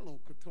 Hello,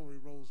 Katori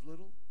Rose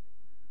Little.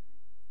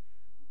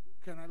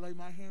 Can I lay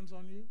my hands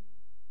on you?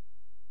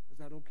 Is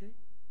that okay?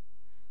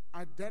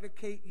 I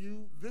dedicate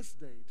you this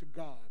day to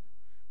God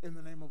in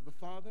the name of the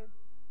Father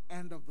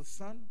and of the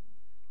Son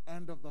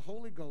and of the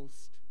Holy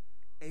Ghost.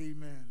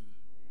 Amen.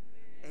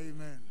 Amen.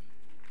 Amen.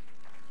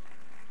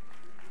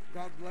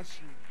 God bless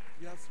you.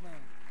 Yes, ma'am.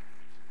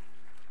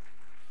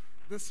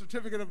 This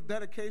certificate of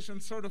dedication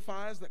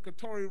certifies that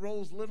Katori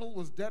Rose Little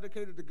was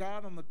dedicated to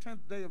God on the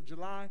 10th day of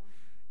July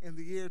in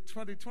the year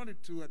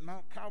 2022 at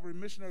Mount Calvary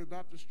Missionary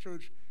Baptist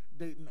Church,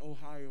 Dayton,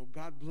 Ohio.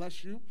 God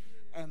bless you.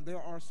 And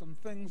there are some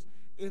things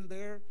in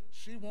there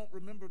she won't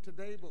remember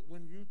today, but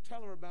when you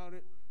tell her about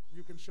it,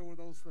 you can show her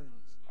those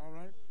things. All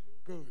right?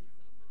 Good.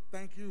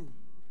 Thank you.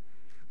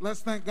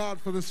 Let's thank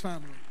God for this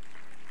family.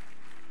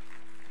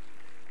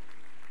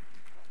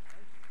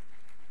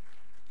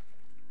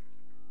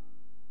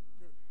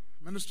 Good.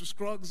 Minister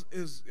Scruggs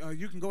is,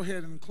 you can go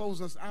ahead and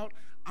close us out.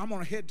 I'm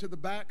going to head to the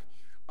back.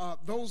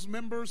 Those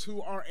members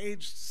who are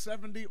aged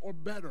 70 or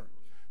better,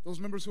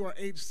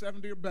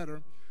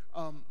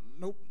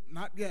 nope,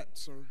 not yet,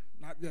 sir,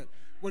 not yet.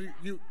 What,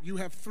 you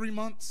have 3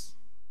 months?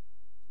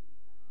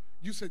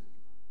 You said,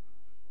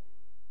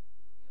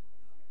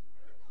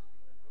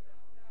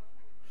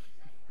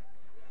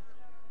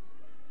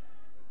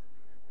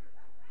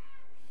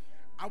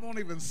 I won't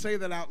even say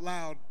that out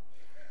loud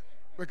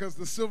because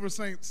the Silver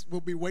Saints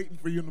will be waiting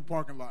for you in the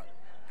parking lot.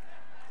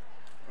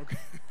 Okay.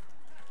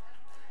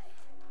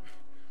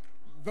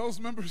 Those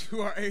members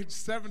who are age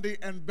 70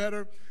 and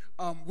better,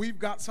 we've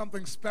got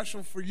something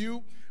special for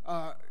you.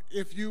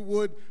 If you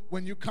would,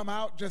 when you come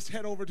out, just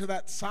head over to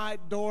that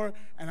side door,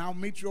 and I'll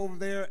meet you over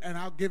there, and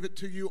I'll give it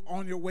to you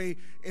on your way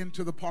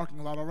into the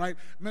parking lot, all right?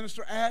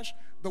 Minister Ash,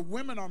 the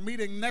women are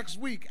meeting next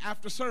week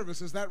after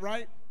service. Is that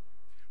right?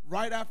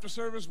 Right after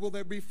service, will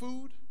there be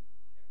food?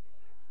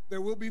 There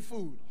will be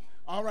food.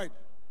 All right.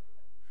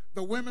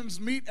 The women's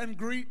meet and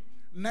greet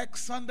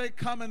next Sunday.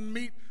 Come and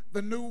meet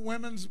the new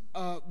women's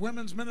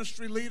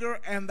ministry leader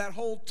and that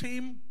whole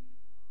team.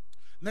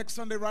 Next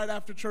Sunday, right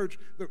after church,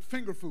 the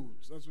finger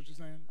foods. That's what you're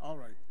saying? All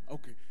right.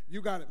 Okay.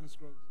 You got it, Ms.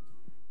 Scruggs.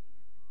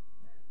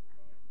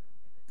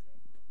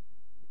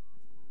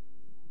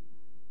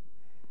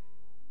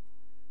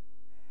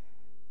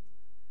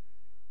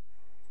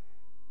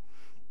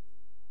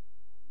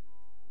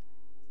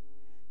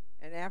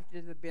 And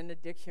after the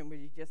benediction, will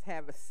you just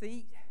have a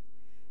seat,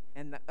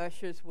 and the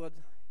ushers will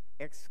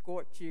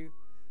escort you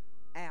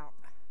out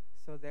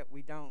so that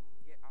we don't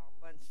get all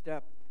bunched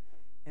up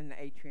in the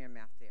atrium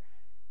out there.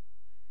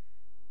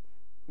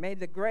 May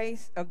the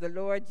grace of the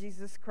Lord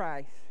Jesus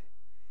Christ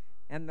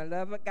and the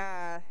love of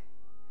God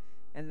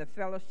and the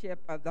fellowship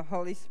of the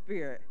Holy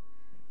Spirit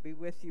be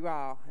with you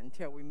all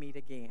until we meet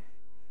again.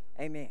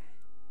 Amen.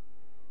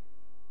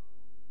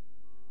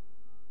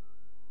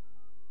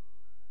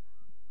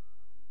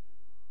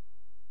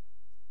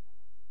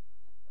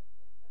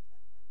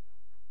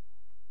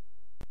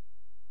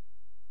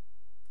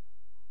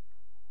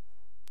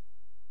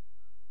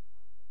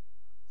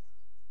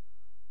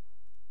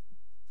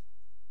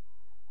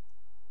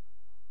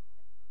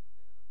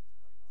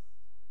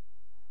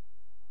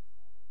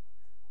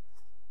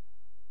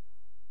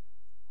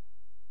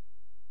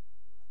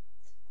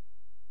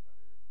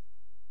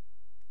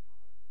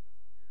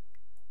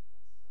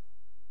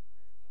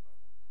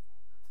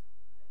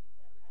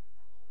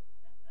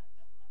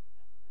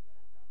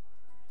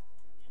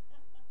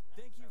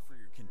 Thank you for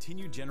your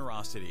continued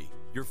generosity.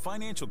 Your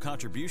financial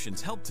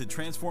contributions help to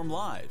transform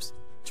lives,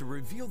 to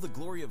reveal the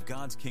glory of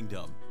God's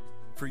kingdom.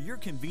 For your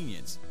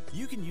convenience,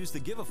 you can use the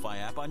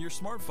Giveify app on your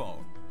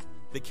smartphone,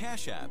 the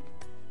Cash App,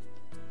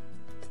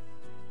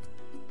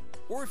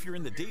 or if you're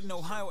in the Dayton,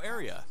 Ohio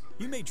area,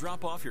 you may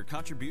drop off your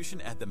contribution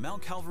at the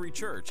Mount Calvary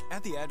Church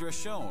at the address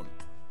shown.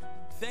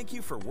 Thank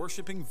you for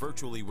worshiping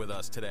virtually with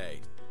us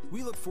today.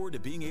 We look forward to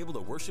being able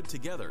to worship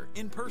together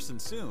in person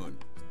soon.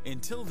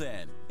 Until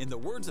then, in the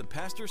words of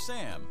Pastor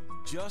Sam,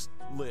 just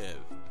live.